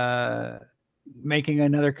making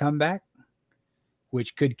another comeback,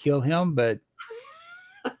 which could kill him. But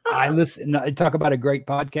I talk about a great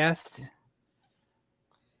podcast.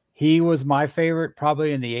 He was my favorite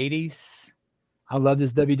probably in the 80s. I loved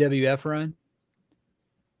his WWF run.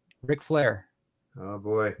 Ric Flair. Oh,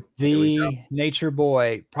 boy. The Nature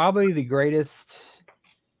Boy, probably the greatest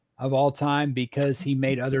of all time because he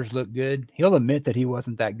made others look good. He'll admit that he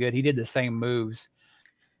wasn't that good. He did the same moves,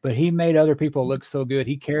 but he made other people look so good.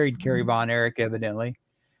 He carried Kerry Von Erich, evidently,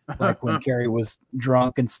 like when Kerry was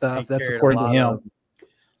drunk and stuff. That's according to him.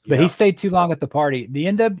 But he stayed too long at the party. The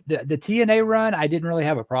TNA run, I didn't really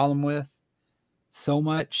have a problem with so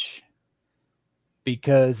much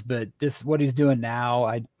but what he's doing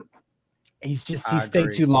now, he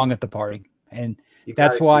stayed too long at the party, and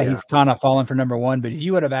that's why he's kind of fallen for number 1. But if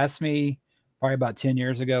you would have asked me probably about 10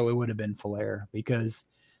 years ago, it would have been Flair, because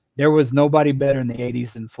there was nobody better in the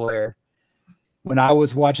 80s than Flair. When I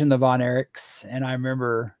was watching the Von Erichs, and I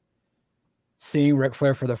remember seeing Ric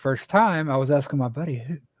Flair for the first time, I was asking my buddy,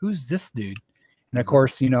 who's this dude? And of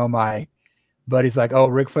course, my buddy's like, oh,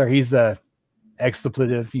 Ric Flair, he's a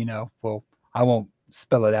expletive, well, I won't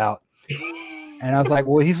spell it out. And I was like,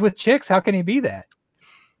 well, he's with chicks. How can he be that?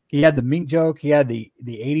 He had the mink joke. He had the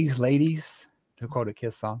 80s ladies, to quote a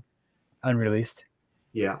Kiss song, unreleased.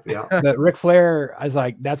 Yeah. But Ric Flair, I was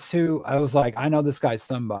like, I know this guy's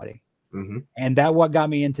somebody. Mm-hmm. And that what got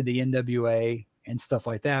me into the NWA and stuff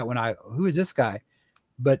like that. Who is this guy?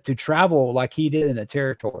 But to travel like he did in the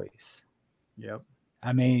territories. Yep.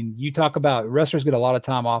 I mean, you talk about wrestlers get a lot of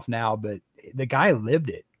time off now, but the guy lived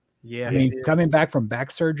it. Yeah. I mean, coming back from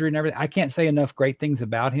back surgery and everything, I can't say enough great things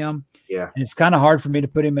about him. Yeah. And it's kind of hard for me to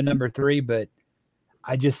put him in number 3, but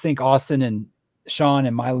I just think Austin and Shawn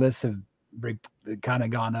and my list have kind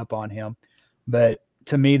of gone up on him. But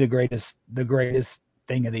to me, the greatest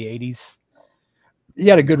thing of the 80s. He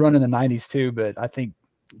had a good run in the 90s too, but I think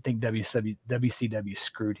WCW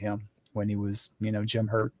screwed him when he was, Jim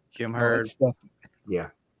Hurt. Stuff. Yeah.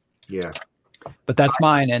 But that's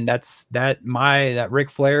mine, and that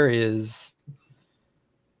Ric Flair is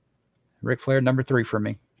Ric Flair number 3 for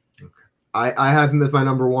me. Okay. I have him as my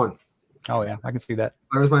number 1. Oh yeah, I can see that.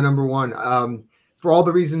 That was my number 1. For all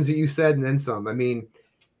the reasons that you said and then some. I mean,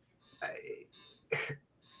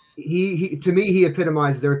 he to me, he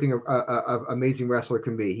epitomizes everything an amazing wrestler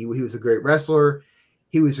can be. He was a great wrestler.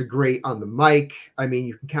 He was a great on the mic. I mean,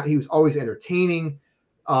 you can count. He was always entertaining.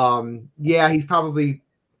 He's probably.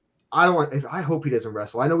 I hope he doesn't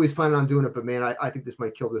wrestle. I know he's planning on doing it, but man, I think this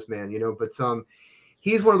might kill this man. But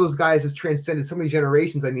he's one of those guys that's transcended so many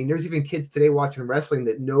generations. I mean, there's even kids today watching wrestling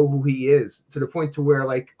that know who he is, to the point to where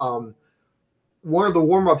one of the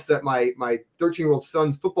warm-ups that my 13-year-old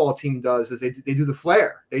son's football team does is they do the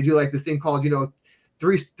Flair. They do like this thing called,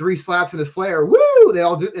 three slaps in his Flair. Woo! They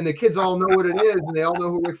all do, and the kids all know what it is, and they all know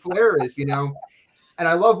who Ric Flair is, And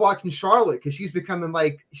I love watching Charlotte because she's becoming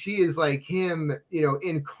she is like him,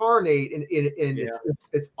 incarnate, and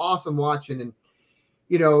it's awesome watching. And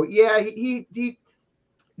he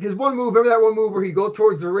his one move. Remember that one move where he'd go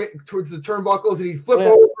towards the turnbuckles and he'd flip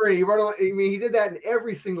over and he'd run. I mean, he did that in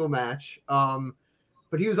every single match.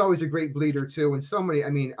 But he was always a great bleeder too. And so many. I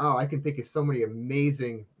mean, I can think of so many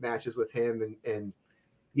amazing matches with him. And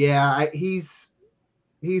he's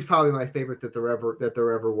probably my favorite that there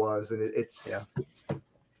ever was. And it's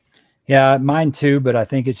mine too. But I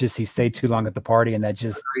think it's just he stayed too long at the party, and that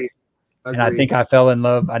just. Agreed. And I think I fell in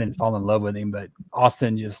love. I didn't fall in love with him, but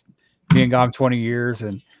Austin just being gone 20 years,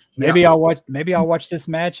 and maybe I'll watch this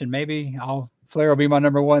match, and maybe Flair will be my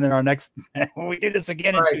number 1 in our next. We do this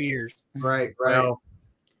again in 2 years. Right. Well,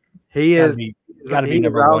 he is got to be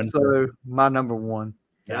number 1. Also, my number 1.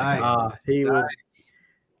 Nice. He was,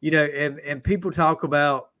 and people talk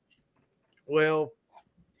about, well,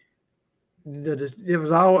 it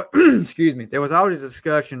was all excuse me. There was always a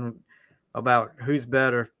discussion about who's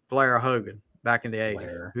better, Flair or Hogan, back in the 80s.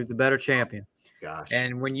 Flair. Who's the better champion? Gosh.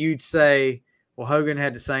 And when you'd say, well, Hogan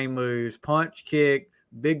had the same moves: punch, kick,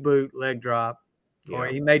 big boot, leg drop, or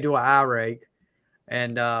he may do an eye rake,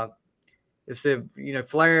 and it said,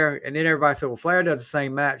 Flair, and then everybody said, well, Flair does the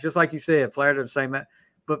same match, just like you said, Flair does the same match,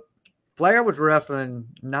 but Flair was wrestling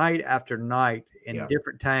night after night in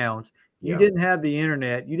different towns. You didn't have the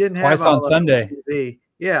internet. You didn't have twice on Sunday. TV.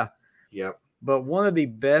 Yeah. Yep. But one of the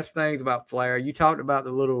best things about Flair, you talked about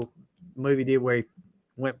the little movie did where he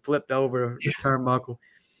flipped over the turnbuckle.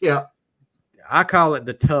 Yeah. I call it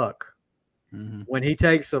the tuck. Mm-hmm. When he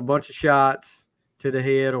takes a bunch of shots to the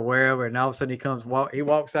head or wherever, and all of a sudden he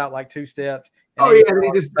walks out like 2 steps. Oh yeah, and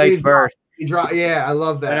he just face first. Yeah, I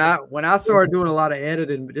love that. When I started doing a lot of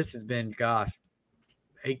editing, this has been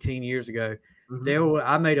 18 years ago.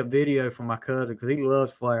 I made a video for my cousin because he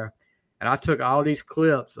loves Flair, and I took all these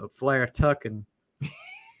clips of Flair tucking,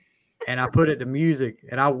 and I put it to music.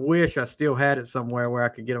 And I wish I still had it somewhere where I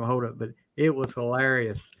could get him a hold of it, but it was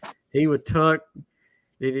hilarious. He would tuck,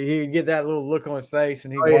 he'd get that little look on his face,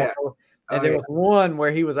 and he'd walk over. And there was one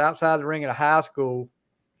where he was outside the ring at a high school,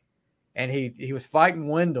 and he was fighting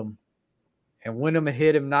Wyndham, and Wyndham had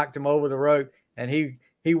hit him, knocked him over the rope, and he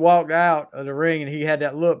walked out of the ring, and he had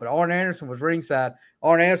that look. But Arn Anderson was ringside.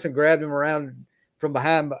 Arn Anderson grabbed him around from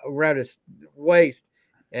behind, around his waist,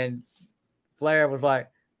 and Flair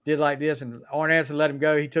did like this, and Arn Anderson let him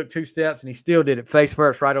go. He took 2 steps, and he still did it face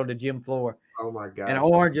first right on the gym floor. Oh my God! And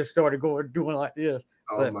Arn just started doing like this.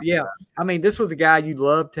 Oh but my yeah, God. I mean, this was a guy you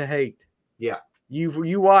loved to hate. Yeah.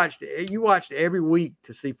 You watched every week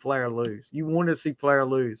to see Flair lose. You wanted to see Flair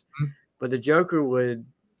lose, but the Joker would.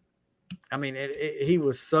 I mean, he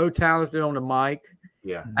was so talented on the mic.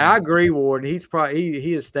 Yeah, I agree, Ward. He's probably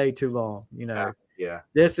he has stayed too long. Yeah.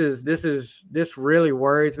 This really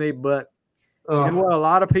worries me. But you know what? A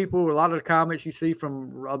lot of the comments you see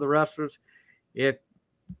from other wrestlers,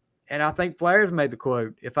 and I think Flair's made the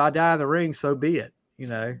quote: "If I die in the ring, so be it."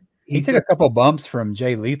 He took a couple bumps from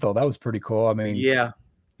Jay Lethal. That was pretty cool. I mean, yeah,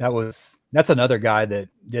 that's another guy that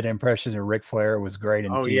did impressions of Ric Flair. It was great.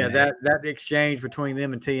 In TNA. Yeah, that exchange between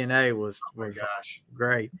them and TNA was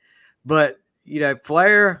great. But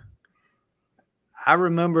Flair, I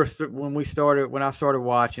remember when I started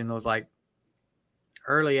watching, it was like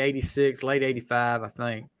early '86, late '85, I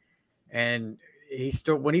think. And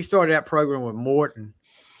when he started that program with Morton,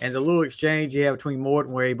 and the little exchange he had between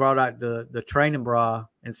Morton, where he brought out the training bra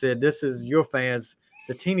and said, "This is your fans,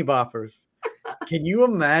 the teeny boppers." Can you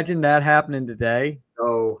imagine that happening today?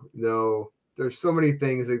 No. There's so many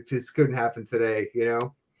things that just couldn't happen today,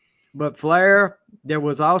 But Flair, there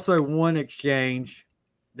was also one exchange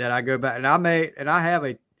that I go back and I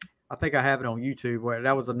think I have it on YouTube, where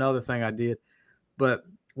that was another thing I did. But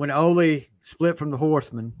when Ole split from the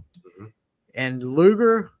Horsemen, and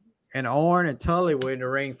Luger and Arn and Tully were in the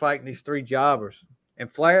ring fighting these 3 jobbers,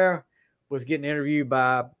 and Flair was getting interviewed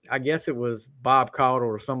by, I guess it was Bob Caudle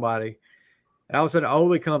or somebody. And all of a sudden,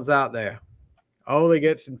 Ole comes out there. Ole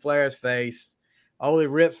gets in Flair's face. Ole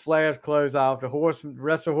rips Flair's clothes off. The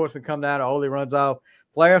rest of the Horsemen come down, and Ole runs off.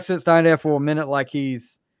 Flair sits down there for a minute like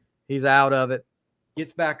he's out of it.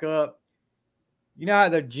 Gets back up. You know how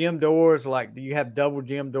the gym doors, like you have double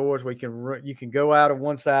gym doors where you can go out of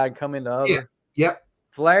one side and come in the other? Yeah. Yep.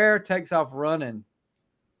 Flair takes off running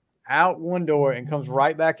out one door and comes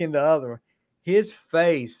right back in the other. His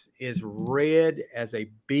face is red as a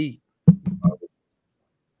beet.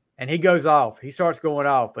 And he goes off. He starts going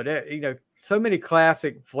off. But, so many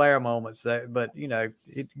classic Flair moments.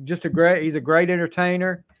 He's a great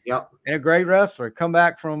entertainer. Yep. And a great wrestler. Come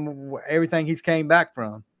back from everything he's came back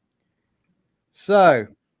from. So.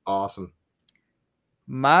 Awesome.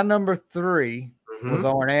 My number 3 was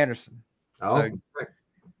Arn Anderson. Oh,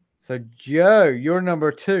 So, Joe, your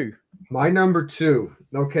number 2. My number 2.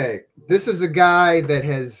 Okay. This is a guy that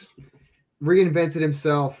has reinvented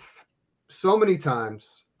himself so many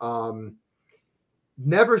times.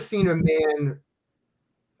 Never seen a man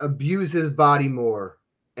abuse his body more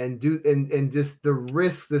and just the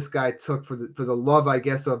risks this guy took for the love, I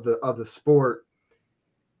guess, of the sport.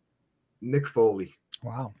 Mick Foley.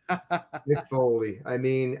 Wow. Mick Foley. I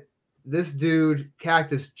mean, this dude,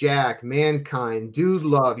 Cactus Jack, Mankind, Dude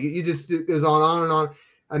Love. You just, it goes on and on.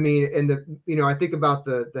 I mean, and I think about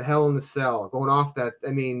the Hell in the Cell going off that.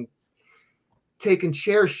 I mean, taking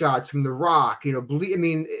chair shots from The Rock,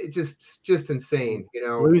 it just insane,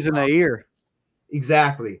 Losing an ear.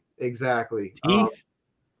 Exactly. Teeth.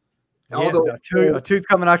 A tooth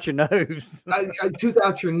coming out your nose. A tooth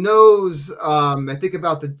out your nose. I think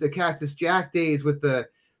about the Cactus Jack days with the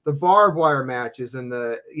barbed wire matches and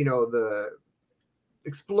the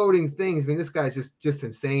exploding things. I mean, this guy's just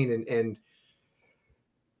insane, and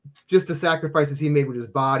just the sacrifices he made with his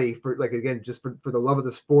body for, like, again, just for the love of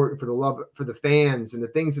the sport, for the love for the fans, and the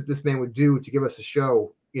things that this man would do to give us a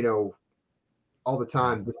show, all the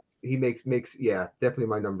time. He makes definitely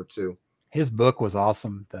my number 2. His book was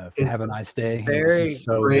awesome. Have a Nice Day. Very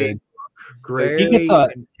so great. good. Great. Very He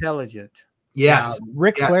gets intelligent. Yes.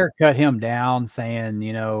 Ric Flair cut him down, saying,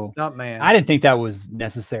 Not man. I didn't think that was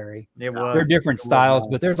necessary. It was. They're different styles,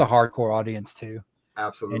 but there's a hardcore audience too.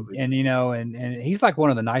 Absolutely. And he's like one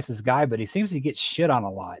of the nicest guy, but he seems to get shit on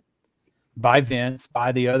a lot by Vince,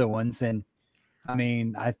 by the other ones. And I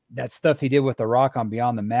mean, that stuff he did with The Rock on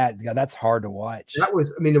Beyond the Mat, that's hard to watch. That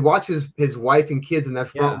was, to watch his wife and kids in that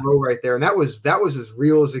front row right there, and that was as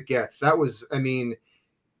real as it gets. That was,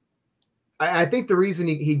 I think the reason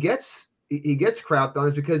he gets crapped on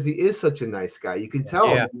is because he is such a nice guy. You can tell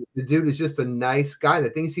the dude is just a nice guy. The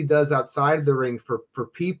things he does outside of the ring for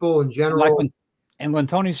people in general. When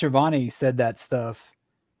Tony Schiavone said that stuff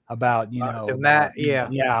about Matt,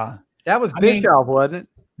 that was I Bischoff, wasn't it?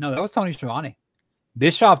 No, that was Tony Schiavone.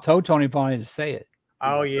 Bischoff told Tony Schiavone to say it.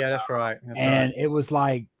 Oh yeah, that's right. It was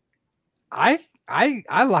like, I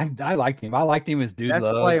liked him. I liked him as dude. That's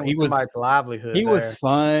love. playing He with was somebody's livelihood. He was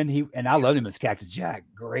fun. I loved him as Cactus Jack.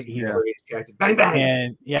 Great hero. Bang bang.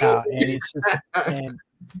 And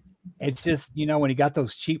it's just when he got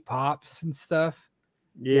those cheap pops and stuff.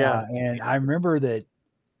 Yeah. And I remember that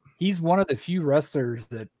he's one of the few wrestlers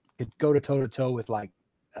that could go to toe with like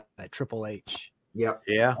Triple H. Yep.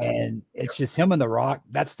 Yeah. And it's just him and The Rock.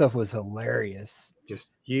 That stuff was hilarious. Just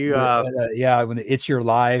when It's Your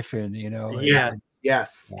Life and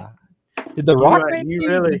Yes. Yeah. Did The Rock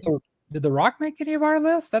did The Rock make any of our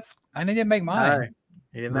lists? I didn't make mine.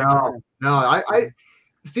 He didn't make mine. No.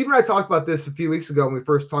 Steve and I talked about this a few weeks ago when we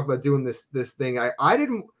first talked about doing this thing. I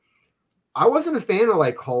wasn't a fan of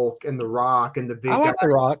like Hulk and The Rock and the big. I like The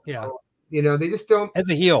Rock. Yeah. They just don't. As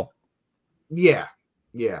a heel. Yeah.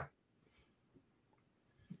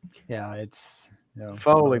 Yeah, it's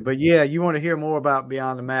Foley. But yeah, you want to hear more about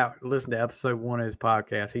Beyond the Mat, listen to episode 1 of his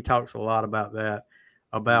podcast. He talks a lot about that,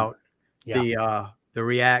 about the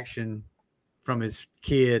reaction from his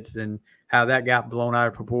kids and how that got blown out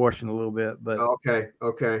of proportion a little bit. But okay.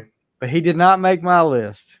 But he did not make my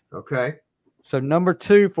list. Okay. So number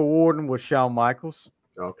 2 for Worden was Shawn Michaels.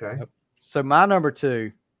 Okay. So my number 2,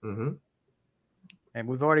 and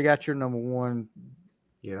we've already got your number 1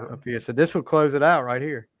 up here. So this will close it out right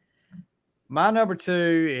here. My number 2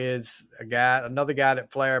 is another guy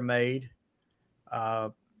that Flair made.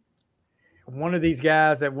 One of these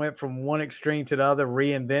guys that went from one extreme to the other,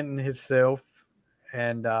 reinventing himself,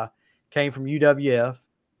 and came from UWF,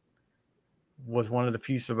 was one of the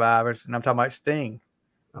few survivors. And I'm talking about Sting.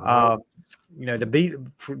 Going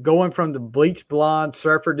from the bleach blonde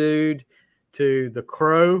surfer dude to the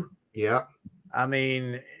Crow. Yeah.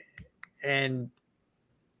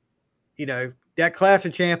 That Clash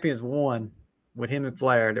of Champions 1 with him and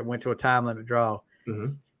Flair that went to a time limit draw.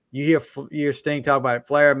 Mm-hmm. You hear Sting talk about it.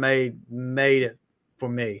 Flair made it for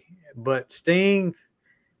me, but Sting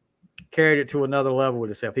carried it to another level with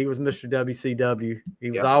himself. He was Mr. WCW.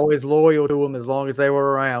 He was always loyal to him as long as they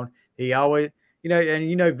were around. He always,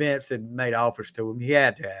 Vince had made offers to him. He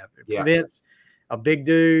had to have it. Yeah. Vince, a big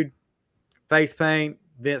dude, face paint.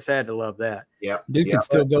 Vince had to love that. Yeah. Dude can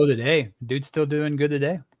still go today. Dude's still doing good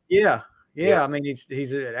today. Yeah. Yeah.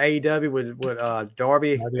 He's at AEW with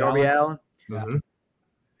Darby Allin. Mm-hmm.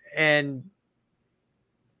 And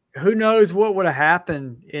who knows what would have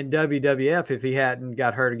happened in WWF if he hadn't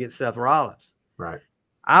got hurt against Seth Rollins. Right.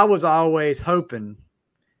 I was always hoping,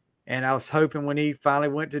 and I was hoping when he finally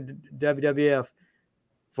went to WWF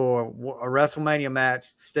for a WrestleMania match,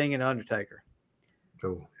 Sting and Undertaker.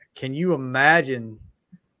 Cool. Can you imagine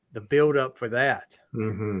the build-up for that?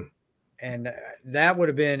 Mm-hmm. And that would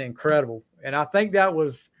have been incredible. And I think it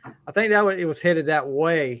was headed that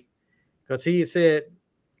way because he said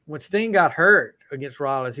when Sting got hurt against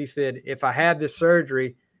Rollins, he said, if I have this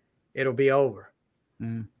surgery, it'll be over.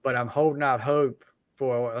 Mm. But I'm holding out hope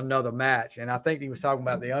for another match. And I think he was talking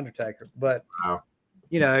about The Undertaker. But,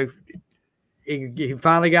 he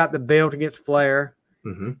finally got the belt against Flair.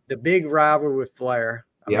 Mm-hmm. The big rivalry with Flair.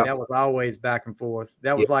 I mean, that was always back and forth.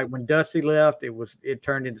 That was like when Dusty left, it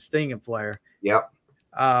turned into Sting and Flair. Yep.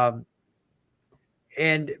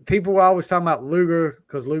 And people were always talking about Luger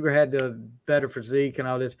because Luger had the better physique and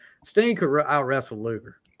all this. Sting could out wrestle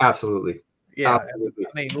Luger. Absolutely. Yeah. Absolutely. I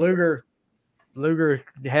mean, Luger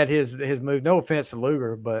had his move. No offense to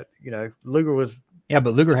Luger, but Luger was. Yeah,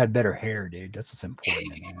 but Luger had better hair, dude. That's what's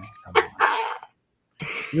important. Man. Come on.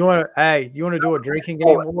 You want to? Hey, you want to do a drinking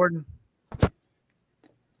game, Warden?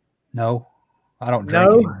 No, I don't drink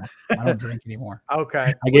anymore. I don't drink anymore.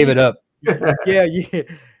 Okay, I gave it up. Yeah.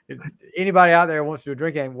 Anybody out there wants to do a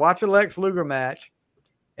drink game? Watch a Lex Luger match,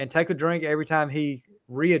 and take a drink every time he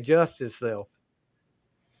readjusts himself.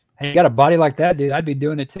 Hey, you got a body like that, dude. I'd be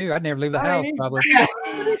doing it too. I'd never leave the house, probably.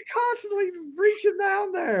 He's constantly reaching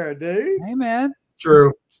down there, dude. Hey, man.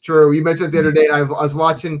 True. It's true. You mentioned it the other day. I was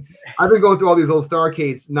watching. I've been going through all these old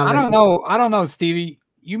Starcades. I don't know, Stevie.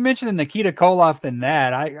 You mentioned Nikita Koloff than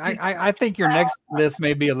that. I think your next list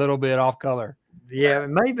may be a little bit off color. Yeah,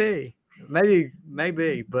 maybe.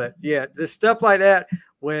 But yeah, there's stuff like that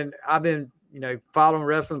when I've been, following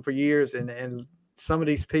wrestling for years, and some of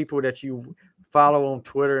these people that you follow on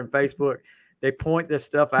Twitter and Facebook, they point this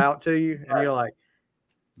stuff out to you, and you're like,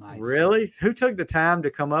 nice. Really? Who took the time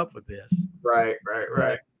to come up with this? Right.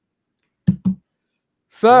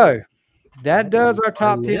 So that does our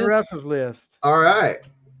top 10 wrestlers list. All right.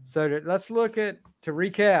 So let's look at, to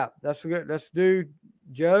recap, let's do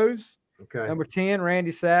Joe's. Okay. Number 10,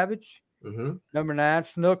 Randy Savage. Mm-hmm. Number 9,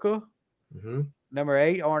 Snooker. Mm-hmm. Number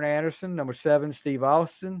 8, Arn Anderson. Number 7, Steve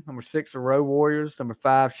Austin. Number 6, the Road Warriors. Number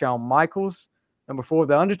 5, Shawn Michaels. Number 4,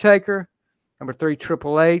 The Undertaker. Number 3,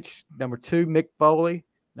 Triple H. Number 2, Mick Foley.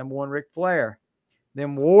 Number 1, Ric Flair.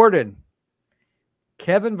 Then Worden.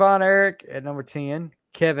 Kevin Von Erich at number 10.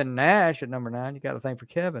 Kevin Nash at number 9. You got to thank for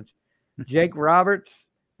Kevin's. Jake Roberts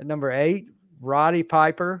at number 8. Roddy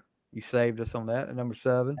Piper. You saved us on that at number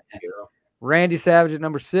 7. Yeah. Randy Savage at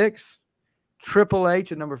number 6. Triple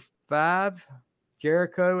H at number 5.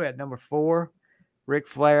 Jericho at number 4. Ric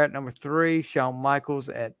Flair at number 3. Shawn Michaels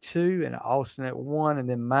at 2. And Austin at 1. And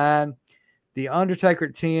then mine, The Undertaker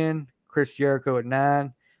at 10. Chris Jericho at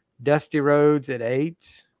 9. Dusty Rhodes at 8.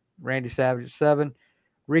 Randy Savage at 7.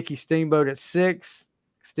 Ricky Steamboat at 6.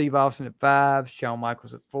 Steve Austin at 5. Shawn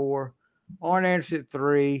Michaels at 4. Arn Anderson at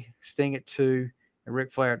 3. Sting at 2. And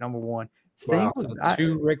Ric Flair at number 1. Wow, so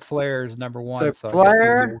 2 Ric Flairs, number 1. So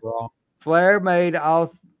Flair made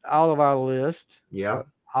all of our list. Yeah.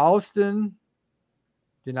 Austin,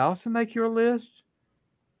 did Austin make your list?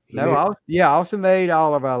 Austin made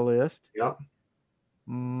all of our list. Yep.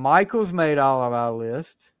 Michaels made all of our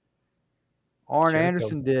list. Arn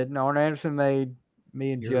Anderson didn't. Arn Anderson made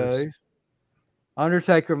me and Joe's.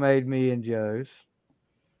 Undertaker made me and Joe's.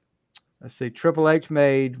 Let's see. Triple H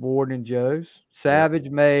made Worden and Joe's. Savage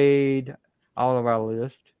made all of our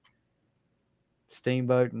list.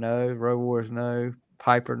 Steamboat, no. Road Warriors, no.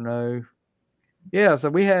 Piper, no. Yeah, so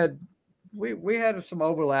we had some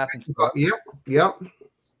overlapping stuff. Yep.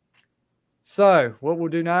 So what we'll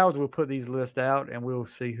do now is we'll put these lists out and we'll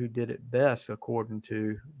see who did it best according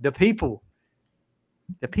to the people.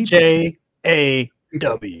 The people.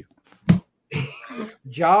 J-A-W.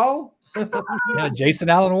 Joe? Yeah, Jason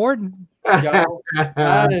Allen Worden. Joe.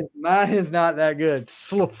 Mine is not that good.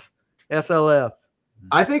 SLF.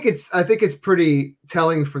 I think it's pretty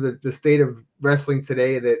telling for the state of wrestling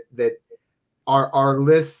today that our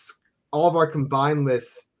lists, all of our combined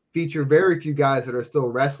lists, feature very few guys that are still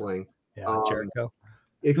wrestling. Yeah, Jericho.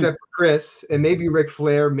 Except for Chris and maybe Ric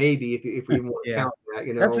Flair, maybe if we want to count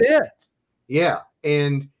that, That's it. Yeah.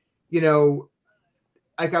 And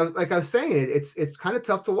like I was saying, it's kind of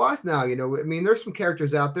tough to watch now. I mean, there's some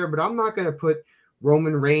characters out there, but I'm not going to put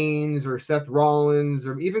Roman Reigns or Seth Rollins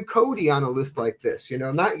or even Cody on a list like this.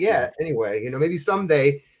 Not yet. Anyway, maybe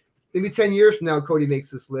someday, maybe 10 years from now, Cody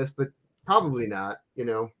makes this list, but probably not.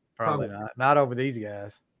 Probably not. Not over these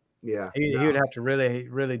guys. Yeah, he would have to really,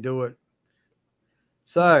 really do it.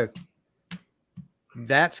 So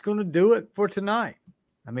that's going to do it for tonight.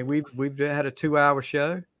 I mean, we've had a 2-hour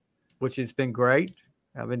show, which has been great.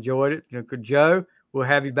 I've enjoyed it. Joe, we'll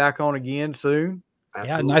have you back on again soon.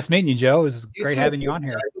 Absolutely. Yeah, nice meeting you, Joe. It was great having you on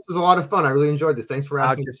here. This was a lot of fun. I really enjoyed this. Thanks for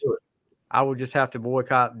asking me to do it. I will just have to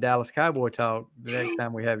boycott Dallas Cowboy Talk the next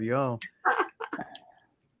time we have you on.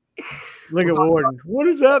 Look at Worden. What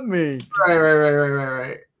does that mean?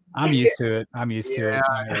 Right. I'm used to it. I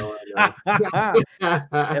know.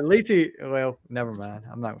 At least never mind.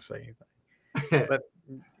 I'm not going to say anything. But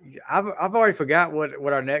I've already forgot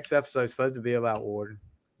what our next episode is supposed to be about, Worden.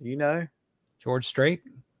 George Strait.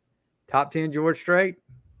 Top 10 George Strait.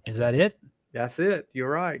 Is that it? That's it. You're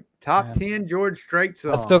right. Top 10 George Strait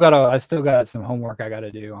songs. I still got some homework I got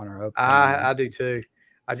to do on our opening. I do too.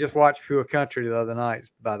 I just watched Pure Country the other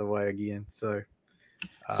night, by the way, again. So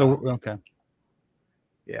okay.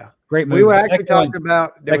 Yeah. Great movie. We were actually talking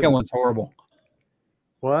about second one's horrible.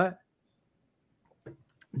 What?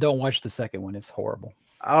 Don't watch the second one. It's horrible.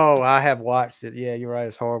 Oh, I have watched it. Yeah, you're right.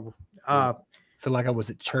 It's horrible. I feel like I was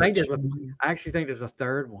at church. I actually think there's a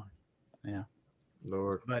third one. Yeah.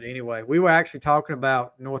 Lord. But anyway, we were actually talking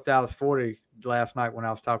about North Dallas 40 last night when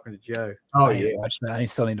I was talking to Joe. Oh, I need yeah. to watch that. I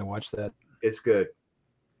still need to watch that. It's good.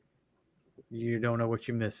 You don't know what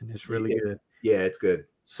you're missing. It's really good. Yeah, it's good.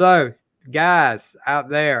 So, guys out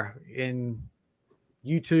there in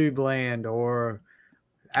YouTube land or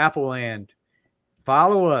Apple land,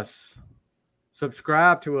 follow us,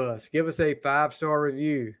 subscribe to us, give us a 5-star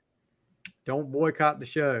review. Don't boycott the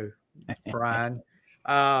show, Brian.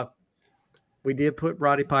 We did put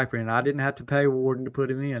Roddy Piper in. I didn't have to pay Worden to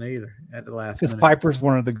put him in either at the last minute. Because Piper's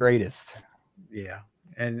one of the greatest. Yeah,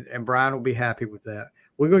 and Brian will be happy with that.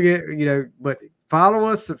 We're gonna get but follow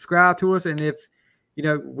us, subscribe to us, and if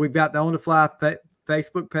we've got the On the Fly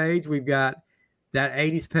Facebook page, we've got that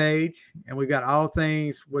 80s page, and we've got all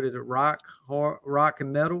things. What is it? Rock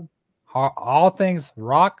and metal. All things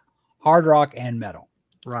rock, hard rock, and metal.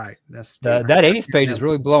 Right. That's that 80s page is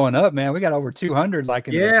really blowing up, man. We got over 200 like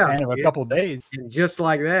in the span of a couple of days. And just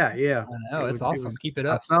like that, yeah. I know, it's awesome. Keep it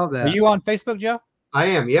up. I saw that. Are you on Facebook, Joe? I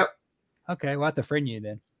am. Yep. Okay, we'll have to friend you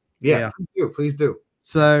then. Yeah. Please do.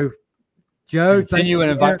 So, Joe, send you an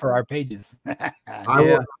invite for our pages. I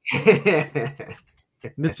will.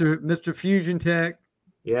 Mr. Fusion Tech.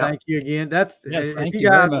 Yeah. Thank you again. If you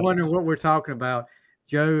guys wondering what we're talking about,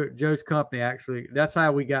 Joe's company actually. That's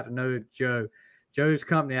how we got to know Joe. Joe's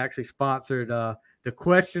company actually sponsored the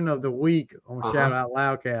question of the week on Shout Out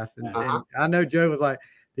Loudcast, and I know Joe was like,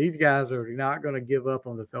 "These guys are not going to give up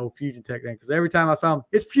on the old Fusion Tech thing," because every time I saw him,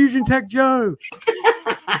 it's Fusion Tech Joe.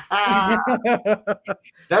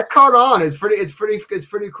 That caught on. It's pretty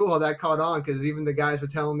cool how that caught on, because even the guys were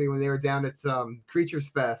telling me when they were down at Creatures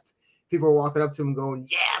Fest, people were walking up to them going,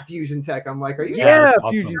 "Yeah, Fusion Tech." I'm like, "Are you?" Yeah,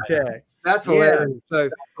 Fusion Tech. That's hilarious. So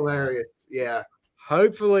that's hilarious. Yeah.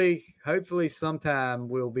 Hopefully sometime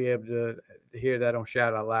we'll be able to hear that on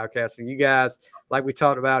Shout Out Loudcast. And you guys, like we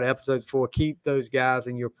talked about episode 4, keep those guys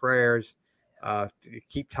in your prayers.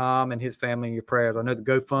 Keep Tom and his family in your prayers. I know the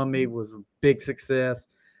GoFundMe was a big success,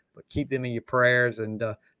 but keep them in your prayers, and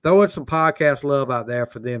throw in some podcast love out there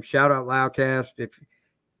for them. Shout Out Loudcast.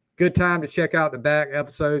 Good time to check out the back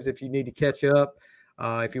episodes if you need to catch up.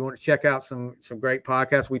 If you want to check out some great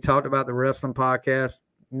podcasts, we talked about the wrestling podcast.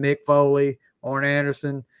 Mick Foley, Arn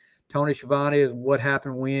Anderson, Tony Schiavone is What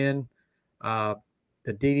Happened When, the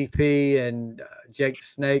DDP and Jake the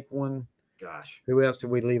Snake one. Gosh, who else did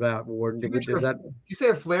we leave out, Worden? You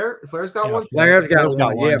say Flair? Flair's got one. Flair's got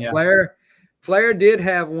one. Yeah, Flair did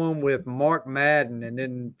have one with Mark Madden, and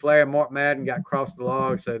then Flair and Mark Madden got crossed the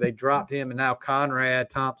log, so they dropped him, and now Conrad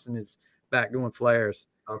Thompson is back doing Flairs.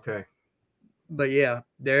 Okay, but yeah,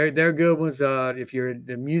 they're good ones. If you're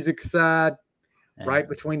the music side. Right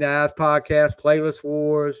Between the Eyes podcast, Playlist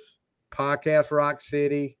Wars, Podcast Rock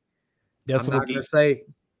City. I'm not going to say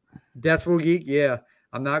Decibel Geek. Yeah.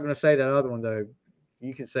 I'm not going to say that other one, though.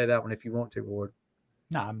 You can say that one if you want to, Ward.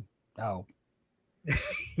 No.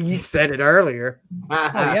 You said it earlier.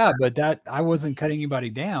 Yeah, but I wasn't cutting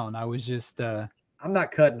anybody down. I was just. I'm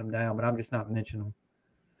not cutting them down, but I'm just not mentioning them.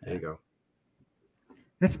 There you go.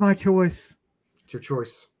 That's my choice. It's your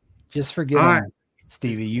choice. Just forget it. Right.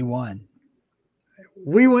 Stevie, you won.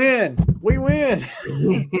 We win.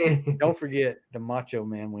 Don't forget the Macho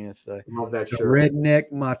Man Wednesday. Love that shirt.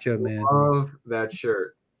 Redneck Macho Man. Love that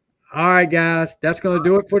shirt. All right, guys. That's going to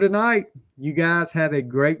do it for tonight. You guys have a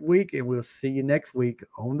great week, and we'll see you next week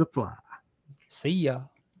on The Fly. See ya.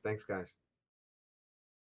 Thanks, guys.